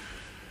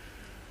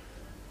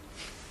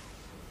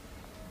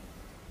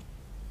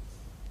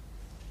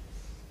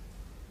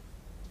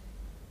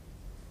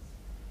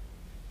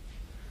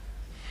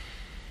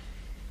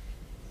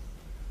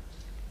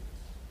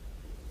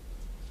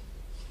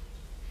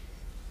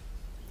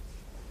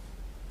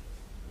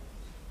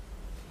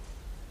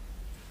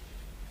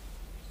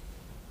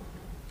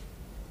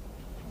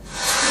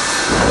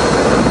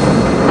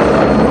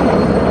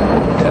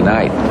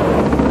 Tonight,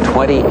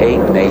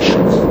 28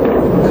 nations,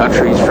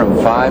 countries from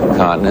 5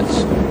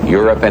 continents,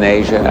 Europe and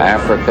Asia,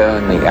 Africa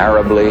and the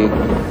Arab League,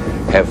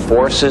 have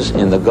forces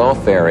in the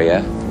Gulf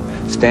area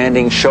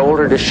standing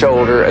shoulder to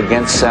shoulder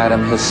against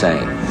Saddam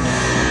Hussein.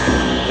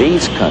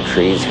 These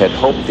countries had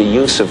hoped the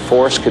use of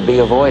force could be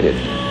avoided.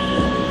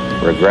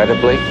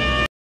 Regrettably,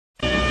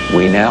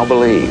 we now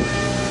believe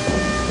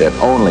that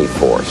only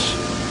force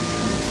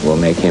will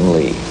make him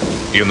leave.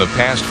 In the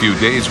past few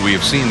days, we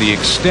have seen the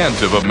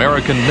extent of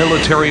American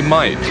military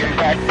might.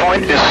 Impact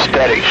point is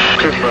steady.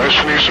 Goodbye,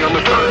 sneezing on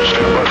the turn.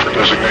 Stand by for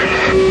designate.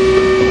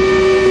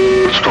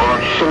 It's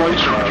gone. The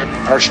lights are on.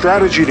 Our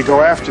strategy to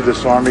go after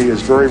this army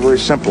is very, very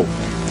simple.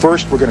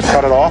 First, we're going to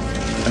cut it off,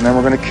 and then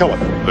we're going to kill it.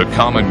 The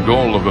common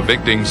goal of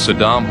evicting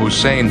Saddam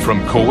Hussein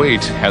from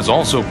Kuwait has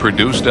also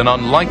produced an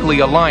unlikely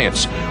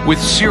alliance with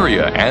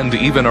Syria and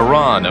even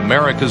Iran,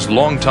 America's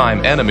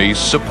longtime enemies,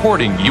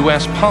 supporting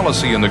U.S.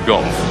 policy in the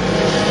Gulf.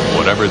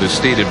 Whatever the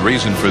stated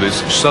reason for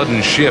this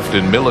sudden shift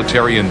in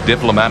military and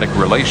diplomatic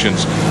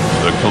relations,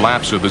 the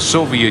collapse of the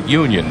Soviet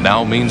Union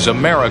now means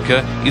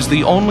America is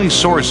the only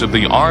source of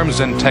the arms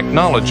and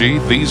technology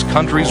these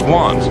countries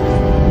want.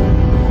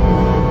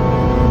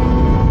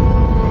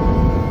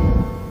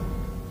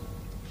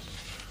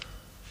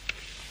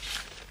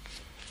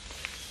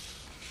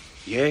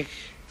 Jeg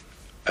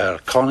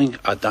koning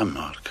av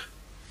Danmark,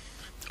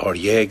 og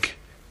jeg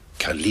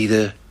kan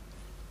lide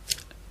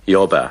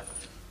Jordbær.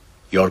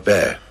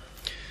 jordbær.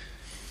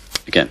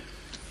 Again.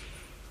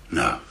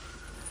 No.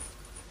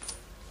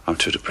 I'm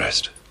too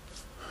depressed.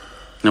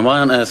 Now, why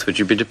on earth would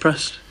you be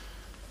depressed?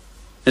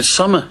 It's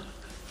summer.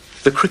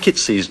 The cricket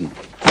season.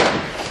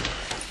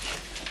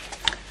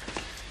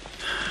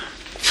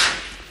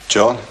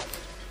 John?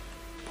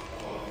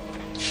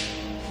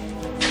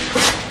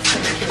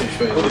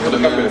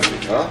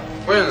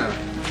 وينه؟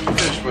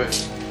 شوي.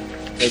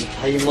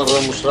 هاي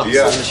مرة مش راح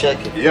تصير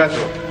مشاكل.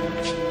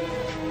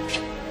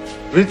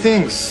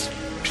 Greetings.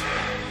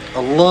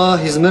 Allah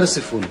is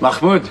merciful.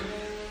 Mahmoud.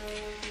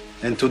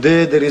 And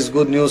today there is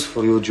good news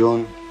for you,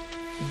 John.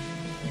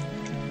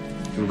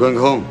 You're going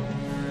home.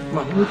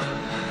 Mahmoud.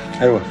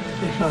 أيوة.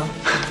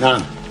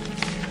 نعم.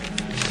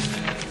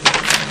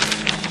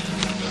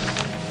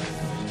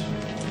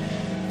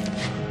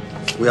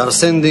 We are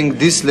sending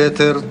this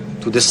letter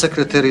to the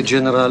Secretary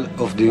General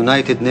of the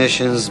United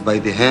Nations by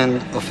the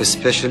hand of a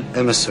special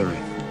emissary.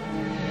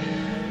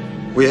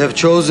 We have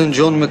chosen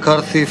John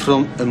McCarthy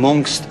from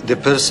amongst the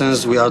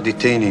persons we are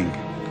detaining.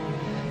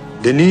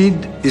 The need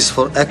is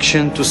for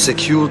action to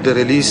secure the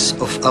release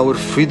of our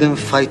freedom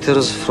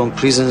fighters from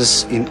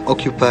prisons in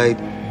occupied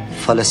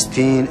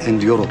Palestine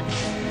and Europe.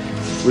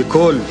 We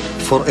call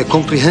for a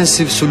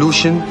comprehensive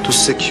solution to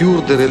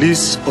secure the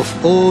release of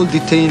all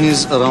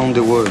detainees around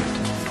the world.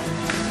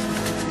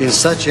 In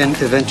such an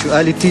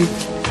eventuality,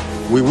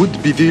 we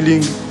would be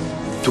willing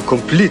to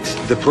complete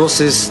the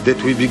process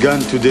that we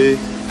began today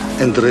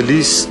and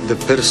release the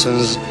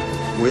persons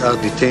we are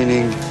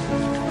detaining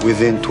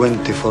within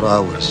 24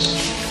 hours.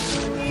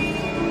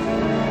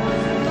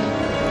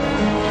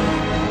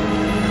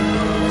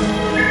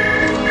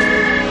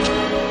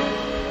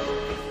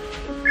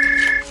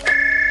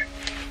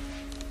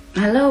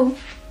 Hello?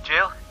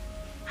 Jill?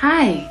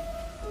 Hi.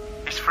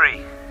 It's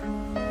free.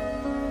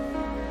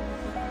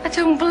 I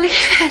don't believe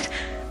it.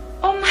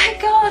 Oh my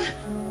God.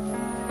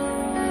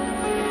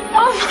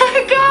 Oh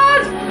my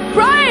God.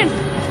 Brian!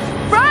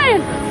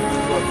 Brian!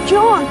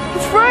 John,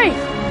 it's free.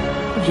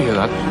 Did you hear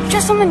that?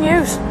 Just on the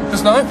news.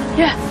 Just now?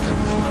 Yeah.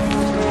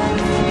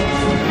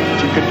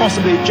 You could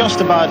possibly just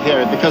about hear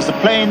it because the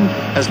plane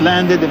has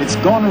landed and it's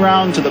gone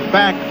around to the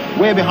back,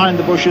 way behind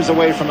the bushes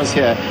away from us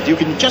here. You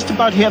can just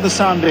about hear the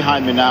sound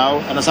behind me now.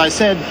 And as I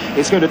said,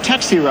 it's going to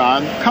taxi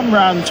round, come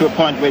round to a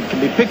point where it can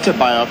be picked up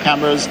by our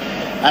cameras,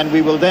 and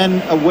we will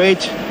then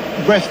await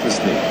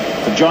breathlessly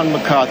for John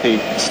McCarthy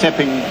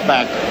stepping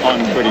back on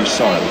British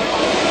soil.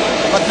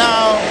 But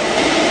now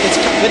it's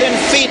within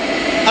feet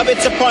of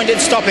its appointed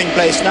stopping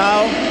place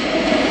now.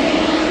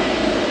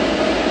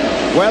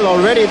 Well,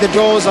 already the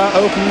doors are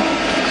open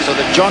so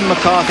that John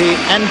McCarthy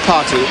and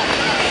party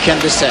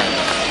can descend.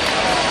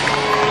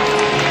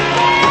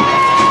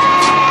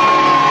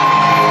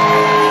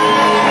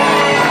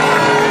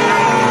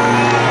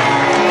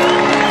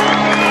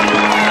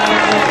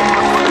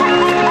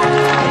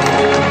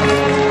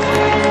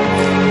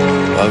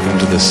 Welcome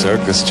to the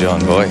circus, John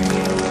boy.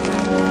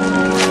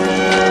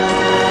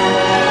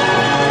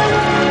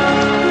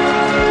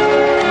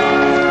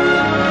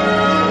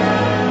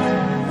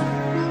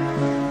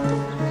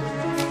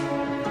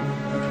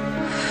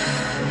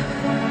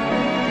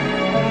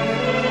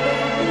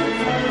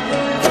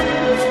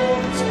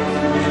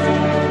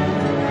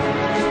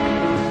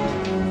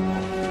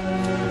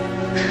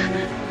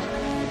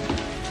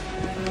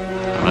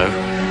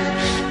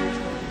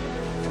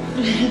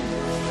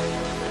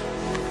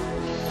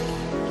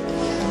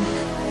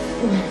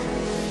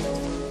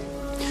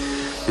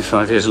 You're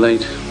 5 years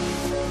late,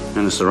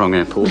 and it's the wrong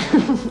airport.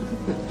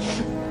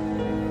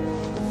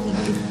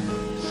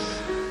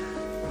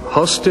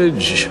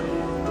 Hostage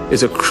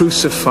is a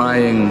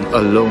crucifying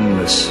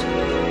aloneness.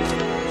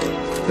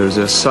 There's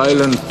a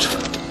silent,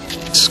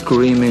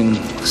 screaming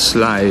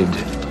slide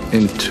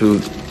into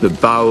the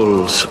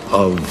bowels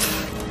of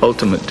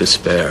ultimate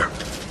despair.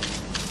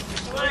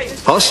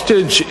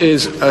 Hostage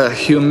is a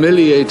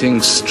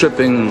humiliating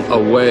stripping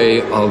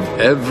away of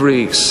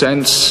every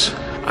sense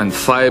and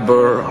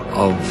fibre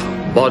of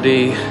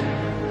body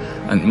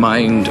and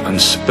mind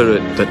and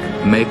spirit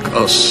that make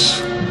us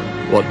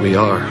what we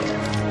are.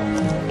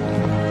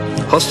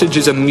 Hostage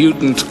is a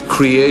mutant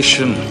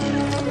creation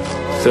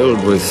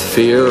filled with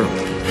fear,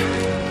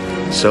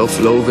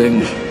 self-loathing,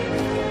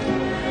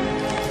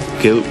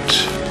 guilt,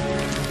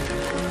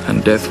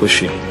 and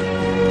death-wishing.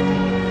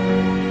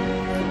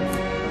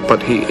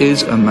 But he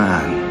is a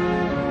man,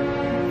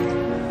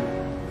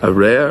 a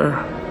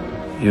rare,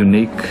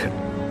 unique,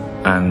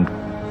 and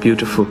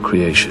beautiful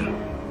creation.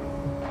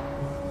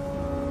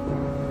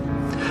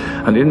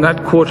 And in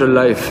that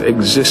quarter-life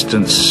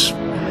existence,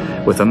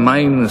 with a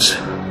mind's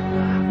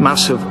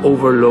massive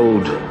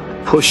overload,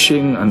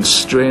 pushing and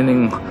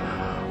straining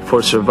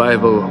for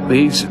survival,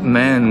 these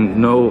men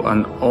know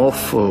an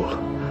awful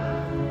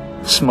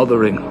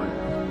smothering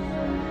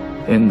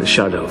in the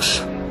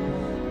shadows.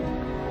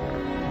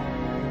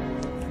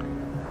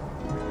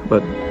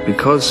 But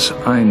because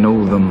I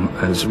know them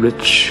as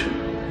rich,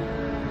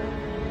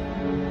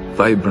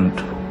 vibrant,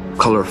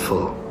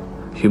 colourful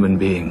human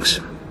beings,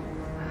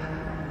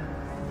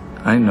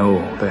 I know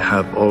they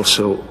have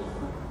also,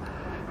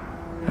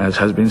 as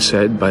has been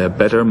said by a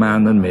better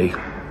man than me,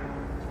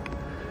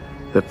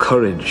 the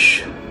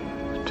courage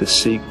to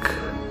seek,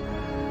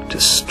 to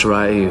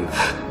strive,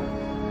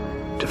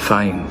 to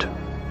find,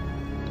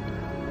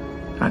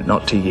 and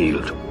not to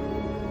yield.